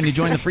you get when you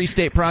join the Free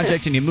State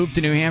Project and you move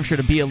to New Hampshire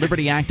to be a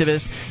liberty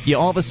activist. You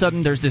all of a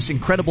sudden there's this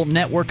incredible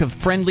network of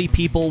friendly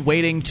people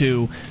waiting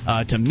to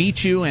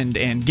meet you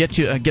and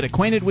get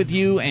acquainted with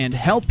you and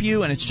help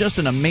you, and it's just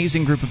an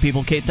amazing group of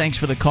people. Kate, thanks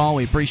for the call.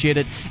 We appreciate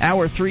it.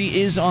 Hour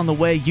 3 is on the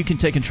way. You can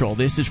take control.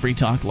 This is Free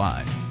Talk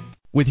Live.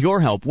 With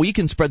your help, we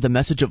can spread the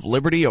message of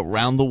liberty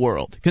around the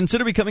world.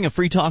 Consider becoming a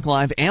Free Talk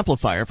Live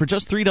amplifier for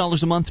just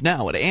 $3 a month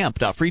now at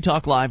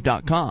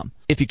amp.freetalklive.com.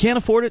 If you can't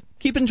afford it,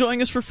 keep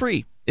enjoying us for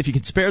free. If you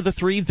can spare the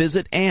 $3,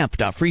 visit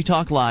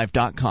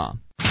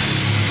amp.freetalklive.com.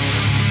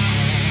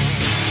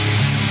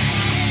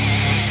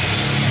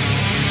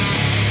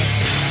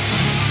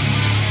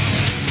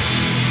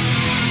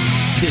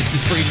 This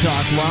is Free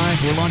Talk Live.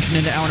 We're launching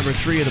into hour number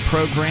 3 of the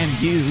program.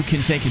 You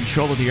can take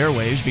control of the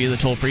airwaves via the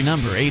toll-free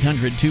number,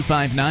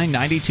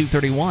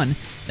 800-259-9231.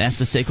 That's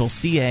the SACL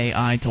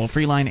CAI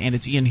toll-free line, and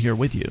it's Ian here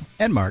with you.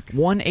 And Mark.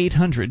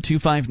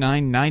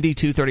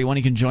 1-800-259-9231.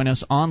 You can join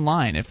us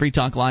online at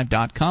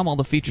freetalklive.com. All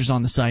the features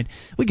on the site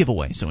we give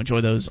away, so enjoy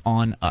those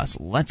on us.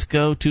 Let's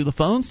go to the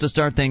phones to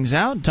start things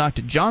out and talk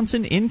to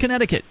Johnson in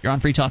Connecticut. You're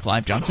on Free Talk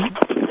Live, Johnson.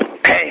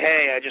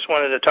 Hey, I just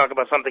wanted to talk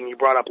about something you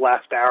brought up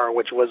last hour,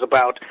 which was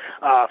about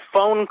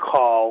phone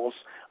calls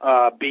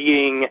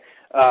being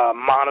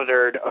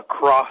monitored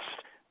across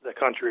the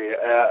country,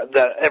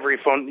 that every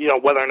phone,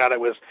 whether or not it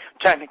was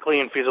technically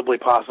and feasibly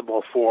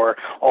possible for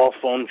all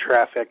phone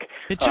traffic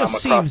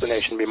across the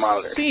nation to be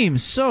monitored. It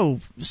seems so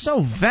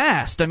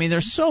vast. I mean,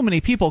 there's so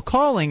many people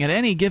calling at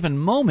any given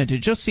moment.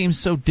 It just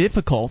seems so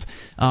difficult.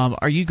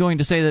 Are you going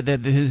to say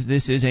that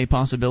this is a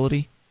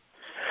possibility?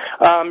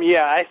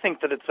 Yeah, I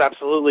think that it's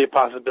absolutely a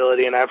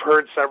possibility, and I've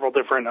heard several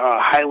different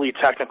highly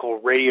technical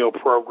radio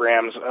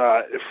programs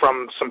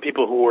from some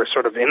people who were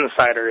sort of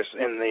insiders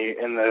in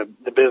the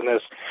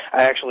business.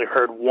 I actually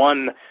heard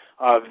one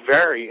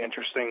very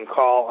interesting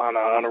call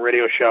on a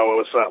radio show. It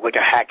was like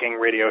a hacking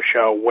radio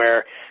show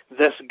where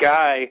this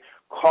guy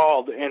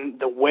called, and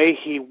the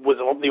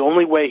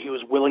only way he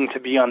was willing to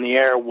be on the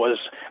air was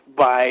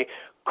by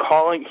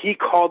calling. He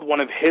called one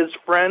of his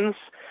friends,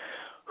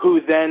 who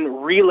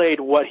then relayed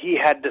what he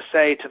had to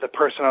say to the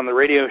person on the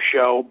radio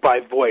show by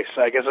voice.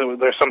 I guess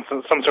there's some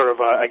sort of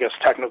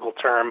technical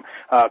term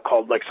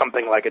called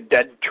something like a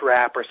dead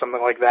trap or something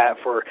like that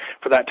for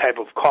that type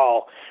of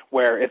call,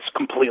 where it's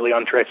completely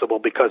untraceable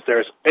because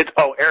air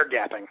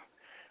gapping,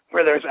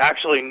 where there's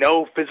actually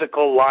no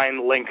physical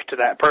line link to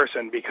that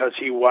person because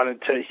he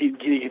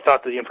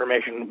thought that the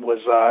information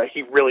was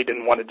he really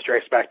didn't want it to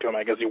trace back to him.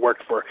 I guess he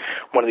worked for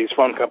one of these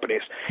phone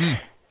companies.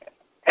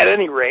 At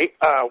any rate,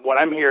 what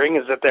I'm hearing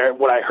is that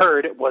what I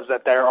heard was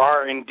that there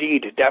are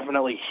indeed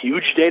definitely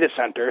huge data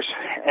centers,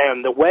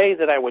 and the way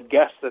that I would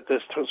guess that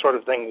this sort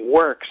of thing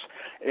works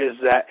is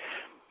that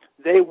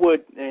they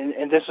would,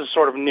 and this is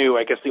sort of new,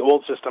 I guess the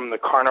old system, the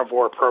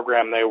carnivore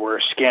program, they were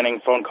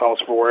scanning phone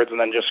calls for words and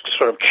then just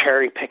sort of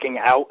cherry picking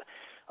out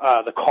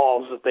the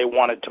calls that they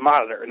wanted to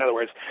monitor. In other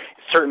words,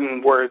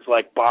 certain words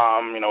like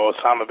bomb,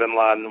 Osama bin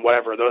Laden,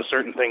 whatever, those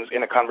certain things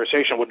in a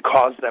conversation would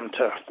cause them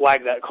to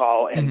flag that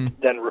call and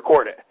then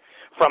record it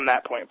from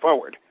that point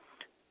forward.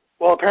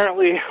 Well,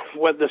 apparently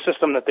what the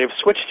system that they've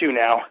switched to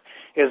now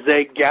is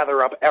they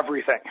gather up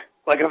everything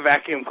like a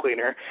vacuum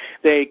cleaner.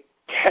 They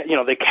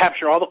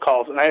capture all the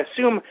calls, and I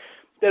assume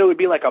that it would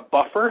be like a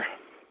buffer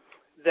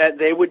that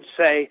they would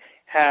say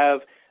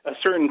have a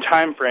certain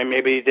time frame.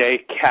 Maybe they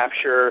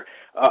capture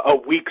a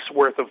week's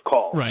worth of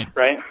calls,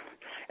 right?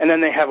 And then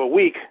they have a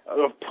week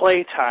of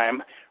play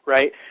time,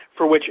 right,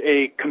 for which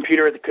a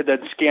computer could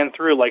then scan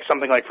through, like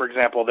something like, for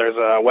example, there's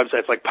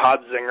websites like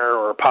Podzinger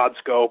or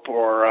Podscope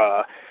or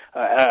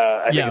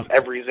I think it's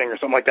Everyzing or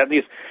something like that.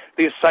 These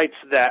sites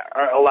that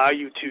allow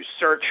you to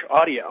search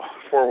audio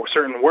for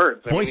certain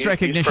words. Voice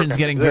recognition is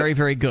getting very,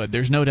 very good.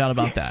 There's no doubt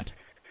about that.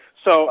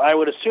 So I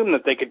would assume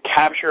that they could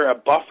capture a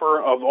buffer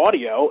of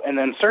audio and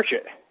then search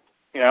it.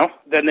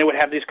 Then they would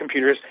have these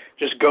computers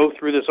just go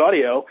through this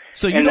audio.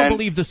 So you don't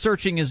believe the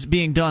searching is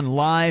being done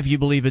live? You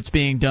believe it's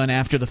being done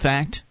after the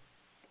fact?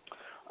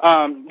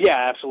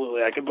 Yeah,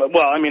 absolutely.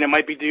 It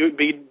might be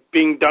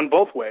being done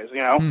both ways,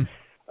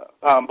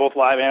 both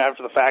live and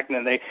after the fact, and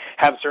then they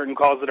have certain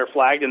calls that are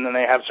flagged, and then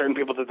they have certain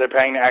people that they're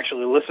paying to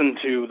actually listen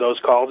to those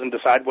calls and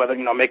decide whether,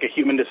 make a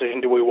human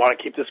decision, do we want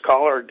to keep this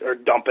call or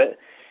dump it,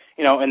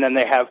 and then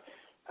they have,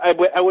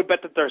 I would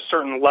bet that there are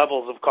certain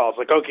levels of calls,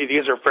 like, okay,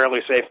 these are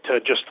fairly safe to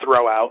just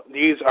throw out.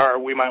 These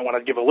we might want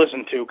to give a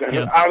listen to, because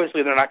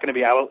obviously they're not going to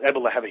be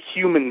able to have a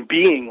human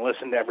being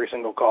listen to every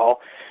single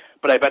call,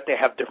 but I bet they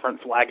have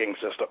different flagging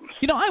systems.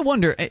 I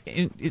wonder,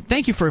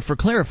 thank you for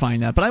clarifying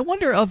that, but I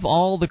wonder, of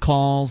all the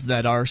calls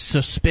that are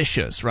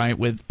suspicious, right,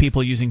 with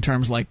people using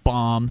terms like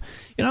bomb,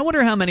 I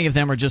wonder how many of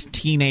them are just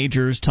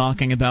teenagers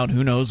talking about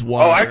who knows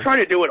what. Oh, I try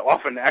to do it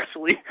often,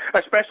 actually,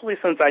 especially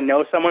since I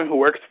know someone who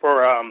works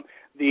for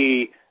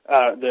the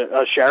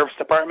sheriff's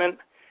department,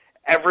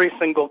 every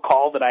single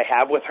call that I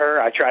have with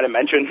her, I try to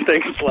mention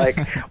things like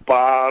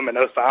bomb and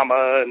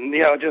Osama and,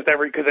 just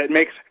because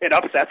it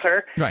upsets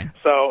her. Right.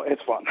 So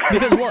it's fun.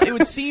 Because, well, it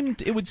would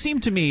seem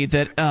to me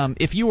that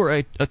if you were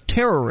a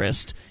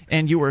terrorist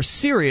and you were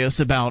serious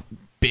about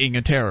being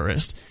a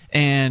terrorist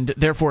and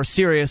therefore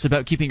serious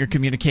about keeping your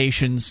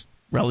communications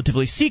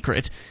relatively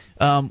secret,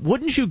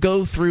 wouldn't you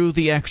go through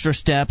the extra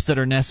steps that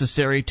are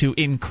necessary to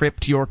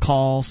encrypt your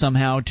call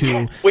somehow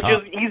which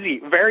is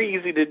easy, very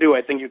easy to do.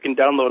 I think you can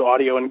download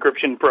audio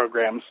encryption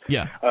programs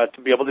to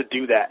be able to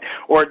do that.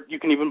 Or you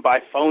can even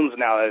buy phones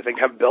now that I think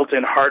have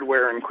built-in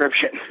hardware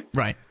encryption.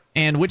 Right.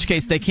 In which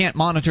case they can't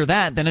monitor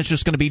that, then it's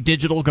just going to be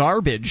digital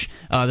garbage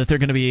that they're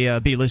going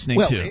to be listening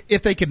to. Well,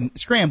 if they can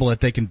scramble it,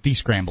 they can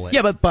descramble it.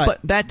 Yeah, but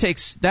that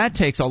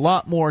takes a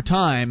lot more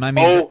time. I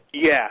mean,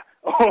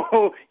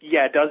 oh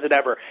yeah, does it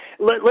ever?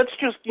 Let's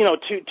just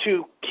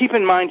to keep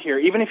in mind here,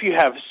 even if you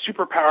have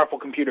super powerful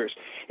computers,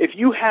 if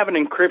you have an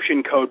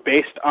encryption code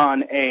based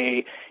on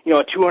a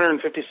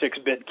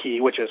 256-bit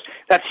key,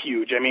 that's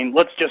huge. I mean,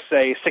 let's just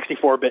say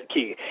 64-bit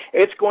key.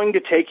 It's going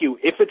to take you,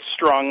 if it's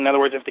strong, in other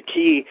words, if the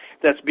key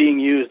that's being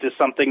used is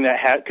something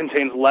that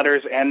contains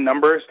letters and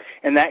numbers,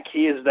 and that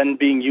key is then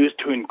being used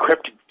to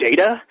encrypt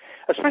data,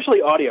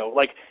 especially audio,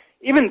 like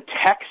even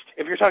text,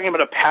 if you're talking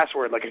about a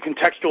password, like a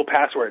contextual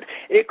password,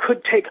 it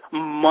could take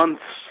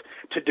months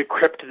to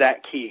decrypt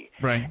that key.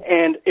 Right.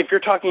 And if you're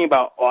talking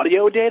about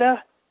audio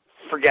data,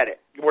 forget it.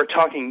 We're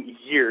talking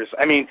years.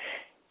 I mean,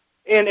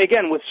 and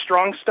again, with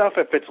strong stuff,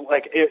 if it's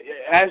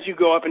as you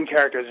go up in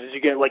characters, as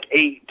you get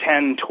 8,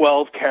 10,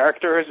 12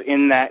 characters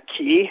in that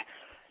key,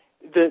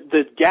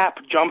 the gap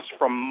jumps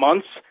from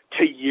months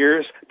to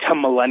years to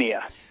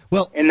millennia.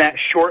 Well, in that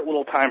short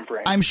little time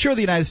frame. I'm sure the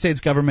United States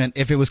government,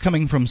 if it was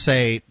coming from,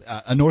 say,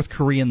 a North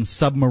Korean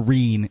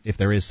submarine, if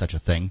there is such a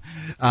thing,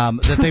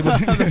 that they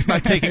would that's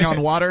not taking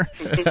on water.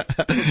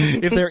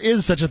 If there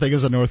is such a thing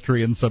as a North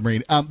Korean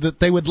submarine, that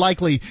they would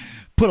likely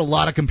put a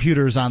lot of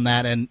computers on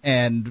that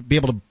and be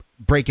able to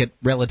break it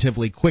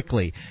relatively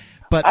quickly.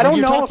 But when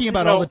you're talking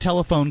about all the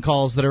telephone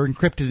calls that are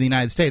encrypted in the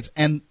United States,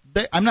 and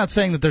I'm not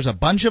saying that there's a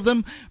bunch of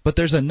them, but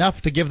there's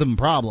enough to give them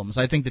problems.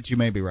 I think that you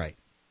may be right.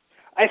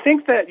 I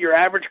think that your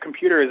average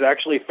computer is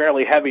actually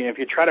fairly heavy, and if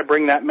you try to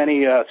bring that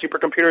many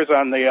supercomputers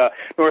on the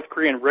North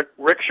Korean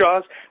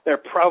rickshaws, they're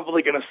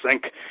probably going to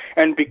sink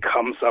and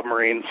become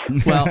submarines.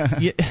 Well,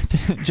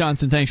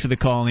 Johnson, thanks for the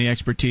call and the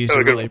expertise. I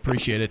really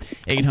appreciate it.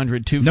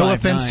 800-259. No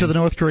offense to the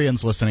North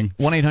Koreans listening.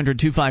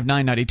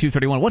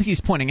 1-800-259-9231. What he's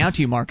pointing out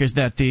to you, Mark, is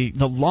that the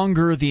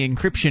longer the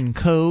encryption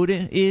code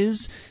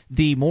is,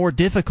 the more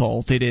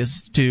difficult it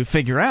is to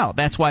figure out.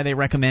 That's why they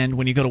recommend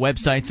when you go to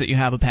websites that you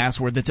have a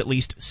password that's at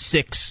least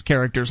 6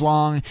 characters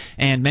long,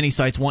 and many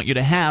sites want you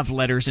to have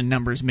letters and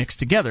numbers mixed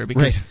together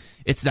because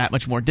it's that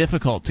much more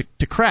difficult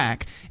to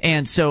crack.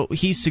 And so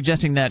he's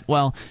suggesting that,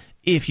 well,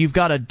 if you've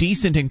got a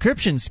decent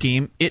encryption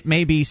scheme, it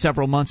may be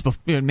several months,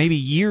 maybe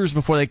years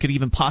before they could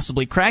even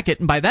possibly crack it.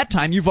 And by that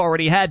time, you've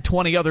already had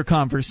 20 other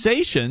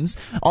conversations,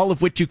 all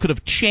of which you could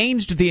have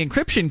changed the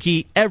encryption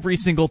key every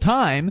single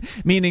time,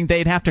 meaning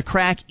they'd have to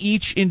crack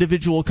each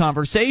individual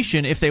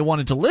conversation if they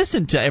wanted to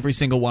listen to every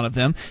single one of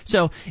them.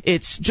 So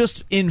it's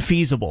just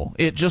infeasible.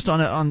 It just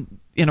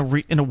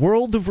in a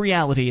world of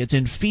reality, it's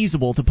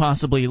infeasible to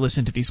possibly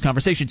listen to these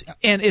conversations,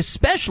 and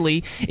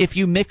especially if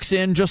you mix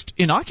in just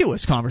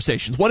innocuous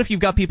conversations. What if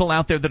you've got people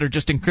out there that are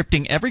just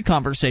encrypting every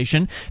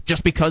conversation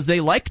just because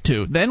they like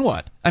to? Then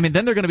what? I mean,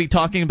 then they're going to be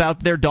talking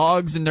about their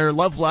dogs and their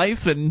love life,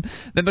 and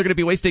then they're going to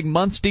be wasting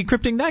months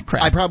decrypting that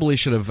crap. I probably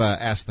should have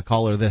asked the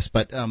caller this,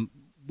 but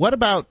what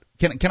about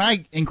can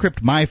I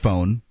encrypt my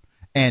phone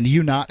and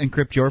you not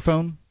encrypt your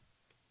phone?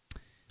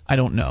 I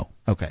don't know.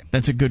 Okay.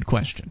 That's a good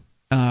question.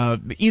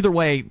 Either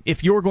way,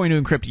 if you're going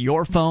to encrypt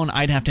your phone,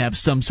 I'd have to have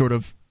some sort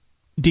of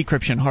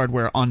decryption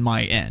hardware on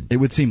my end. It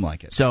would seem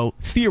like it. So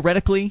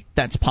theoretically,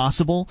 that's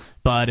possible,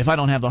 but if I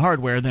don't have the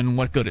hardware, then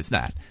what good is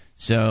that?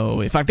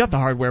 So if I've got the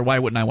hardware, why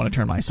wouldn't I want to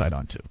turn my site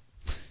on to?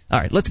 All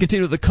right, let's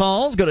continue with the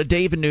calls. Go to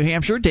Dave in New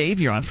Hampshire. Dave,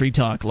 you're on Free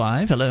Talk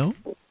Live. Hello.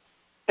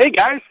 Hey,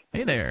 guys.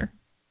 Hey there.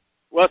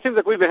 Well, it seems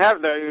like we've been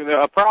having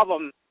a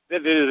problem.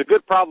 It is a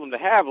good problem to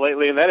have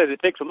lately, and that is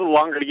it takes a little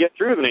longer to get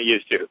through than it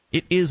used to.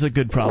 It is a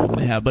good problem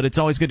to have, but it's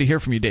always good to hear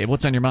from you, Dave.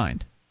 What's on your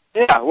mind?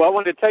 Yeah, well, I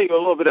wanted to tell you a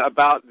little bit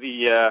about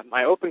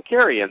my open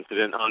carry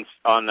incident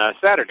on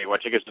Saturday,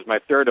 which I guess was my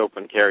third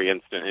open carry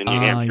incident in New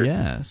Hampshire.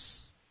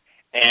 Yes.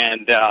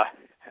 And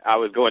I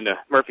was going to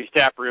Murphy's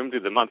Tap Room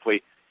to the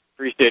monthly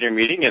Free Stater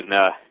meeting and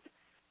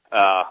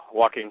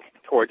walking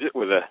towards it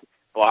with a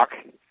Glock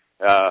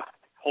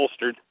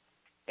holstered,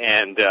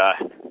 and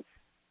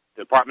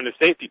the Department of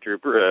State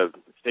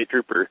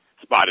trooper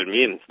spotted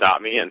me and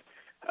stopped me, and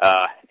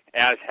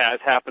as has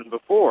happened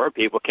before,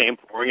 people came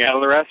pouring out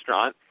of the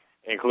restaurant,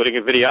 including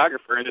a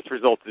videographer, and this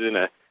resulted in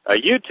a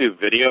YouTube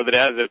video that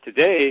as of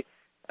today,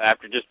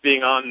 after just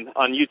being on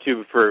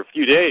YouTube for a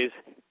few days,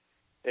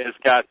 has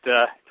got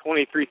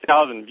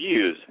 23,000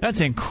 views.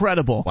 That's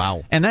incredible.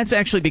 Wow. And that's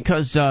actually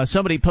because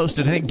somebody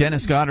posted, I think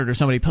Dennis Goddard or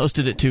somebody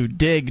posted it to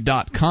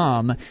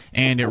dig.com,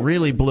 and it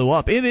really blew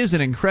up. It is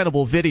an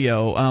incredible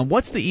video.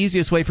 What's the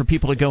easiest way for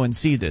people to go and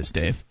see this,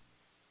 Dave?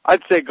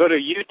 I'd say go to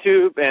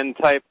YouTube and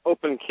type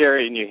Open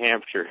Carry New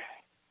Hampshire.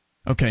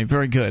 Okay,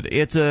 very good.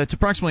 It's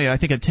approximately, I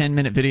think, a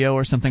 10-minute video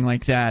or something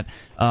like that.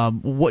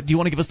 What do you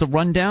want to give us the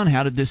rundown?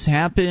 How did this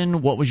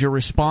happen? What was your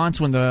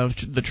response when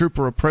the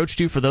trooper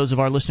approached you? For those of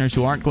our listeners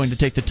who aren't going to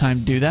take the time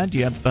to do that, do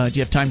you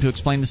have time to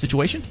explain the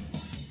situation?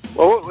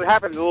 Well, what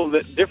happened a little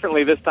bit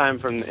differently this time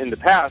from in the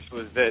past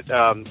was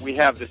that we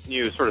have this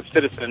new sort of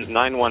citizen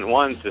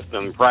 911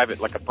 system, a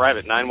private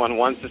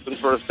 911 system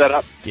sort of set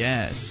up.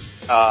 Yes.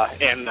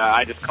 And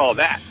I just called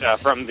that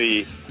from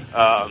the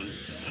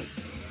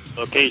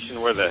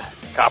location where the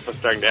cop was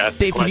starting to ask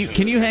Dave, questions.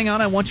 can you hang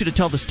on? I want you to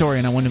tell the story,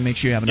 and I want to make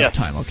sure you have enough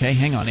time, okay?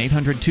 Hang on.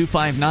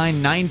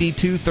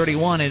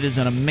 800-259-9231. It is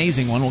an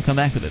amazing one. We'll come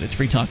back with it. It's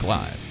Free Talk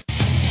Live.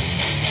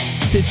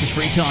 This is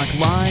Free Talk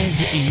Live.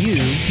 You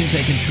can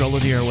take control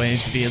of the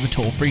airwaves via the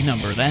toll-free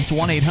number. That's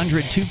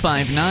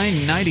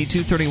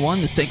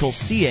 1-800-259-9231, the SACL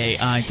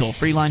CAI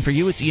toll-free line for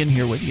you. It's Ian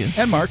here with you.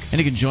 And Mark. And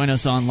you can join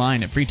us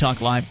online at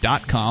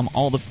freetalklive.com.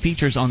 All the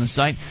features on the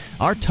site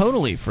are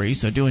totally free,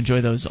 so do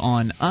enjoy those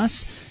on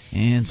us.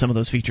 And some of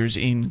those features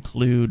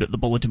include the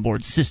bulletin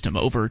board system,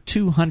 over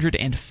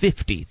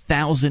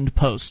 250,000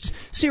 posts,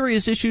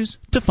 serious issues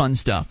to fun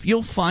stuff.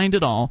 You'll find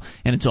it all,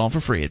 and it's all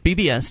for free at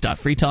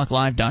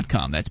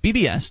bbs.freetalklive.com. That's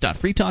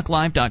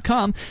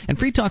bbs.freetalklive.com. And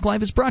Free Talk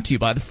Live is brought to you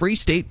by the Free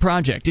State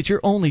Project. It's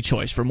your only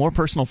choice for more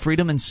personal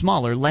freedom and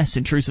smaller, less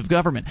intrusive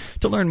government.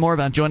 To learn more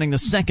about joining the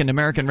Second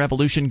American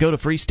Revolution, go to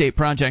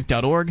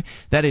freestateproject.org.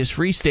 That is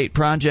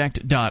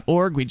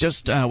freestateproject.org. We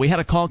had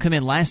a call come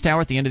in last hour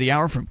at the end of the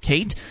hour from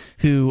Kate,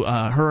 who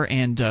her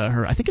and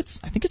her, I think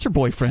it's her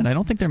boyfriend. I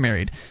don't think they're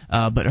married,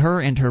 but her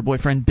and her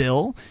boyfriend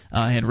Bill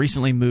had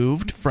recently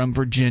moved from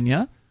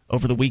Virginia.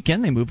 Over the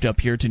weekend, they moved up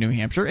here to New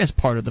Hampshire as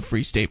part of the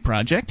Free State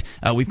Project.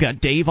 We've got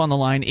Dave on the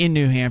line in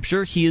New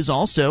Hampshire. He is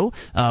also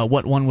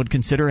what one would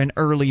consider an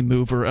early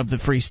mover of the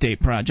Free State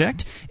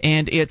Project.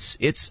 And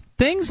it's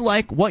things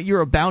like what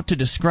you're about to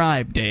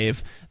describe, Dave,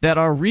 that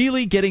are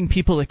really getting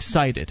people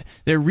excited.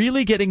 They're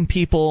really getting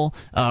people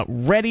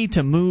ready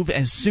to move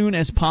as soon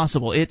as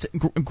possible. It's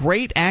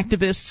great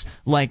activists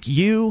like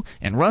you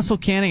and Russell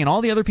Canning and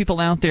all the other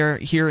people out there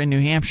here in New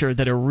Hampshire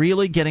that are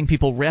really getting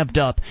people revved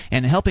up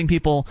and helping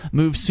people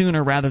move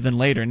sooner rather than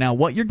later. Now,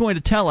 what you're going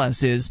to tell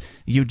us is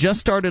you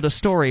just started a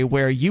story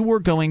where you were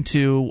going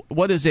to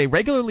what is a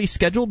regularly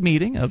scheduled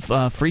meeting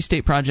of Free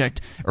State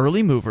Project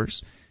early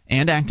movers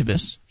and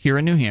activists here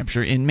in New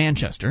Hampshire, in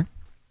Manchester,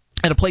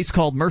 at a place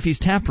called Murphy's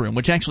Tap Room,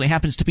 which actually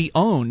happens to be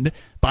owned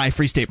by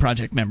Free State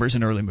Project members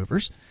and early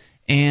movers.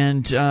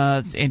 And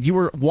you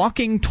were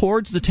walking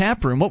towards the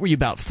tap room. What were you,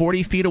 about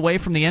 40 feet away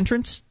from the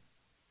entrance?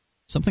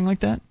 Something like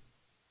that?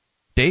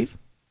 Dave?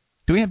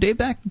 Do we have Dave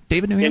back?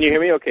 Dave in New Hampshire? Can you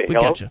hear me okay?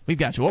 We've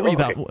got you. What were you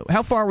about? Okay.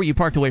 How far were you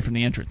parked away from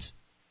the entrance?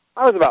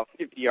 I was about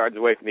 50 yards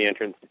away from the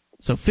entrance.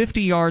 So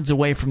 50 yards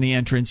away from the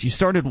entrance. You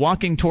started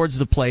walking towards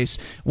the place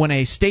when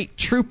a state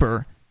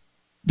trooper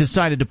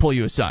decided to pull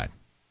you aside.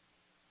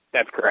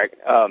 That's correct.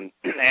 And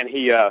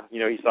he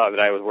saw that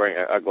I was wearing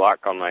a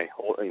Glock on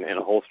in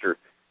a holster,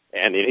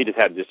 and he just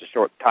had a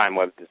short time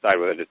to decide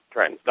whether to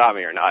try and stop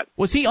me or not.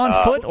 Was he on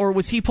foot, or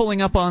was he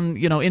pulling up on,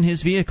 in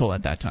his vehicle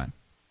at that time?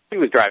 He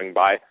was driving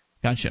by.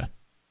 Gotcha.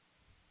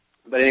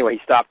 But anyway,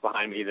 he stopped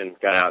behind me, then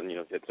got out and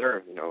said,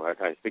 "Sir,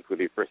 can I speak with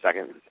you for a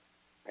second?"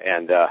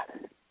 And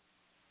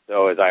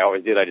so as I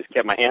always did, I just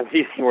kept my hands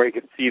easy where he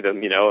could see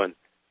them, and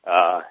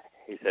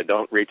he said,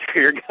 "Don't reach for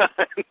your gun."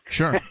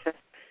 Sure.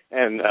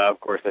 And of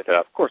course, I said,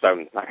 "Of course,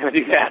 I'm not going to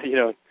do that,"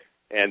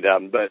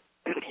 And but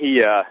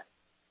he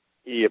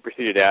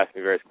proceeded to ask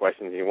me various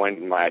questions. He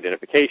wanted my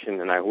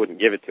identification, and I wouldn't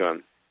give it to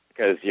him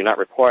because you're not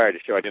required to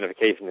show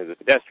identification as a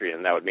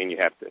pedestrian. That would mean you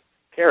have to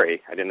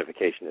carry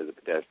identification as a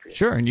pedestrian.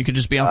 Sure, and you could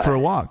just be out for a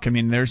walk. I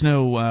mean, there's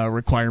no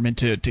requirement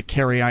to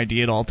carry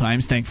ID at all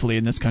times, thankfully,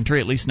 in this country,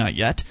 at least not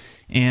yet.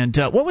 And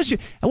what was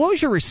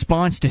your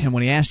response to him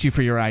when he asked you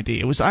for your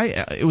ID? It was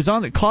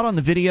caught on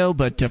the video,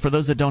 but for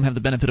those that don't have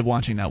the benefit of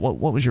watching that, what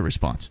was your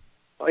response?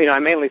 Well, I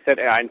mainly said,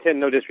 I intend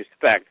no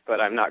disrespect, but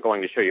I'm not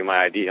going to show you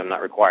my ID. I'm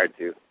not required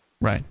to.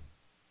 Right.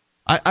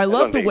 I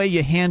love the way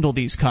you handle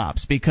these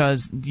cops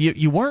because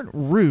you weren't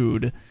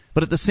rude,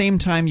 but at the same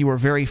time you were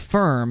very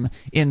firm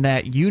in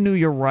that you knew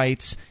your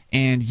rights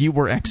and you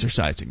were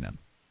exercising them.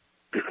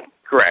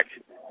 Correct.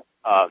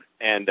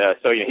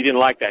 So he didn't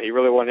like that. He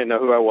really wanted to know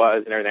who I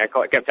was and everything. I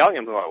kept telling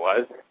him who I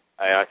was.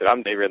 I said,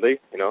 "I'm Dave Ridley,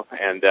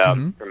 and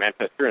from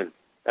Manchester, and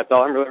that's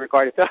all I'm really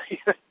required to tell you."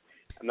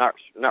 I'm not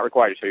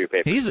required to show you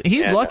papers.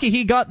 He's lucky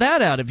he got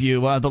that out of you.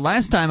 The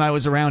last time I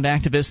was around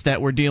activists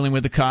that were dealing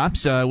with the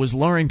cops was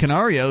Lauren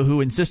Canario,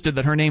 who insisted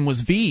that her name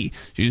was V.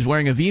 She was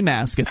wearing a V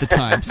mask at the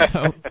time,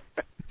 so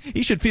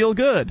he should feel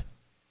good.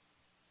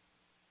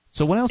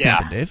 So what else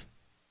happened, Dave?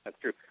 That's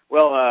true.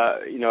 Well,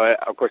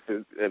 of course,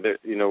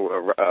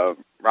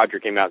 Roger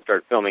came out and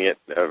started filming it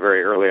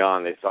very early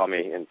on. They saw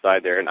me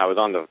inside there, and I was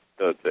on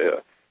the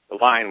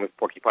line with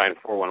Porcupine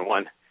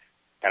 411,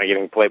 kind of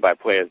giving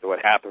play-by-play as to what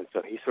happened.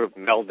 So he sort of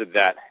melded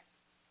that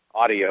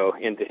audio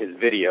into his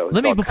video.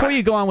 Before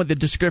you go on with the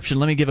description,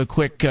 let me give a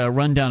quick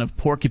rundown of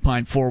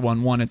Porcupine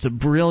 411. It's a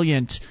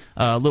brilliant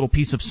little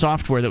piece of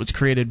software that was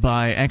created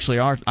by actually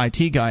our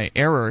IT guy,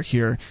 Error,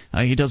 here.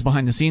 He does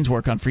behind-the-scenes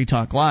work on Free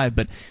Talk Live,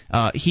 but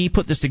he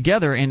put this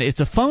together, and it's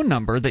a phone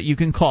number that you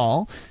can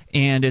call.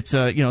 And it's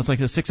it's like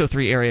the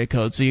 603 area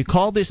code. So you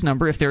call this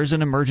number if there's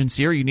an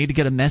emergency or you need to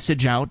get a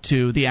message out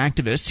to the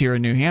activists here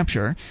in New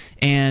Hampshire.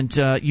 And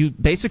you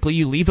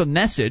leave a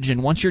message.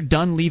 And once you're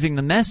done leaving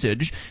the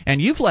message,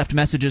 and you've left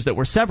messages that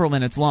were several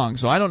minutes long,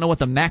 so I don't know what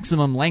the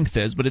maximum length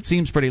is, but it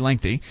seems pretty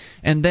lengthy.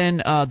 And then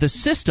the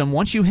system,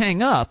 once you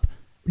hang up,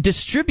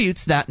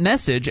 distributes that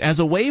message as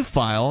a WAV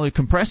file, a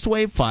compressed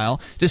WAV file,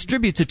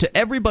 distributes it to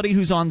everybody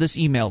who's on this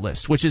email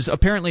list, which is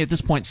apparently at this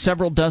point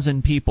several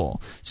dozen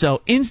people.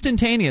 So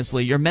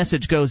instantaneously, your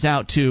message goes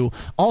out to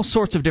all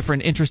sorts of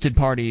different interested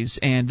parties,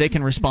 and they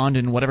can respond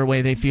in whatever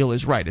way they feel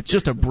is right. It's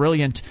just a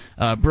brilliant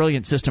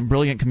system,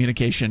 brilliant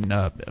communication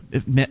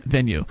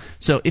venue.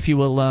 So if you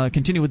will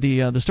continue with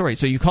the story.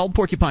 So you called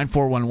Porcupine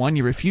 411,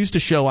 you refused to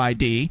show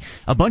ID.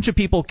 A bunch of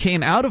people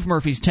came out of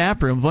Murphy's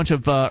Tap Room, a bunch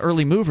of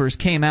early movers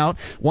came out,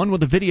 one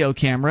with a video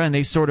camera, and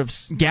they sort of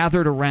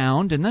gathered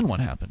around, and then what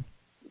happened?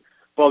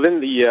 Well, then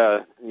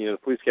the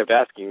police kept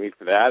asking me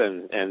for that,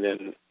 and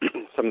then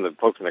some of the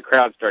folks in the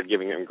crowd started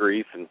giving them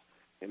grief, and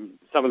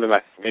some of them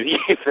maybe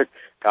gave the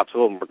cops a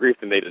little more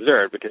grief than they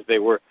deserved, because they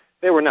were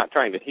not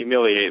trying to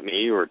humiliate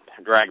me or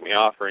drag me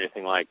off or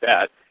anything like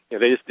that.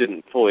 They just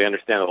didn't fully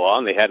understand the law,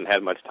 and they hadn't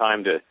had much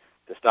time to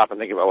stop and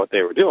think about what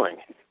they were doing.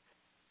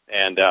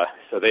 And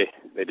so they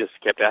just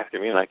kept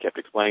asking me, and I kept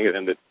explaining to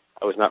them that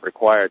I was not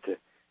required to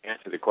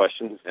answer the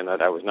questions, and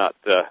that I was not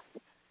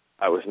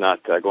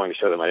going to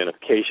show them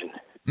identification.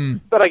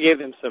 But I gave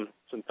them some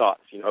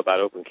thoughts, about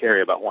open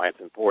carry, about why it's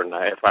important,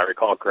 if I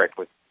recall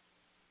correctly.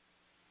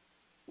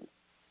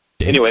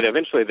 Anyway,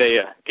 eventually they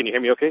can you hear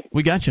me okay?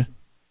 We got you.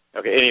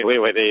 Okay.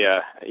 Anyway, they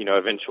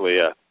eventually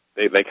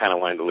they kind of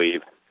wanted to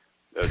leave.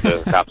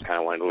 The cops kind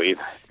of wanted to leave.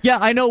 Yeah,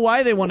 I know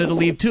why they wanted to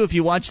leave, too. If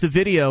you watch the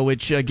video,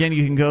 which, again,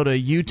 you can go to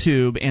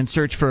YouTube and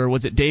search for,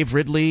 was it Dave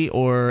Ridley,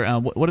 or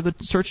what are the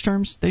search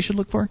terms they should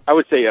look for? I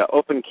would say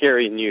Open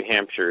Carry New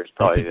Hampshire is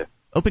probably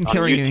Open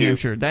Carry New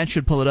Hampshire. That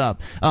should pull it up.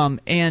 And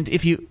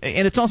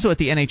it's also at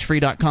the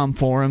NHFree.com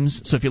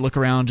forums, so if you look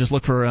around, just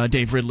look for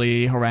Dave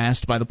Ridley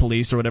harassed by the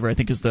police or whatever I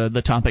think is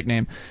the topic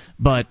name.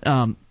 But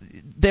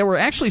there were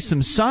actually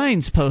some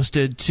signs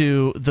posted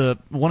to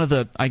one of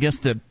the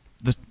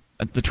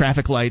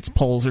traffic lights,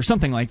 poles, or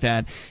something like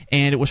that,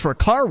 and it was for a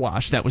car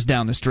wash that was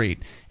down the street.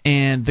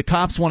 And the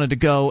cops wanted to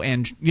go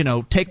and,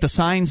 take the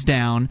signs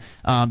down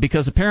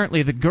because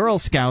apparently the Girl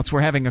Scouts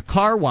were having a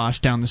car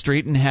wash down the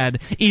street and had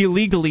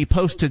illegally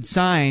posted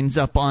signs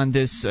up on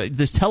this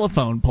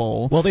telephone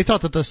pole. Well, they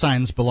thought that the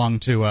signs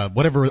belonged to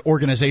whatever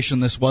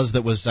organization this was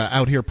that was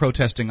out here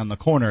protesting on the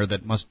corner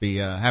that must be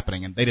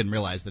happening, and they didn't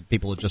realize that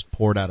people had just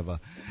poured out of a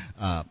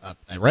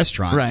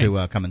restaurant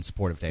to come in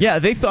support of David. Yeah,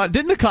 they thought,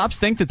 didn't the cops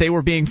think that they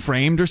were being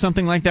framed or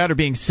something like that, or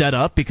being set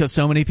up because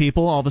so many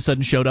people all of a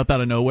sudden showed up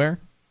out of nowhere?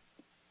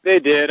 They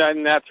did,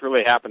 and that's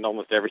really happened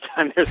almost every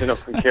time there's an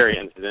open carry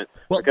incident.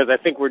 Because I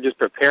think we're just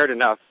prepared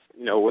enough,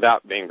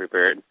 without being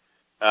prepared,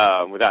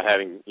 without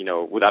having,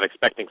 without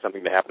expecting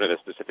something to happen at a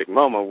specific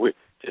moment. We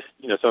just,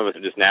 some of us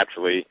are just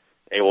naturally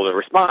able to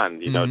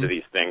respond, to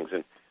these things,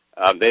 and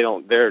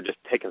they're just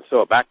taken so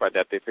aback by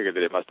that they figure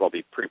that it must all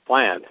be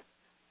pre-planned.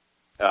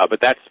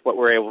 But that's what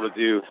we're able to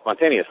do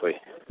spontaneously.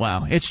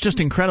 Wow, it's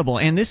just incredible.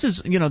 And this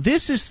is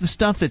the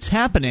stuff that's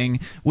happening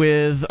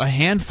with a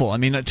handful.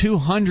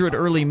 200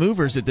 early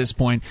movers at this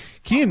point.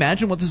 Can you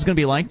imagine what this is going to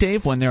be like,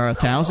 Dave, when there are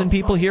 1,000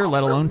 people here,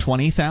 let alone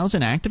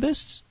 20,000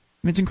 activists?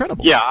 It's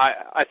incredible. Yeah,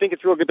 I think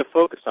it's real good to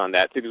focus on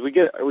that, too,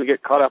 because we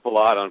get caught up a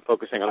lot on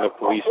focusing on the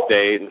police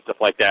state and stuff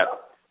like that.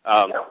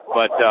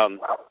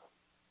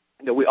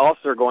 We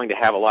also are going to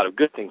have a lot of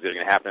good things that are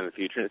going to happen in the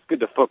future, and it's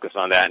good to focus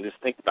on that and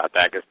just think about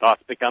that because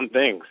thoughts become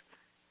things.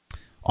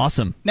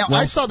 Awesome. Now,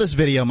 I saw this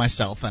video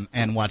myself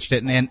and watched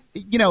it, and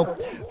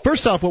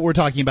first off, what we're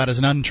talking about is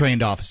an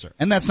untrained officer,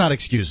 and that's not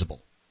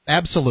excusable.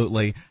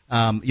 Absolutely.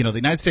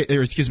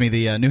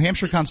 The New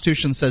Hampshire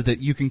Constitution says that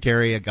you can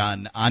carry a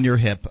gun on your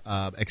hip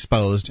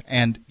exposed,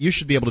 and you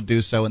should be able to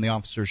do so, and the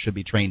officer should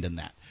be trained in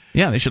that.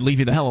 Yeah, they should leave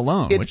you the hell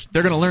alone, which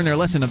they're going to learn their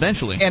lesson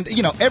eventually. And,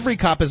 every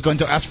cop is going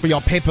to ask for your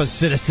papers,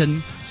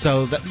 citizen.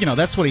 So,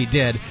 that's what he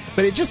did.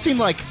 But it just seemed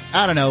like,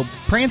 I don't know,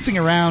 prancing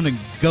around and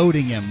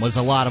goading him was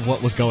a lot of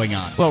what was going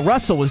on. Well,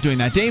 Russell was doing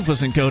that. Dave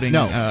wasn't goading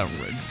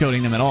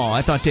them at all.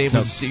 I thought Dave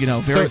was,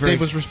 very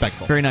Dave was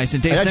respectful. Very nice.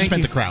 And Dave, I just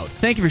meant the crowd.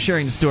 Thank you for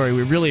sharing the story.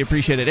 We really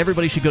appreciate it.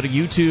 Everybody should go to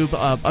YouTube.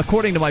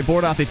 According to my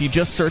board off, if you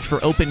just search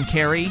for Open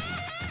Carry,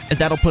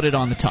 that'll put it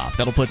on the top.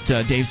 That'll put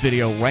Dave's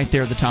video right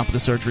there at the top of the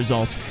search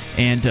results,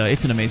 and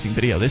it's an amazing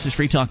video. This is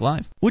Free Talk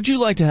Live. Would you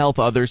like to help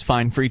others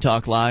find Free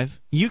Talk Live?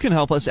 You can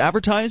help us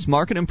advertise,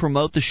 market, and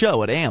promote the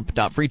show at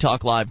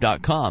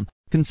amp.freetalklive.com.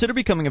 Consider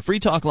becoming a Free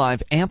Talk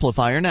Live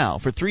amplifier now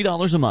for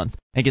 $3 a month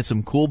and get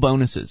some cool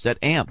bonuses at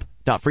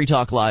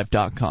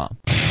amp.freetalklive.com.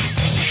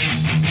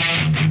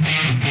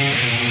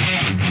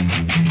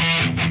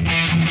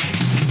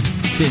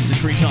 This is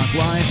Free Talk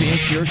Live.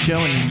 It's your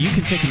show, and you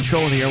can take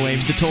control of the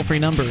airwaves. The toll-free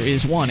number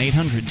is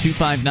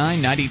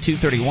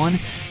 1-800-259-9231.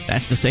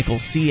 That's the SACL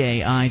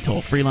CAI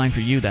toll-free line for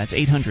you. That's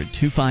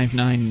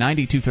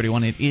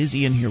 800-259-9231. It is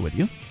Ian here with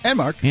you. And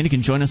Mark. And you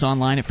can join us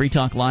online at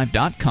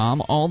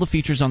freetalklive.com. All the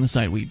features on the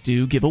site we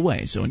do give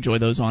away, so enjoy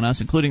those on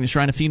us, including the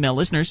Shrine of Female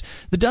Listeners,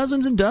 the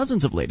dozens and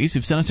dozens of ladies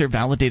who've sent us their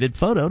validated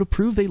photo to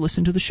prove they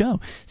listen to the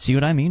show. See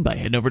what I mean by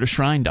heading over to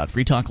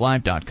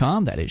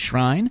shrine.freetalklive.com. That is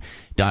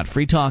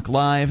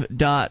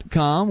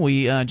shrine.freetalklive.com.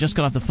 We just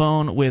got off the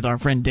phone with our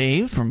friend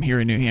Dave from here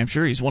in New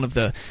Hampshire. He's one of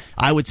the,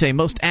 I would say,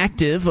 most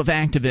active of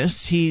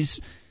activists. He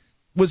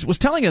was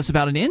telling us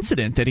about an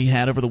incident that he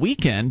had over the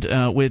weekend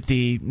with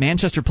the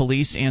Manchester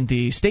police and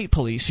the state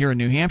police here in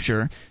New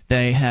Hampshire.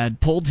 They had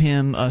pulled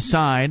him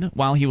aside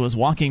while he was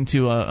walking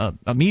to a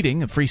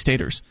meeting of Free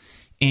Staters.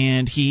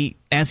 And he,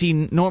 as he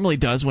normally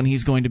does when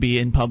he's going to be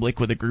in public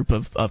with a group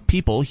of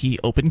people, he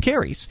open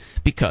carries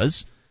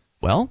because,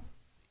 well,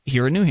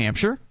 here in New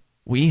Hampshire,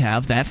 we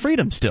have that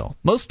freedom still.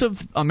 Most of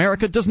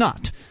America does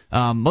not.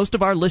 Most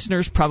of our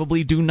listeners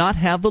probably do not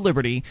have the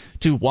liberty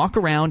to walk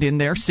around in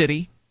their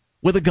city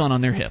with a gun on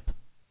their hip.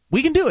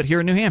 We can do it here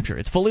in New Hampshire.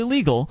 It's fully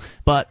legal,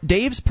 but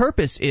Dave's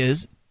purpose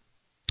is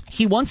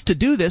he wants to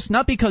do this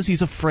not because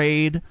he's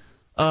afraid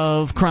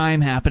of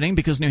crime happening,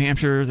 because New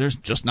Hampshire, there's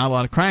just not a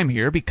lot of crime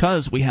here,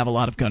 because we have a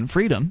lot of gun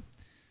freedom.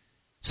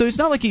 So it's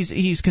not like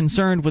he's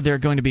concerned with there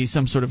going to be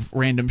some sort of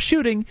random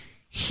shooting.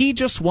 He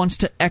just wants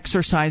to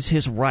exercise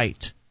his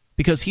right,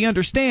 because he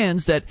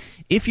understands that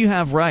if you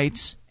have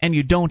rights and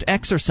you don't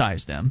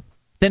exercise them,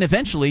 then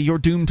eventually you're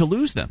doomed to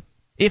lose them.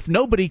 If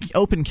nobody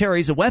open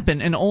carries a weapon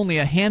and only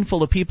a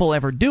handful of people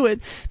ever do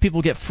it,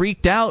 people get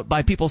freaked out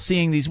by people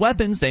seeing these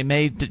weapons. They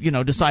may,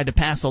 decide to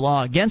pass a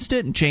law against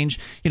it and change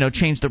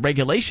the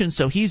regulations.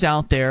 So he's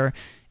out there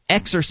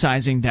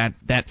exercising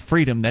that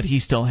freedom that he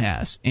still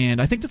has. And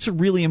I think that's a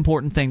really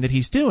important thing that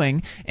he's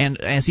doing. And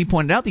as he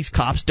pointed out, these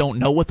cops don't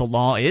know what the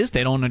law is.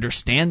 They don't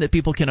understand that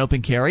people can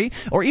open carry.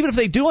 Or even if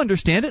they do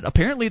understand it,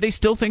 apparently they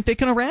still think they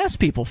can harass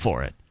people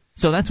for it.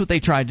 So that's what they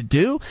tried to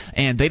do,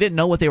 and they didn't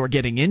know what they were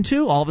getting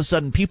into. All of a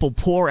sudden, people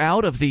pour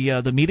out of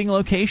the meeting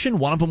location,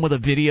 one of them with a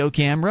video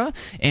camera,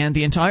 and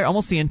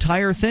almost the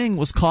entire thing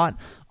was caught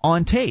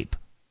on tape,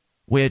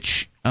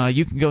 which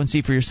you can go and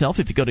see for yourself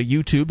if you go to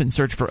YouTube and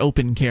search for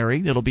open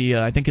carry. It'll be,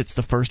 I think it's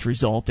the first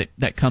result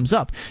that comes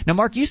up. Now,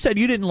 Mark, you said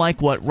you didn't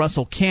like what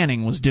Russell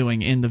Canning was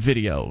doing in the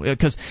video,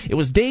 because it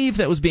was Dave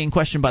that was being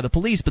questioned by the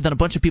police, but then a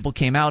bunch of people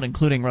came out,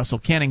 including Russell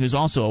Canning, who's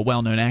also a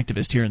well-known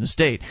activist here in the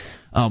state.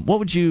 What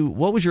was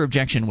your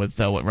objection with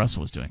what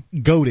Russell was doing?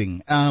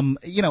 Goading.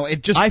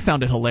 I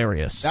found it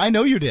hilarious. I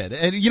know you did.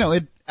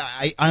 And,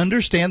 I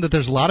understand that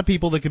there's a lot of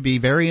people that could be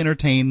very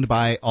entertained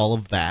by all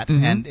of that,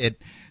 and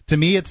to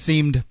me it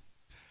seemed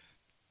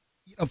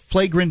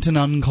flagrant and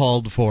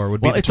uncalled for would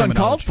be the terminology. Well,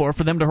 it's uncalled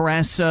for them to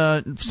harass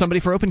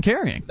somebody for open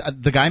carrying.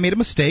 The guy made a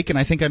mistake, and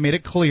I think I made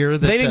it clear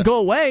that they didn't go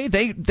away.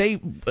 They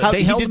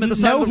held him at the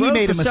side of the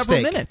road for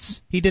several minutes.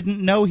 He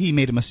didn't know he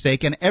made a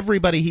mistake, and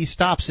everybody he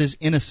stops is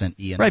innocent,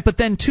 Ian. Right, but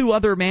then two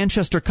other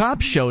Manchester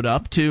cops showed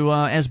up to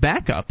as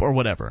backup or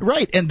whatever.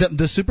 Right, and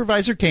the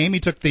supervisor came. He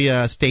took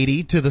the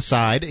statey to the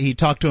side. He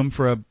talked to him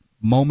for a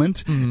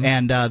moment,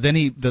 and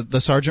then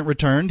the sergeant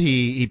returned.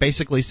 He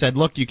basically said,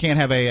 look, you can't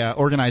have a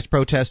organized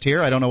protest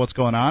here. I don't know what's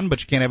going on,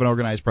 but you can't have an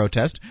organized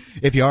protest.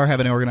 If you are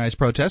having an organized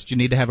protest, you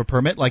need to have a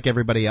permit like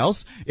everybody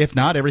else. If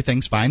not,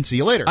 everything's fine. See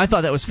you later. I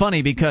thought that was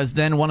funny, because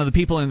then one of the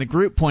people in the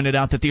group pointed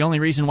out that the only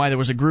reason why there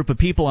was a group of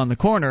people on the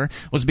corner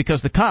was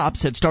because the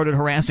cops had started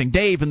harassing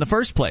Dave in the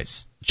first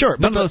place. Sure,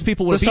 None of those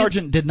people would the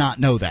sergeant did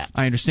not know that.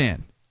 I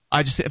understand.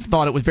 I just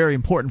thought it was very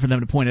important for them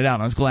to point it out,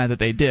 and I was glad that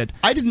they did.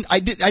 I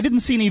didn't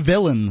see any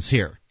villains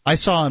here. I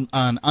saw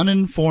an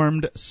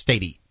uninformed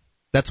statey.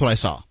 That's what I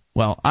saw.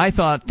 Well, I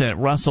thought that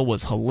Russell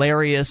was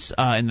hilarious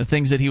in the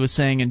things that he was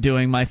saying and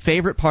doing. My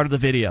favorite part of the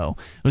video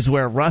was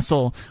where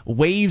Russell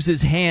waves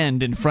his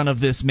hand in front of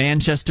this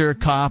Manchester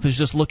cop who's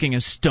just looking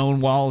as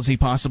stonewall as he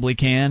possibly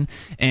can.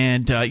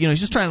 And, he's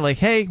just trying to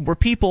hey, we're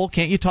people.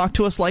 Can't you talk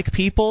to us like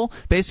people?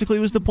 Basically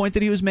was the point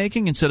that he was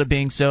making, instead of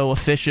being so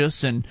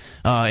officious and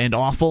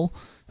awful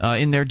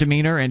in their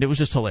demeanor, and it was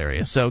just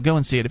hilarious. So go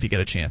and see it if you get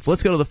a chance.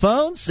 Let's go to the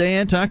phones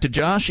and talk to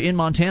Josh in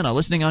Montana,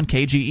 listening on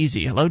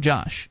KGEZ. Hello,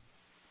 Josh.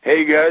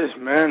 Hey, guys,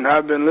 man,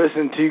 I've been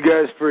listening to you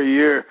guys for a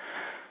year.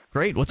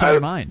 Great. What's on your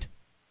mind?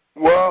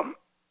 Well,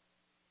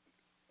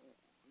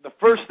 the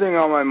first thing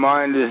on my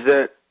mind is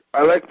that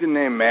I like the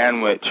name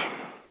Manwich.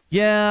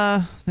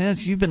 Yeah,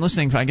 you've been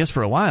listening, I guess,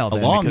 for a while. A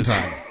long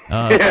time.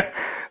 Yeah,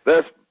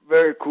 that's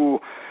very cool.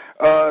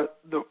 The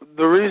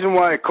reason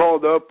why I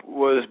called up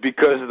was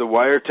because of the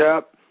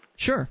wiretap.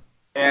 Sure.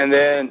 And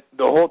then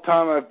the whole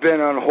time I've been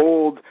on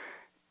hold,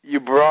 you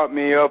brought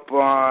me up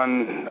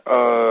on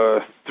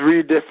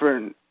 3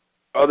 different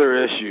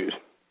other issues.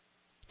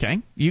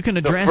 Okay. You can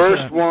address... The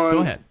first one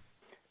go ahead.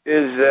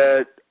 Is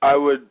that I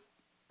would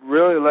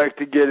really like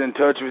to get in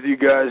touch with you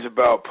guys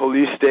about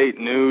police state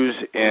news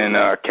in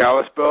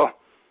Kalispell.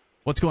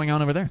 What's going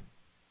on over there?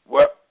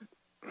 Well,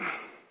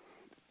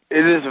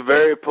 it is a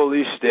very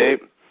police state,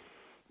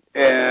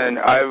 and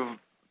I've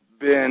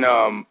been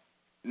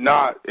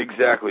not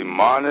exactly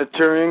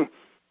monitoring,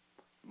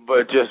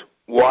 but just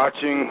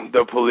watching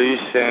the police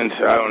since,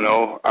 I don't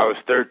know, I was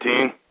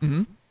 13.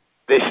 Mm-hmm.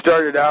 They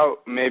started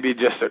out maybe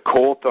just a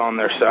Colt on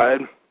their side,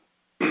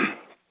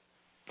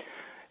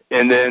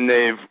 and then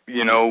they've,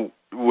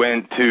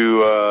 went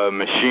to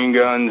machine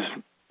guns,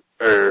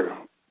 or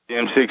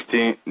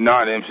M16,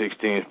 not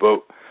M16s,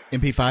 but...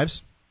 MP5s?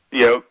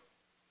 Yep.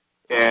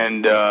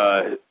 And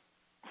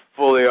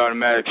fully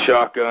automatic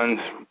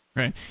shotguns.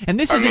 Right. And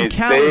this is in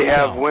Kalispell. They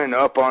have went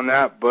up on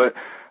that, but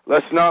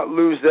let's not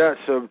lose that.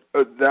 So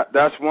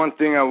that's one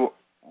thing I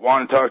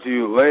want to talk to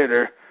you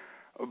later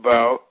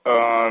about.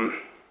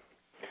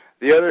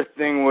 The other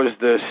thing was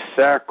the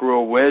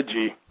sacro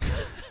wedgie.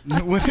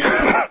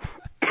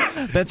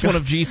 That's one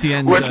of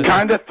GCN's... Which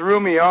kind of threw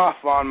me off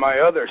on my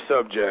other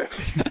subjects.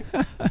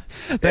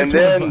 That's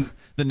one of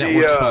the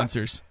network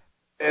sponsors.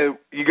 And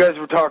you guys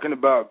were talking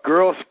about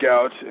Girl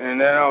Scouts, and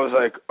then I was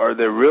like, are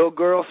they real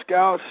Girl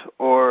Scouts?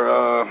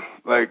 Or,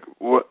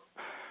 what?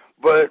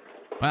 But...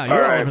 Wow,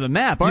 you're all over the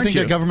map, aren't you? You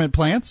think they're government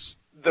plants?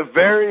 The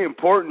very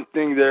important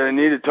thing that I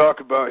need to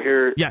talk about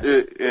here... Yes.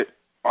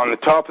 On the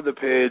top of the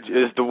page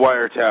is the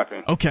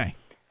wiretapping. Okay.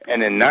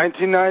 And in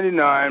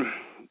 1999,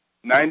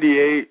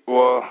 98,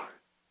 well...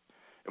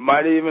 It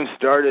might have even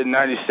started in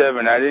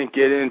 97. I didn't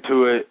get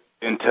into it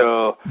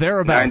until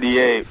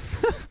 98.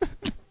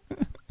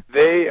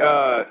 They,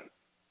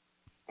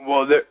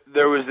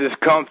 there was this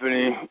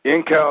company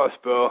in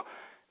Kalispell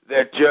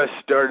that just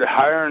started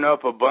hiring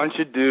up a bunch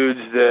of dudes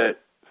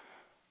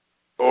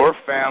or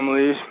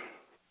families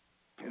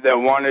that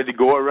wanted to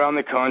go around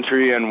the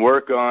country and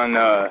work on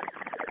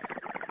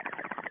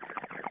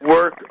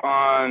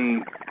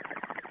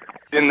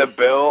in the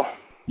bill.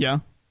 Yeah.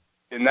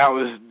 And that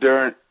was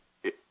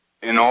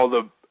in all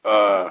the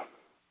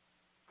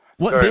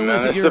what sorry, bill man,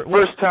 is it? It's the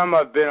first time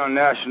I've been on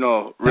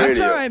national radio.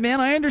 That's all right,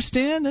 man. I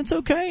understand. That's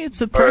okay. It's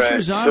the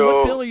pressure's on. So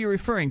what bill are you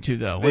referring to,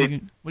 though? What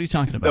are you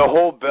talking about? The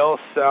whole Bell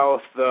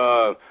South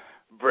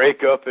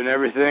breakup and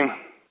everything.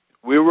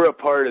 We were a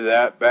part of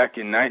that back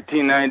in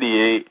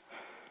 1998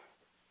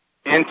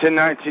 into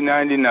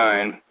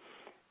 1999,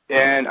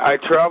 and I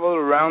traveled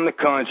around the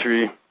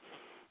country,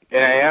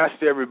 and I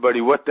asked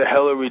everybody, what the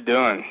hell are we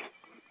doing?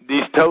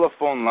 These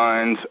telephone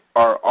lines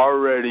are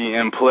already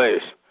in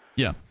place.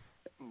 Yeah.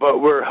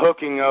 But we're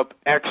hooking up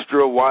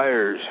extra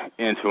wires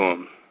into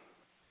them.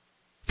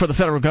 For the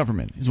federal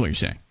government, is what you're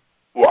saying.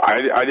 Well,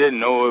 I didn't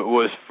know it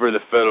was for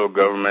the federal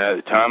government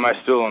at the time.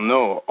 I still don't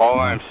know. All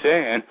I'm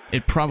saying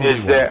it probably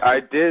is that I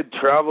did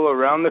travel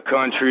around the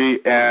country,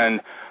 and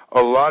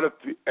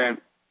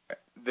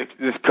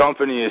this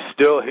company is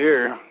still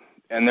here,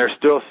 and they're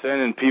still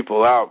sending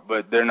people out,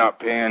 but they're not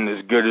paying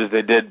as good as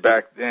they did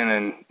back then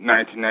in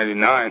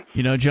 1999.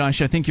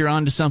 Josh, I think you're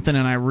on to something,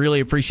 and I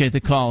really appreciate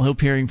the call. Hope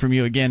hearing from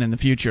you again in the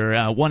future.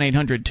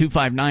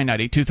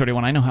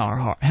 1-800-259-9231. I know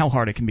how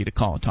hard it can be to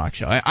call a talk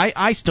show.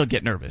 I still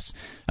get nervous.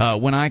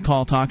 When I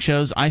call talk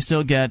shows, I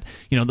still get,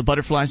 the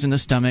butterflies in the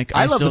stomach.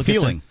 I love the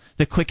feeling.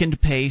 The quickened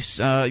pace,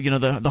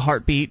 the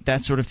heartbeat,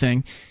 that sort of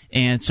thing.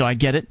 And so I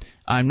get it.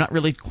 I'm not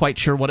really quite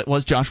sure what it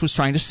was Josh was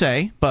trying to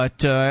say,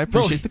 but I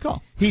appreciate the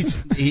call. He's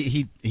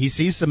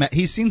seen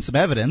some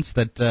evidence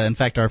that in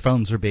fact our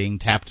phones are being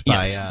tapped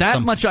by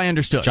that much I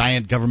understood.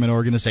 Giant government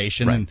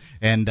organization, right.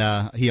 and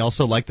he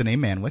also liked the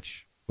name Manwich.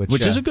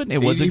 Which is a good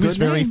name. It was a good name. He was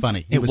very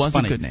funny. It was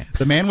a good name.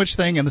 The Manwich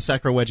thing and the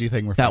Sacro Wedgie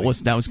thing were funny.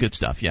 That was good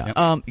stuff, yeah.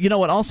 Yep. You know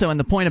what, also, and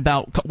the point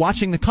about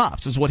watching the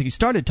cops is what he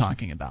started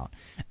talking about.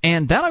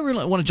 And that I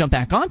really want to jump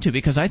back onto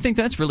because I think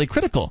that's really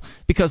critical.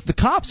 Because the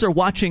cops are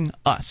watching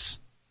us.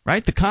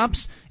 Right? The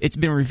cops, it's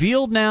been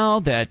revealed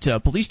now that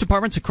police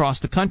departments across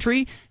the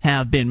country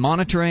have been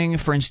monitoring,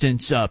 for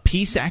instance,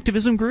 peace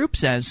activism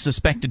groups as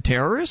suspected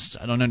terrorists.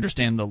 I don't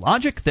understand the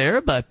logic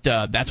there, but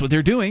that's what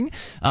they're doing.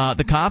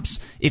 The cops,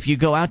 if you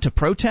go out to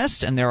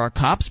protest and there are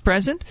cops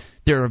present,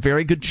 there are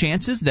very good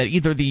chances that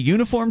either the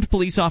uniformed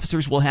police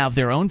officers will have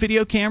their own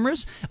video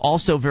cameras,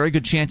 also very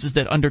good chances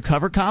that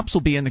undercover cops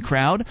will be in the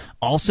crowd,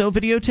 also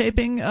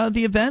videotaping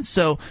the events.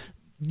 So,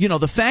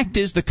 the fact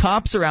is the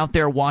cops are out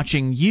there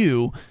watching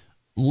you.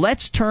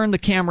 Let's turn the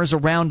cameras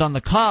around on the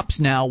cops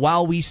now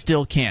while we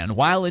still can,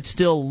 while it's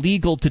still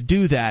legal to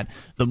do that.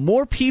 The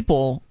more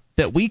people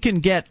that we can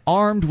get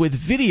armed with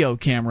video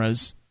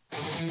cameras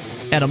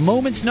at a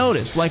moment's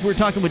notice, like we were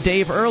talking with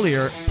Dave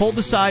earlier, pulled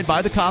aside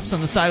by the cops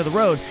on the side of the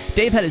road.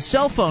 Dave had his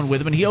cell phone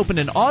with him, and he opened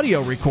an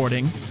audio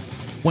recording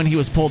when he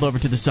was pulled over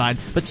to the side.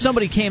 But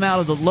somebody came out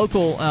of the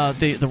local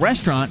the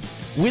restaurant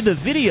with a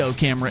video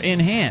camera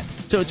in hand.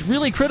 So it's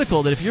really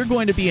critical that if you're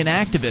going to be an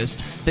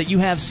activist, that you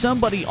have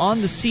somebody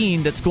on the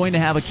scene that's going to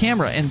have a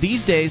camera. And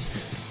these days,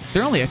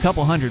 they're only a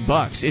couple $100.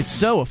 It's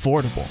so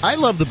affordable. I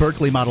love the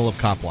Berkeley model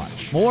of Cop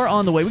Watch. More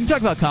on the way. We can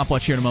talk about Cop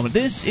Watch here in a moment.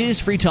 This is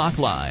Free Talk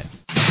Live.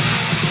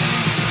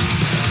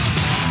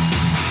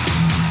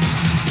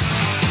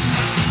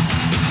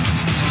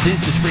 This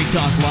is Free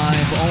Talk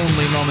Live.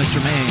 Only moments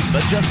remain,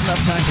 but just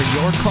enough time for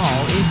your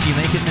call if you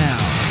make it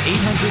now.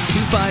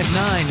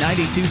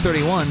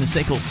 800-259-9231, the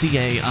SACL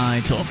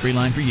CAI toll-free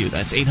line for you.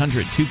 That's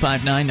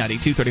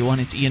 800-259-9231.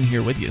 It's Ian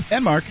here with you.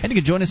 And Mark. And you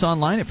can join us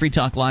online at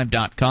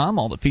freetalklive.com.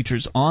 All the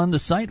features on the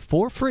site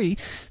for free.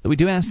 But we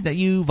do ask that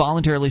you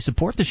voluntarily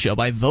support the show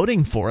by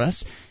voting for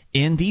us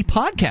in the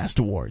Podcast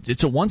Awards.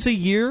 It's a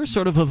once-a-year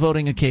sort of a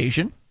voting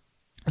occasion.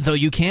 Though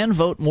you can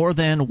vote more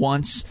than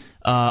once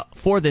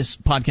for this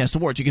Podcast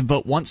Awards. You can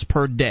vote once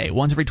per day.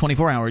 Once every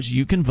 24 hours,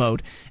 you can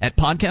vote at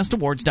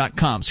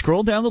podcastawards.com.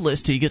 Scroll down the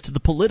list till you get to the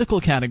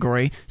political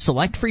category,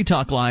 select Free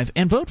Talk Live,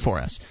 and vote for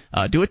us.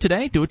 Do it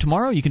today, do it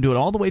tomorrow. You can do it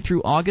all the way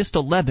through August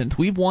 11th.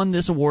 We've won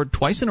this award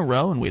twice in a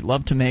row, and we'd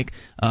love to make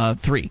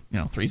three.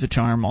 Three's a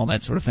charm, all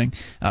that sort of thing.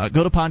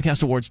 Go to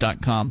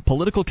podcastawards.com,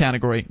 political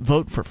category,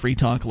 vote for Free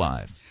Talk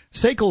Live.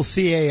 SACL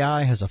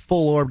CAI has a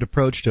full-orbed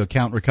approach to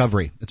account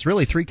recovery. It's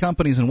really three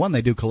companies in one.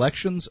 They do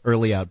collections,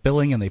 early out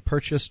billing, and they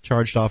purchase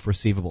charged-off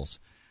receivables.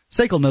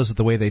 SACL knows that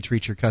the way they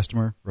treat your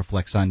customer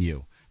reflects on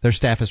you. Their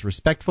staff is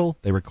respectful,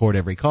 they record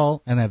every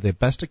call, and they have the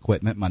best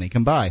equipment money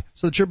can buy,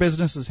 so that your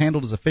business is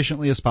handled as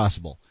efficiently as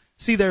possible.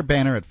 See their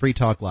banner at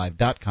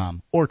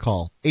freetalklive.com or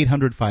call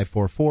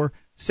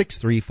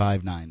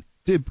 800-544-6359.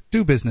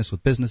 Do business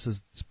with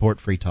businesses that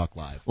support Free Talk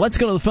Live. Let's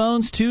go to the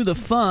phones, to the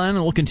fun,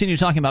 and we'll continue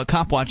talking about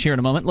Cop Watch here in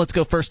a moment. Let's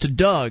go first to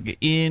Doug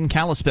in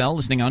Kalispell,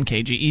 listening on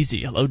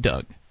KGEZ. Hello,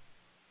 Doug.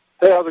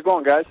 Hey, how's it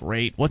going, guys?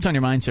 Great. What's on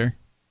your mind, sir?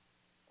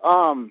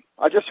 I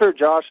just heard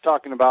Josh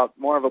talking about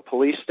more of a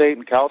police state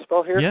in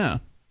Kalispell here. Yeah.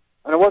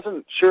 And I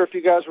wasn't sure if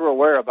you guys were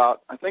aware about,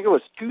 I think it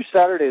was 2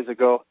 Saturdays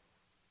ago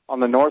on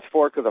the North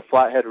Fork of the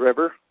Flathead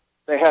River,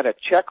 they had a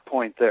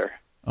checkpoint there.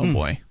 Oh,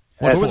 boy.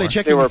 What were they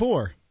checking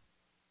for?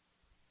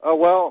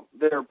 Well,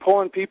 they're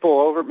pulling people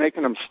over,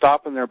 making them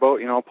stop in their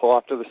boat, pull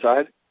off to the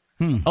side.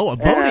 Oh, a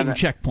boating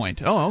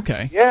checkpoint. Oh,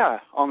 okay. Yeah,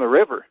 on the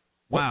river.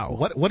 Wow.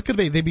 What could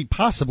they be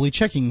possibly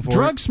checking for?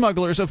 Drug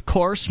smugglers, of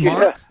course,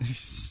 Mark. Yeah.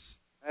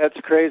 That's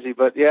crazy,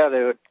 but yeah,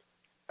 they would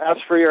ask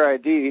for your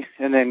ID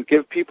and then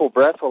give people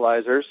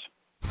breathalyzers.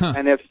 Huh.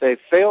 And if they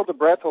failed the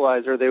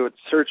breathalyzer, they would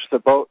search the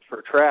boat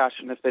for trash,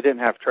 and if they didn't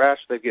have trash,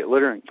 they'd get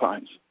littering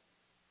fines.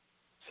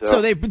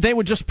 So they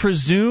would just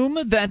presume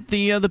that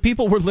the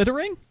people were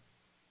littering?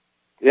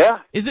 Yeah.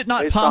 Is it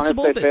not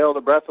possible if they failed a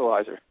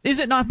breathalyzer? Is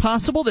it not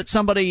possible that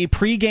somebody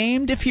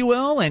pre-gamed, if you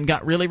will, and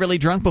got really, really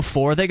drunk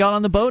before they got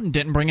on the boat and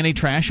didn't bring any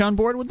trash on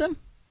board with them?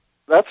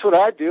 That's what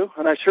I do,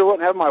 and I sure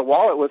wouldn't have my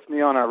wallet with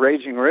me on a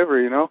raging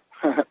river,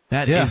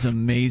 That is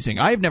amazing.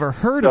 I've never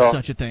heard of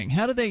such a thing.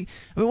 How do they?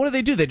 What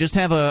do? They just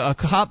have a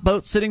cop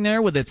boat sitting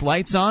there with its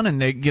lights on,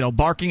 and they,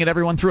 barking at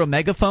everyone through a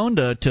megaphone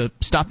to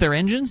stop their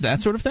engines,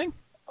 that sort of thing?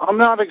 I'm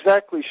not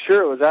exactly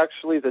sure. It was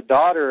actually the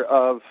daughter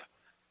of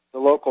the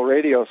local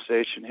radio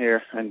station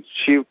here, and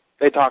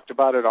they talked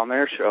about it on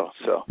their show.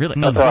 So really,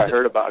 that's how I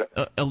heard about it.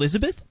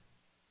 Elizabeth?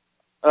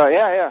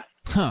 Yeah.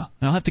 Huh.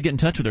 I'll have to get in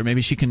touch with her.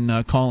 Maybe she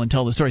can call and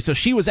tell the story. So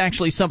she was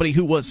actually somebody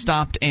who was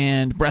stopped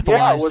and breathalyzed.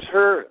 Yeah, it was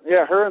her.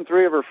 Yeah, her and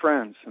 3 of her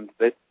friends, and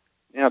they,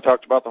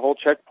 talked about the whole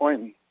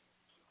checkpoint.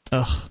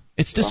 Ugh,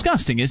 it's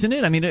disgusting, isn't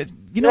it? I mean, but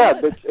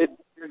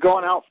you're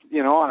going out,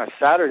 on a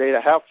Saturday to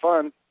have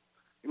fun.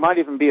 You might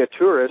even be a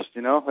tourist.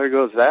 There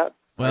goes that.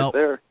 Well, right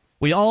there.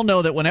 We all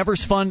know that whenever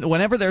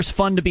there's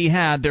fun to be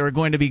had, there are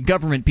going to be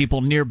government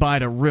people nearby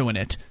to ruin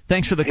it.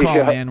 Thanks for the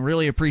call, man.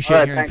 Really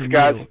appreciate hearing from you.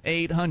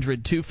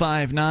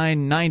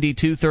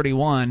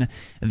 800-259-9231,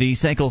 the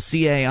SACL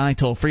CAI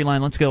toll-free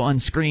line. Let's go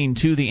unscreened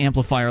to the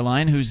amplifier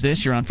line. Who's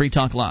this? You're on Free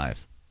Talk Live.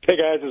 Hey,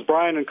 guys. It's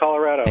Brian in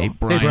Colorado. Hey,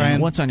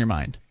 Brian. What's on your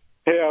mind?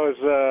 Hey, I was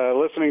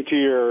listening to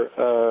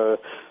your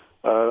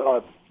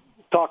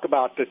talk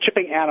about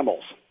chipping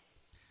animals.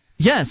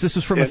 Yes, this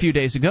was from a few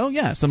days ago.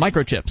 Yes, the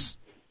microchips.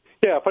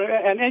 Yeah,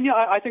 and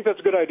I think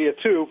that's a good idea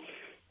too.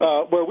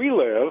 Where we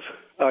live,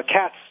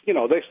 cats,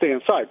 they stay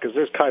inside because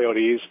there's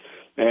coyotes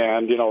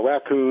and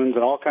raccoons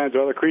and all kinds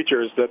of other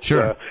creatures that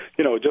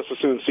just as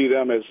soon see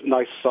them as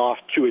nice,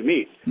 soft, chewy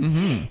meat.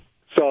 Mm-hmm.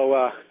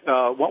 So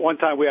one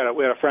time we had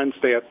a friend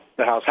stay at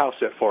the house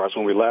sit for us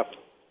when we left,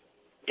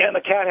 and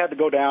the cat had to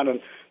go down and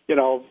he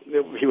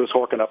was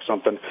horking up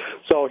something.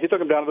 So he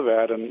took him down to the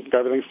vet and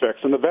got everything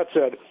fixed. And the vet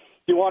said,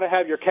 "You want to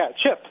have your cat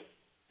chipped?"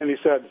 And he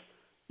said,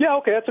 "Yeah,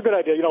 okay, that's a good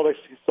idea." They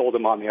sold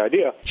him on the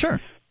idea.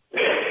 Sure.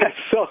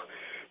 So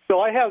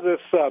I have this.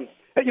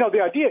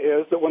 The idea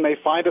is that when they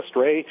find a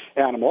stray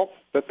animal,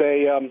 that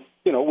they,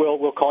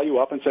 will call you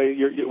up and say,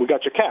 "We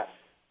got your cat."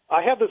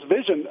 I have this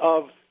vision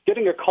of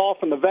getting a call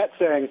from the vet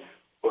saying,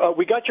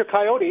 "We got your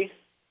coyote."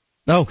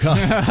 Oh,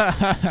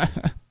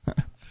 God.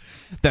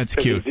 That's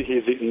cute.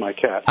 He's eating my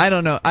cat. I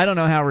don't know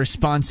how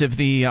responsive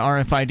the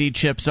RFID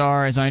chips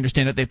are. As I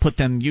understand it, they put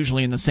them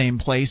usually in the same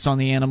place on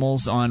the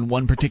animals, on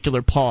one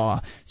particular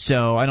paw.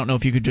 So I don't know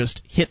if you could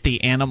just hit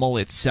the animal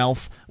itself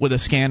with a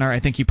scanner. I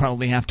think you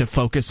probably have to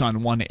focus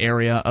on one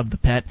area of the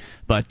pet.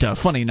 But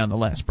funny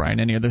nonetheless. Brian,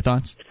 any other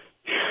thoughts?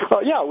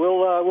 Yeah,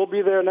 we'll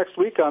be there next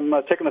week. I'm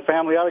taking the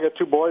family out. I got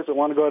 2 boys that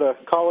want to go to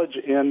college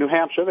in New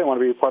Hampshire. They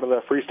want to be part of the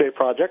Free State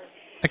Project.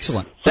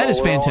 Excellent. That is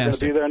we're fantastic. All going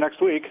to be there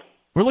next week.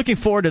 We're looking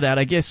forward to that.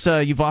 I guess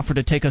you've offered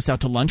to take us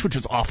out to lunch, which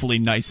was awfully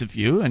nice of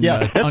you. And,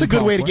 that's a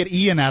good way to get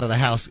Ian out of the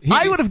house.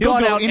 I would have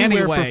gone out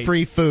anywhere anyway for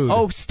free food.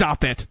 Oh,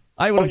 stop it.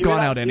 I would have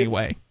gone out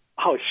anyway.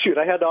 Oh, shoot.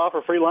 I had to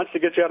offer free lunch to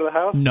get you out of the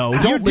house? No,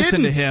 don't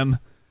listen to him.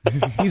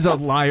 He's a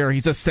liar.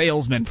 He's a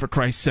salesman, for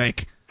Christ's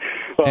sake.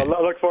 Well,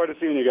 I look forward to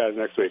seeing you guys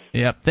next week.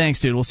 Yep.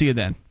 Thanks, dude. We'll see you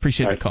then.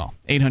 Appreciate the call.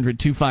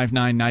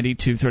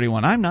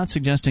 800-259-9231. I'm not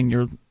suggesting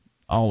you're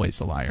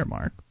always a liar,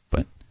 Mark,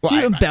 but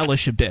you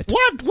embellish a bit.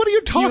 What are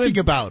you talking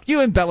about?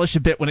 You embellish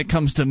a bit when it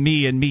comes to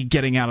me and me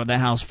getting out of the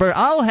house.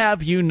 I'll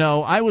have you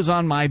know, I was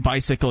on my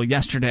bicycle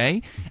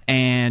yesterday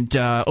and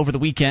over the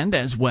weekend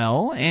as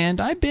well,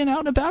 and I've been out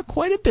and about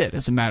quite a bit,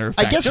 as a matter of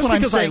fact. I guess just what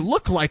because I'm saying, I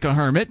look like a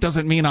hermit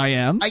doesn't mean I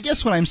am. I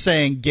guess when I'm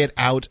saying get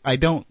out, I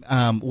don't.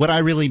 What I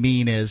really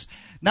mean is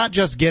not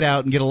just get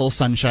out and get a little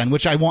sunshine,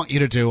 which I want you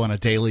to do on a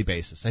daily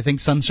basis. I think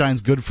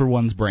sunshine's good for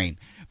one's brain.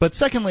 But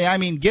secondly, I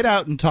mean get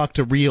out and talk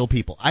to real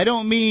people. I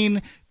don't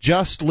mean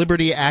just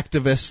liberty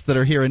activists that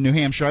are here in New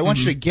Hampshire. I want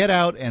you to get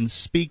out and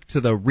speak to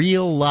the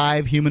real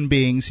live human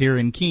beings here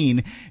in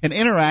Keene and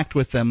interact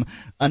with them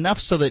enough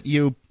so that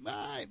you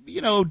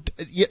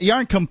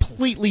aren't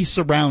completely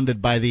surrounded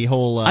by the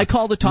whole I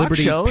call the talk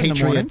liberty show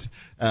patriot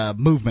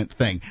movement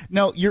thing.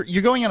 No,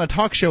 you're going on a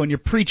talk show and you're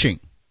preaching.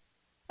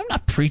 I'm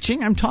not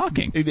preaching. I'm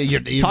talking.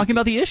 You're talking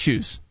about the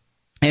issues.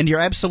 And you're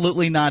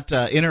absolutely not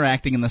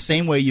interacting in the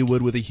same way you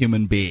would with a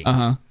human being.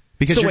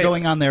 Because you're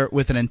going on there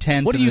with an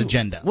intent and an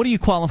agenda. What do you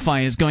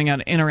qualify as going out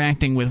and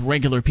interacting with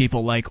regular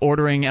people, like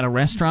ordering at a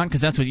restaurant?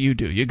 Because that's what you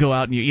do. You go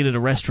out and you eat at a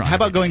restaurant. How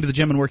about going to the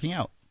gym and working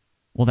out?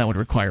 Well, that would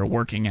require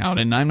working out,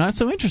 and I'm not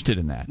so interested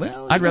in that.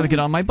 Well, I'd rather get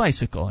on my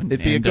bicycle and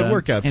it'd be a good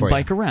workout for you. And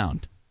bike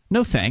around.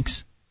 No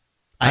thanks.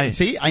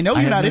 I know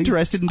you're not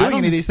interested in doing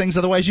any of these things,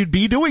 otherwise you'd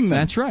be doing them.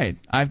 That's right.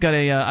 I've got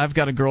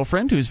a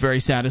girlfriend who's very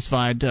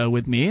satisfied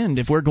with me, and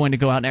if we're going to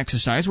go out and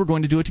exercise, we're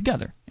going to do it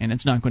together, and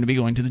it's not going to be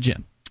going to the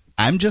gym.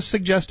 I'm just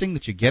suggesting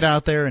that you get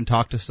out there and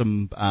talk to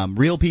some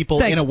real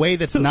people in a way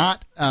that's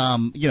not,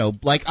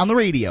 like on the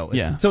radio.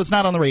 Yeah. So it's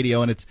not on the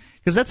radio, and it's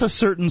because that's a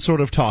certain sort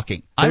of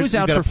talking. You've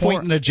got a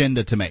point and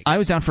agenda to make. I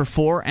was out for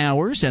 4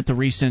 hours at the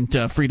recent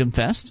Freedom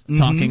Fest,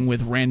 talking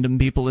with random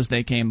people as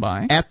they came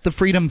by. At the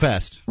Freedom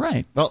Fest,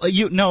 right? Well,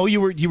 you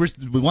were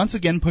once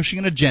again pushing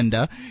an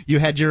agenda. You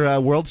had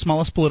your world's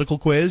smallest political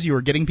quiz. You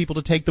were getting people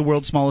to take the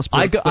world's smallest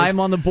political quiz.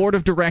 I'm on the board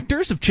of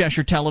directors of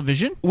Cheshire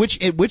Television.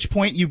 At which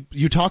point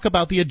you talk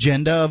about the agenda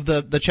of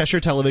the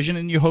Cheshire Television,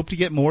 and you hope to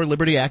get more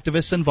liberty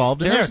activists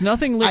involved in there. There's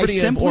nothing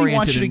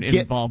liberty-oriented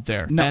involved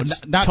there. No,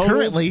 that's not total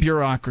currently.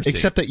 Bureaucracy.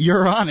 Except that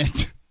you're on it.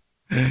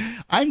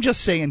 I'm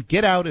just saying,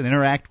 get out and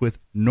interact with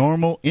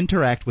normal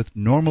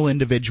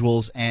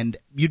individuals, and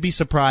you'd be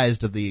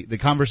surprised of the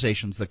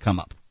conversations that come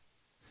up.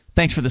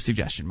 Thanks for the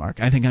suggestion, Mark.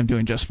 I think I'm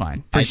doing just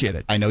fine. Appreciate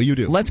it. I know you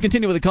do. Let's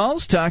continue with the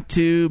calls. Talk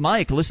to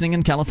Mike, listening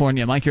in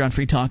California. Mike, you're on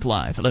Free Talk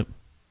Live. Hello.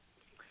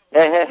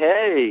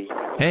 Hey.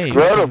 Hey.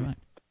 Scrotum.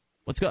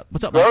 What's up,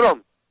 Mike?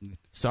 Scrotum.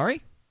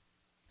 Sorry?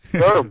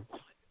 Scrotum.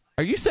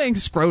 Are you saying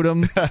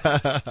scrotum?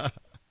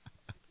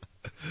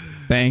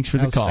 Thanks for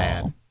the call.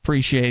 Sad.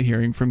 Appreciate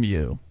hearing from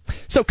you.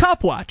 So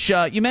Copwatch,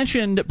 you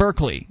mentioned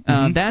Berkeley.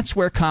 That's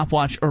where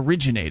Copwatch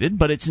originated,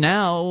 but it's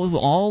now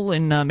all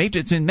in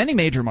it's in many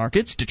major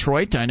markets.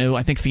 Detroit,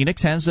 I think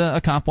Phoenix has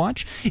a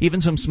Copwatch. Even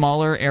some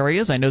smaller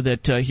areas. I know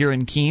that here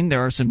in Keene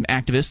there are some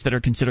activists that are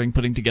considering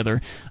putting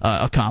together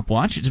a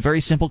Copwatch. It's a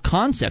very simple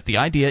concept. The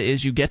idea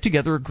is you get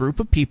together a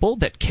group of people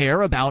that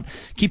care about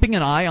keeping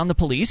an eye on the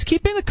police,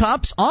 keeping the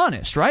cops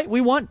honest, right?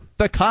 We want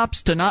the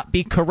cops to not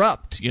be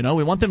corrupt.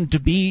 We want them to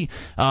be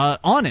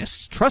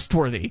honest,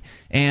 trustworthy.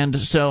 And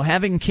so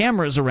having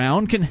cameras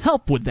around can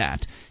help with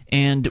that.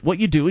 And what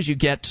you do is you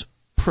get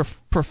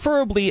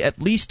preferably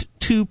at least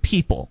 2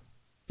 people,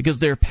 because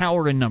they're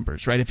power in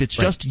numbers, right? If it's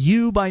just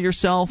you by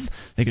yourself,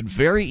 they could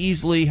very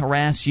easily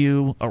harass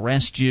you,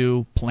 arrest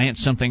you, plant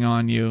something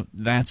on you,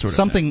 that sort of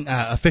thing. Something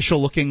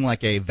official looking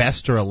like a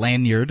vest or a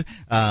lanyard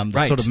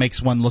that sort of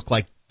makes one look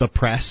like the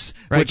press.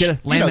 Right, which, get a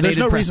laminated there's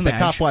no press reason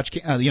badge. that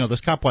Copwatch,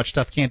 this Copwatch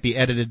stuff can't be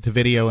edited to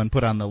video and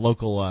put on the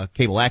local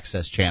cable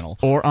access channel.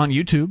 Or on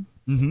YouTube.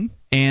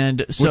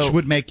 And so, which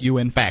would make you,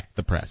 in fact,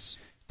 the press.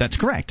 That's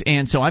correct.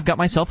 And so I've got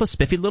myself a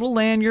spiffy little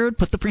lanyard,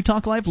 put the Free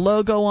Talk Live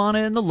logo on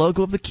it, and the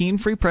logo of the Keene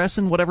Free Press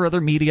and whatever other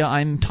media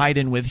I'm tied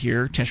in with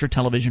here, Cheshire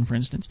Television, for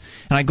instance.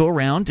 And I go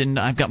around, and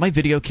I've got my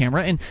video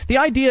camera. And the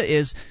idea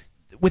is,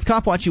 with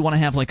CopWatch, you want to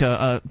have like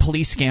a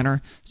police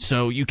scanner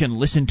so you can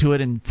listen to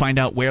it and find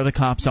out where the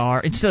cops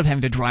are instead of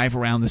having to drive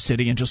around the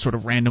city and just sort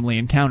of randomly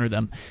encounter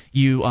them.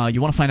 You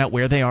want to find out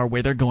where they are,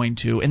 where they're going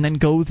to, and then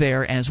go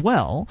there as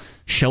well.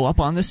 Show up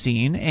on the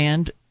scene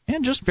and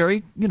just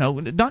very,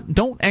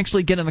 don't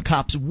actually get in the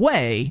cop's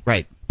way,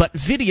 right? But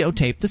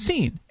videotape the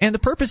scene. And the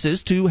purpose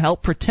is to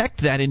help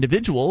protect that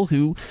individual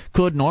who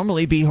could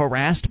normally be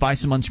harassed by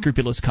some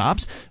unscrupulous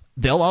cops.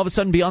 They'll all of a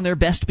sudden be on their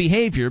best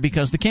behavior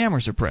because the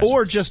cameras are present.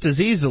 Or just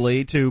as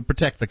easily to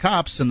protect the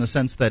cops in the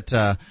sense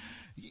that,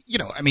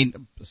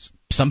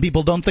 some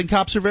people don't think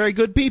cops are very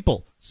good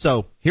people.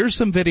 So here's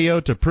some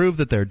video to prove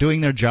that they're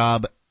doing their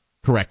job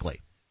correctly.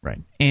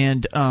 Right.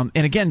 And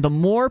again, the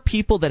more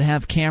people that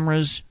have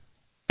cameras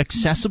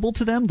accessible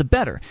to them, the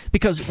better.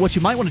 Because what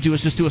you might want to do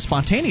is just do a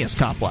spontaneous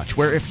cop watch,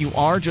 where if you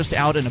are just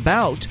out and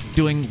about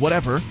doing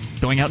whatever,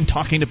 going out and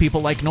talking to people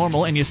like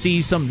normal, and you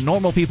see some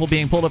normal people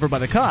being pulled over by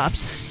the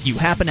cops, you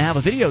happen to have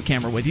a video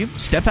camera with you,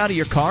 step out of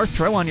your car,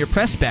 throw on your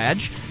press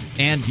badge,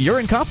 and you're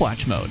in cop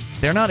watch mode.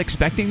 They're not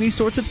expecting these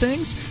sorts of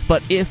things,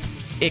 but if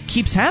it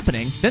keeps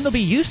happening, then they'll be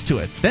used to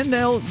it. Then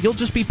you'll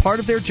just be part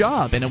of their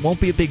job, and it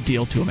won't be a big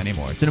deal to them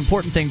anymore. It's an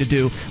important thing to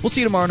do. We'll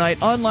see you tomorrow night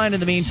online in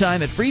the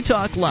meantime at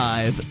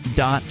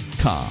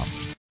freetalklive.com.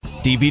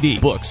 DVD,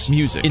 books,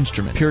 music,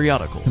 instruments,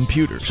 periodicals,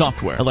 computers,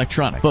 software,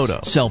 electronics, photo,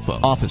 cell phone,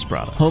 office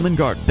product, home and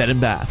garden, bed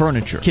and bath,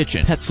 furniture,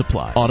 kitchen, pet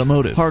supply,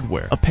 automotive,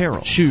 hardware,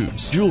 apparel,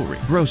 shoes, jewelry,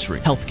 grocery,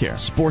 healthcare,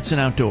 sports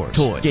and outdoors,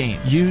 toys, games,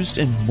 used,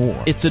 and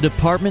more. It's a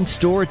department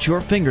store at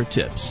your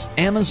fingertips.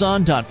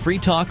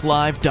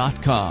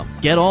 Amazon.freetalklive.com.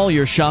 Get all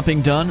your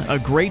shopping done, a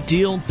great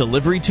deal,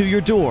 delivery to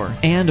your door,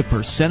 and a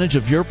percentage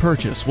of your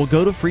purchase will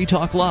go to Free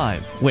Talk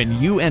Live when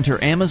you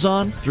enter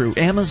Amazon through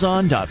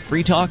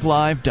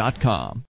Amazon.freetalklive.com.